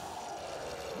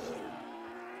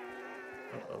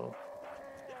 Uh-oh.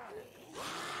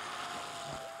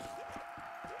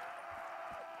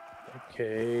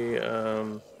 Okay.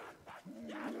 I'm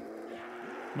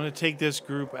going to take this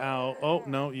group out. Oh,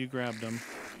 no, you grabbed them.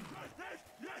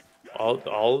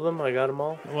 All of them. I got them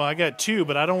all. Well, I got 2,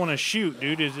 but I don't want to shoot,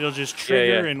 dude. It'll just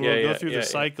trigger, and we'll go through the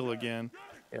cycle again.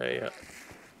 Yeah, yeah.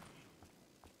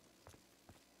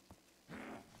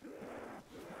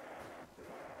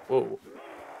 Whoa.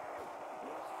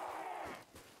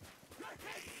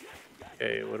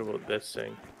 Okay, what about this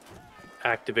thing?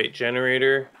 Activate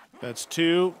generator. That's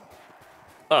 2.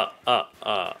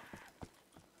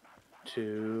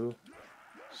 2.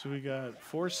 So we got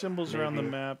 4 symbols around the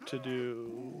Maybe. map to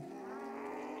do.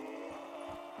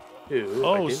 2.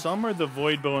 Oh, some are the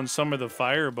void bow and some are the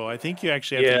fire bow. I think you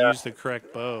actually have to Yeah. use the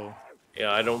correct bow.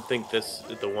 Yeah, I don't think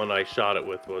the one I shot it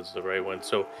with was the right one.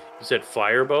 So you said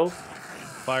fire bow?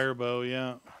 Fire bow,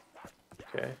 yeah.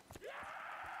 Okay.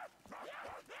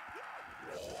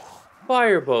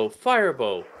 Fire bow, fire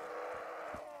bow.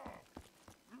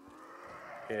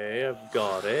 Okay, I've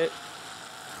got it.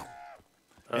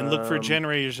 And look for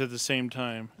generators at the same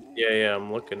time. Yeah,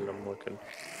 I'm looking.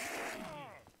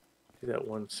 See that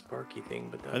one Sparky thing,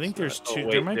 but that's I think there's not- oh, 2.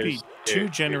 wait, there might be there's 2 two.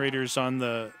 generators on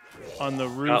the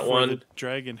roof Got where the one.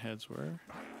 dragon heads were.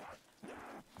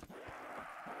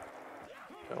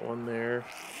 Got one there.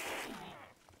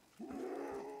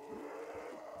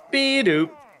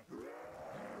 Beep-doop.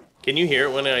 Can you hear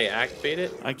it when I activate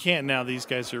it? I can't now. These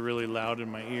guys are really loud in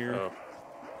my ear. Oh,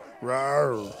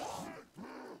 Rawr.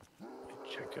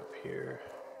 check up here.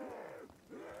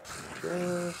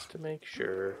 Just to make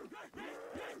sure.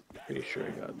 Pretty sure I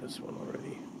got this one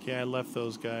already. Okay, I left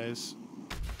those guys.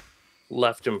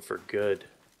 Left him for good.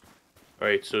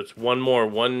 Alright, so it's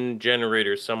one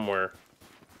generator somewhere.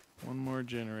 One more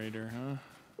generator, huh?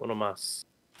 One of us.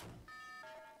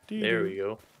 Doo-doo. There we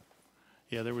go.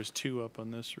 Yeah, there was 2 up on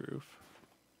this roof.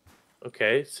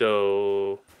 Okay,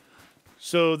 so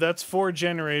So that's 4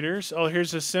 generators. Oh,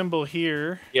 here's a symbol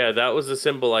here. yeah, that was the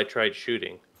symbol I tried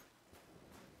shooting.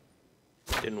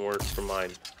 Didn't work for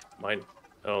mine.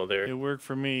 Oh, there. It worked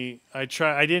for me. I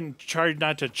didn't charge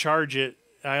not to charge it.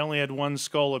 I only had 1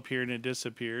 skull up here and it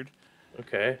disappeared.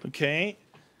 Okay. Okay.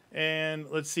 And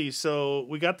let's see. So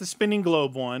we got the spinning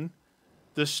globe one.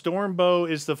 The storm bow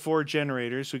is the 4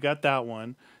 generators. We got that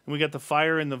one. And we got the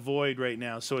fire and the void right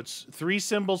now. So it's 3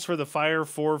 symbols for the fire,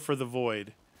 4 for the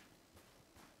void.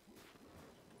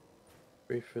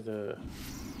 3 for the...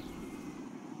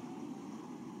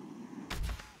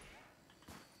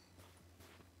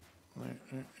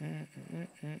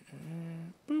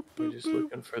 We're just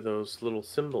looking for those little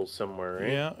symbols somewhere,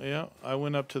 right? Yeah, yeah. I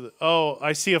went up to the... Oh,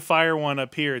 I see a fire one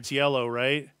up here. It's yellow,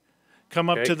 right? Come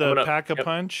up Okay, to the coming up.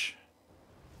 pack-a-punch.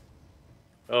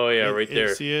 Oh, yeah, right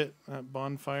there. See it? That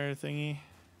bonfire thingy.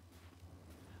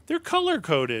 They're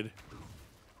color-coded.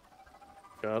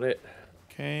 Got it.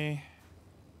 Okay.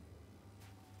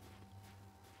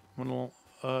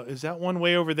 Is that one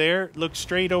way over there? Look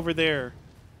straight over there.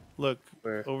 Look,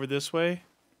 Where? over this way.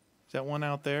 Is that one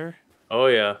out there? Oh,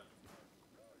 yeah.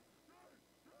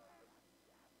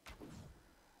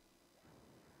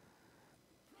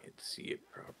 Can't see it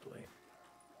properly.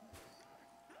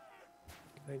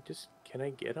 Can I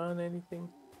get on anything?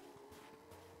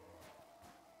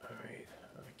 Alright.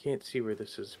 I can't see where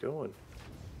this is going.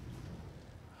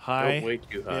 High. Oh, way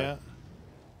too high. Yeah.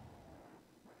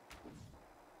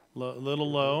 Little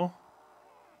low.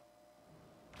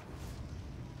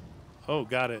 Oh,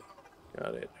 got it.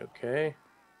 Got it. Okay.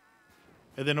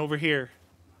 And then over here.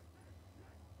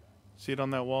 See it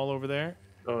on that wall over there?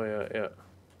 Oh, yeah, yeah.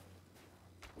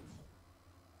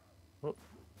 Oh.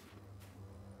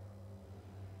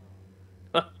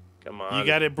 Come on. You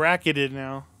got it bracketed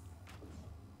now.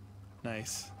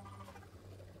 Nice.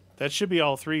 That should be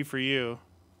all 3 for you.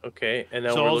 Okay, and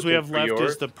now So we're all we looking have for left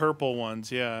yours. is the purple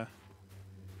ones, yeah.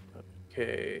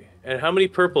 Okay. And how many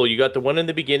purple? You got the one in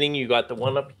the beginning, you got the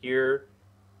one up here.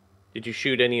 Did you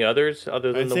shoot any others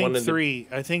other than I the one think in 3.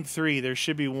 I think 3. There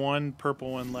should be 1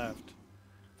 purple one left.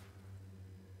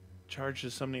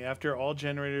 Charges somebody. After all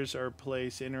generators are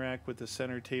placed, interact with the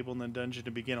center table in the dungeon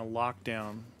to begin a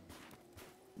lockdown.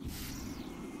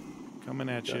 Coming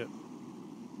at you.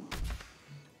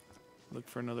 Look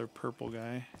for another purple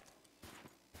guy.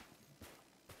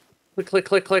 Click, click,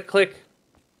 click, click, click.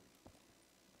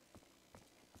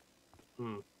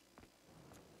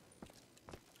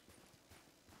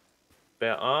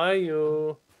 Where are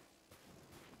you?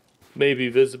 Maybe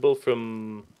visible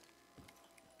from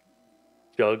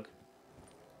Jug.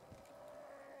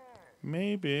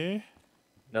 Maybe.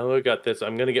 Now I got this.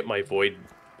 I'm gonna get my void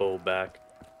bow back.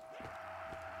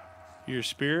 Your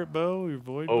spirit bow? Your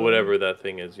void bow? Oh, whatever that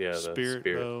thing is. Yeah, spirit that's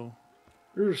spirit. bow.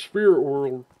 Your spirit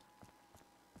world.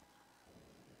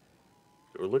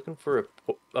 We're looking for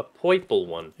a purple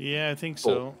one. Yeah, I think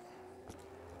so.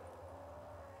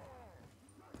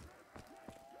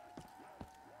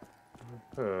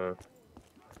 Huh.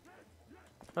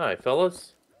 Hi,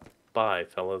 fellas. Bye,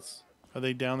 fellas. Are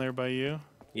they down there by you?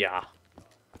 Yeah.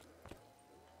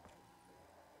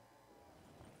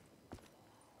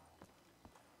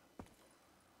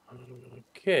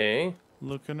 Okay.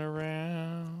 Looking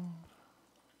around.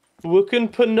 Looking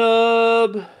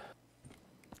panub.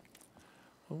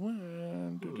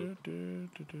 I'm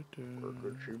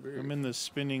in the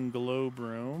spinning globe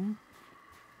room.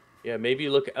 Yeah, maybe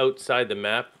look outside the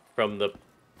map from the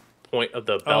point of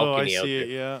the balcony. Oh, I out see there. it,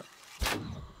 yeah.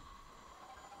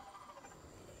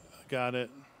 Got it.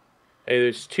 Hey,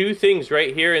 there's two things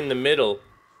right here in the middle.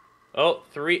 Oh,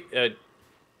 three.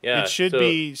 Yeah. It should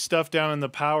be stuff down in the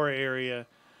power area.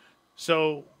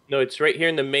 So no, it's right here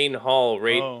in the main hall,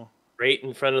 right, right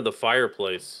in front of the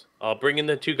fireplace. I'll bring in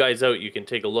the two guys out. You can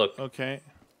take a look. Okay.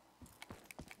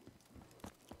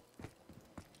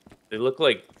 They look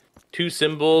like two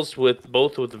symbols with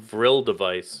both with a Vril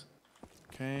device.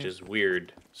 Okay. Which is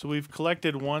weird. So we've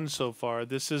collected one so far.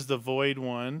 This is the void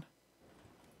one.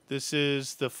 This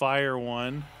is the fire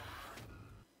one.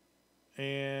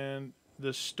 And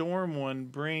the storm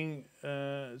one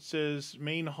it says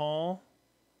main hall.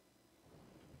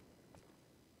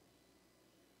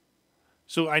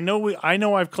 So I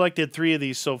know I've collected 3 of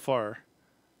these so far.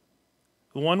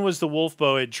 The one was the wolf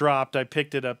bow, it dropped, I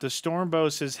picked it up. The storm bow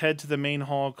says head to the main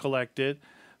hall, collect it.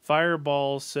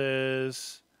 Fireball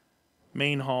says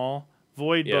main hall.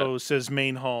 Void bow says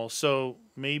main hall. So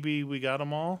maybe we got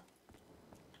them all?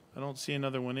 I don't see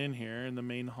another one in here in the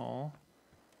main hall.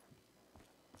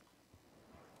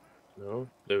 No,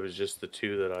 there was just the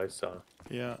 2 that I saw.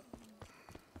 Yeah.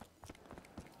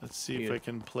 Let's see if I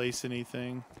can place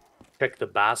anything. Check the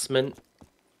basement.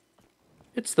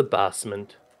 It's the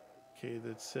basement. Okay,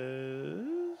 that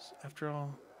says after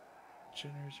all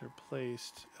generators are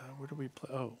placed. Where do we play?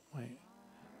 Oh, wait.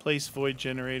 Place void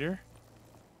generator.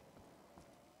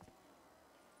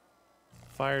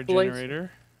 Fire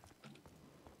generator.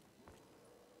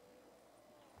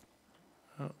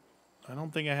 Oh, I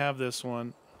don't think I have this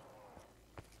one.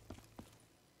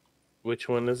 Which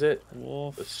one is it?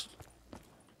 Wolf.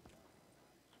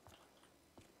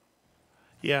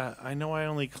 Yeah, I know I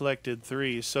only collected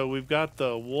 3. So we've got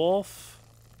the wolf.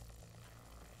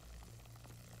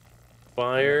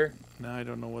 Fire. Now I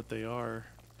don't know what they are.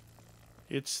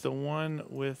 It's the one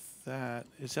with that.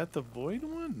 Is that the void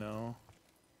one? No.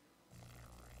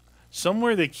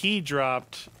 Somewhere the key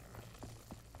dropped.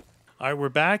 All right, we're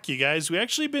back, you guys. We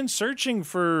actually been searching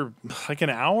for like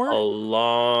an hour. A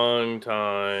long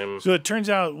time. So it turns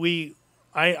out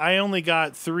I only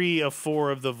got 3 of 4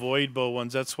 of the void bow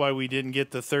ones. That's why we didn't get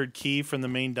the 3rd key from the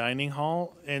main dining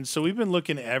hall. And so we've been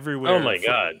looking everywhere. Oh my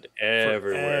god,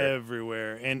 everywhere.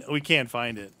 Everywhere. And we can't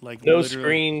find it. Like no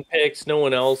screen pics, no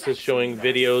one else is showing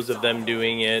videos of them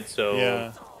doing it, so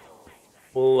yeah.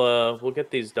 We'll get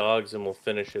these dogs and we'll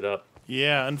finish it up.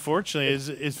 Yeah, unfortunately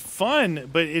it's fun,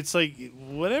 but it's like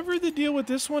whatever the deal with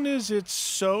this one is,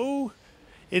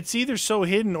 it's either so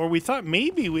hidden, or we thought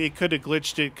maybe we could have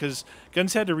glitched it because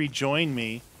Guns had to rejoin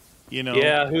me, you know.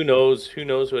 Yeah, who knows? Who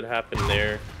knows what happened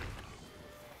there?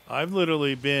 I've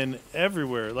literally been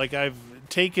everywhere. Like I've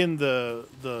taken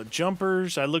the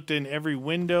jumpers. I looked in every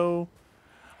window.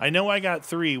 I know I got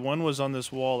 3. One was on this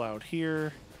wall out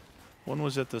here. One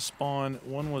was at the spawn.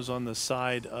 One was on the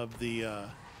side of the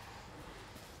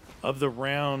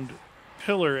round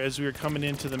pillar as we were coming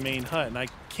into the main hut, and I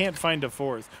can't find a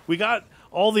 4th. We got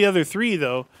all the other 3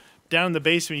 though down in the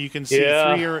basement. You can see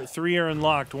 3 are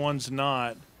unlocked, one's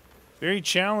not. Very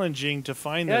challenging to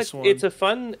find this one. It's a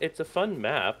fun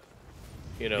map,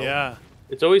 you know. Yeah,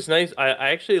 it's always nice. I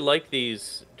actually like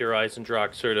these Der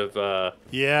Eisendrock sort of the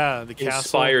castle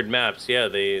inspired maps. Yeah,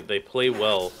 they play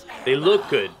well. They look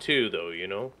good too, though, you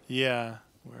know. Yeah.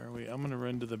 Where are we? I'm gonna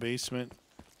run to the basement.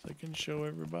 So I can show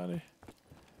everybody.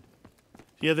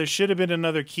 Yeah, there should have been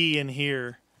another key in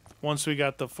here once we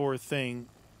got the fourth thing.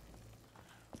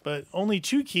 But only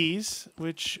 2 keys,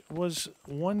 which was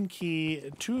 1 key,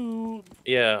 2...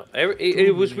 Yeah,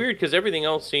 it was weird because everything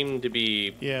else seemed to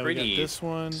be pretty this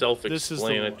one. self-explanatory. This is the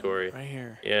one right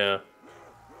here. Yeah.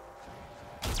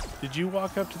 Did you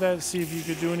walk up to that and see if you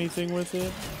could do anything with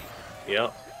it?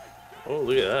 Yeah. Oh,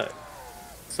 look at that.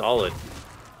 Solid.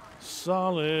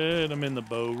 Solid. I'm in the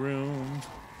bow room.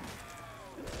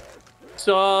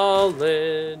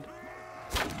 Solid.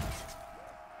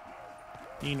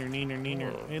 Neener, neener,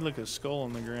 neener. Hey, look, a skull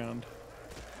on the ground.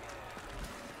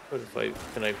 What if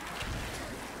can I...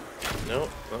 No,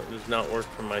 that does not work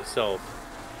for myself.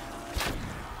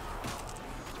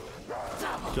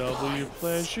 Double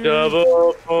pleasure.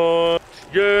 Double punch,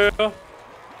 yeah.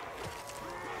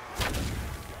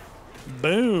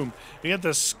 Boom. We got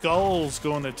the skulls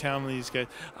going to town with these guys.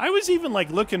 I was even like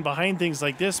looking behind things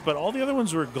like this, but all the other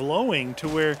ones were glowing to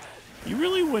where you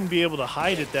really wouldn't be able to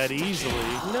hide it that easily.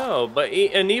 No, but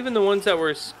even the ones that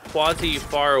were quasi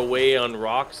far away on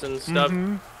rocks and stuff,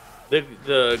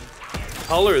 the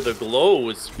color, the glow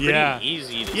was pretty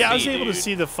easy to see. Yeah, I was able to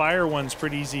see the fire ones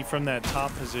pretty easy from that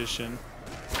top position.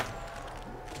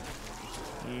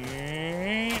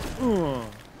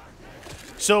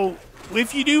 So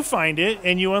if you do find it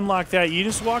and you unlock that, you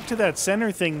just walk to that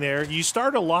center thing there. You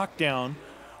start a lockdown.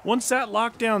 Once that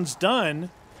lockdown's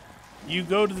done, you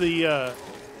go to the,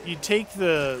 you take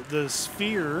the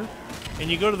sphere and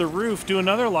you go to the roof, do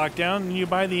another lockdown, and you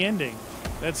buy the ending.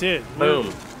 That's it.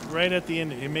 Boom. Right at the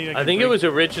end. Maybe I think it was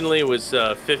originally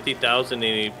 50,000 and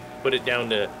he put it down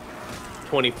to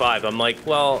 25. I'm like,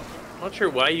 well, I'm not sure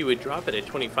why you would drop it at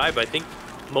 25. I think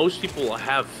most people will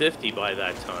have 50 by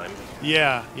that time.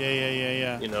 Yeah.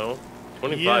 You know,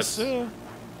 25 yes,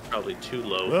 probably too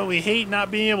low. Well, we hate not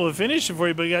being able to finish it for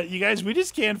you, but you guys, we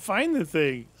just can't find the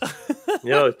thing.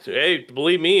 Hey,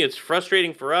 believe me, it's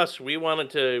frustrating for us. We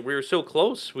were so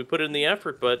close. We put in the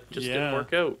effort, but just didn't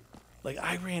work out. Like,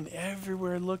 I ran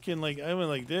everywhere looking. Like, I went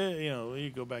like this, you know, you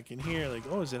go back in here. Like,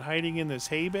 oh, is it hiding in this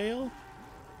hay bale?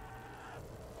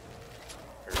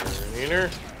 I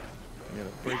gotta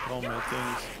break all my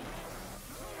things.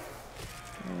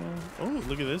 Oh,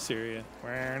 look at this area.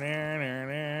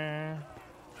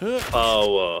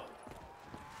 Oh,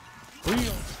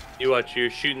 you watch, you're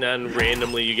shooting that and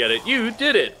randomly you get it. You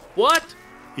did it! What?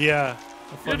 Yeah.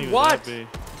 How funny would that be?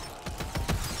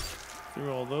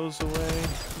 Threw all those away.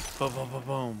 Boom, boom, boom,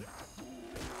 boom.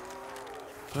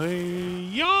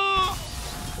 Hey-ya!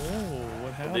 Oh,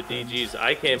 what happened? The DGs,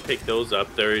 I can't pick those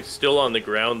up. They're still on the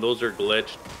ground. Those are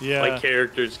glitched. Yeah. My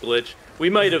character's glitched.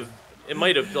 It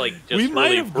might have like just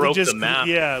really broke the map.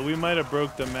 Yeah, we might have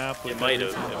broke the map. It might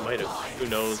have. Who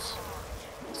knows?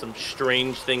 Some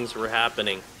strange things were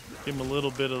happening. Give him a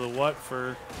little bit of the what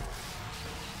for.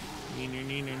 Oh,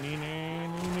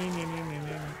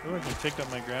 I can pick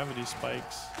up my gravity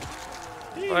spikes.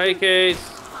 Alright, Case.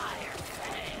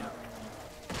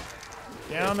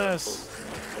 Down us.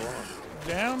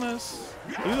 Down us.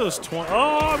 Look at those 20.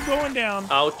 Oh, I'm going down.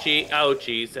 Ouchie,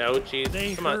 ouchies, ouchies.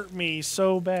 They hurt me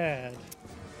so bad.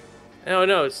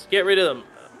 No, get rid of them.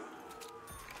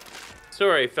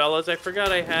 Sorry, fellas, I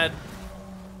forgot I had.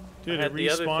 Dude, it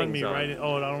respawned me right in.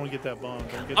 Oh, I don't want to get that bomb.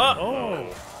 Don't get oh!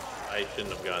 I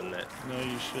shouldn't have gotten that. No,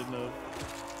 you shouldn't have.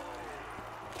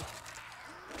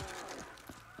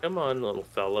 Come on, little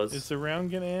fellas. Is the round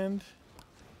gonna end?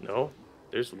 No,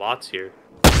 there's lots here.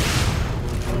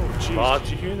 Oh, jeez.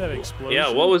 Did you hear that explosion? Yeah,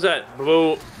 what was that?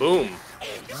 Boom. Boom.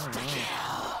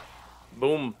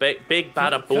 Boom. Big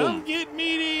bada boom. Come get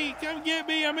me. Come get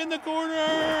me. I'm in the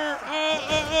corner.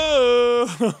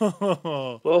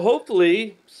 Well,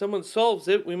 hopefully someone solves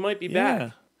it. We might be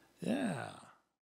back. Yeah.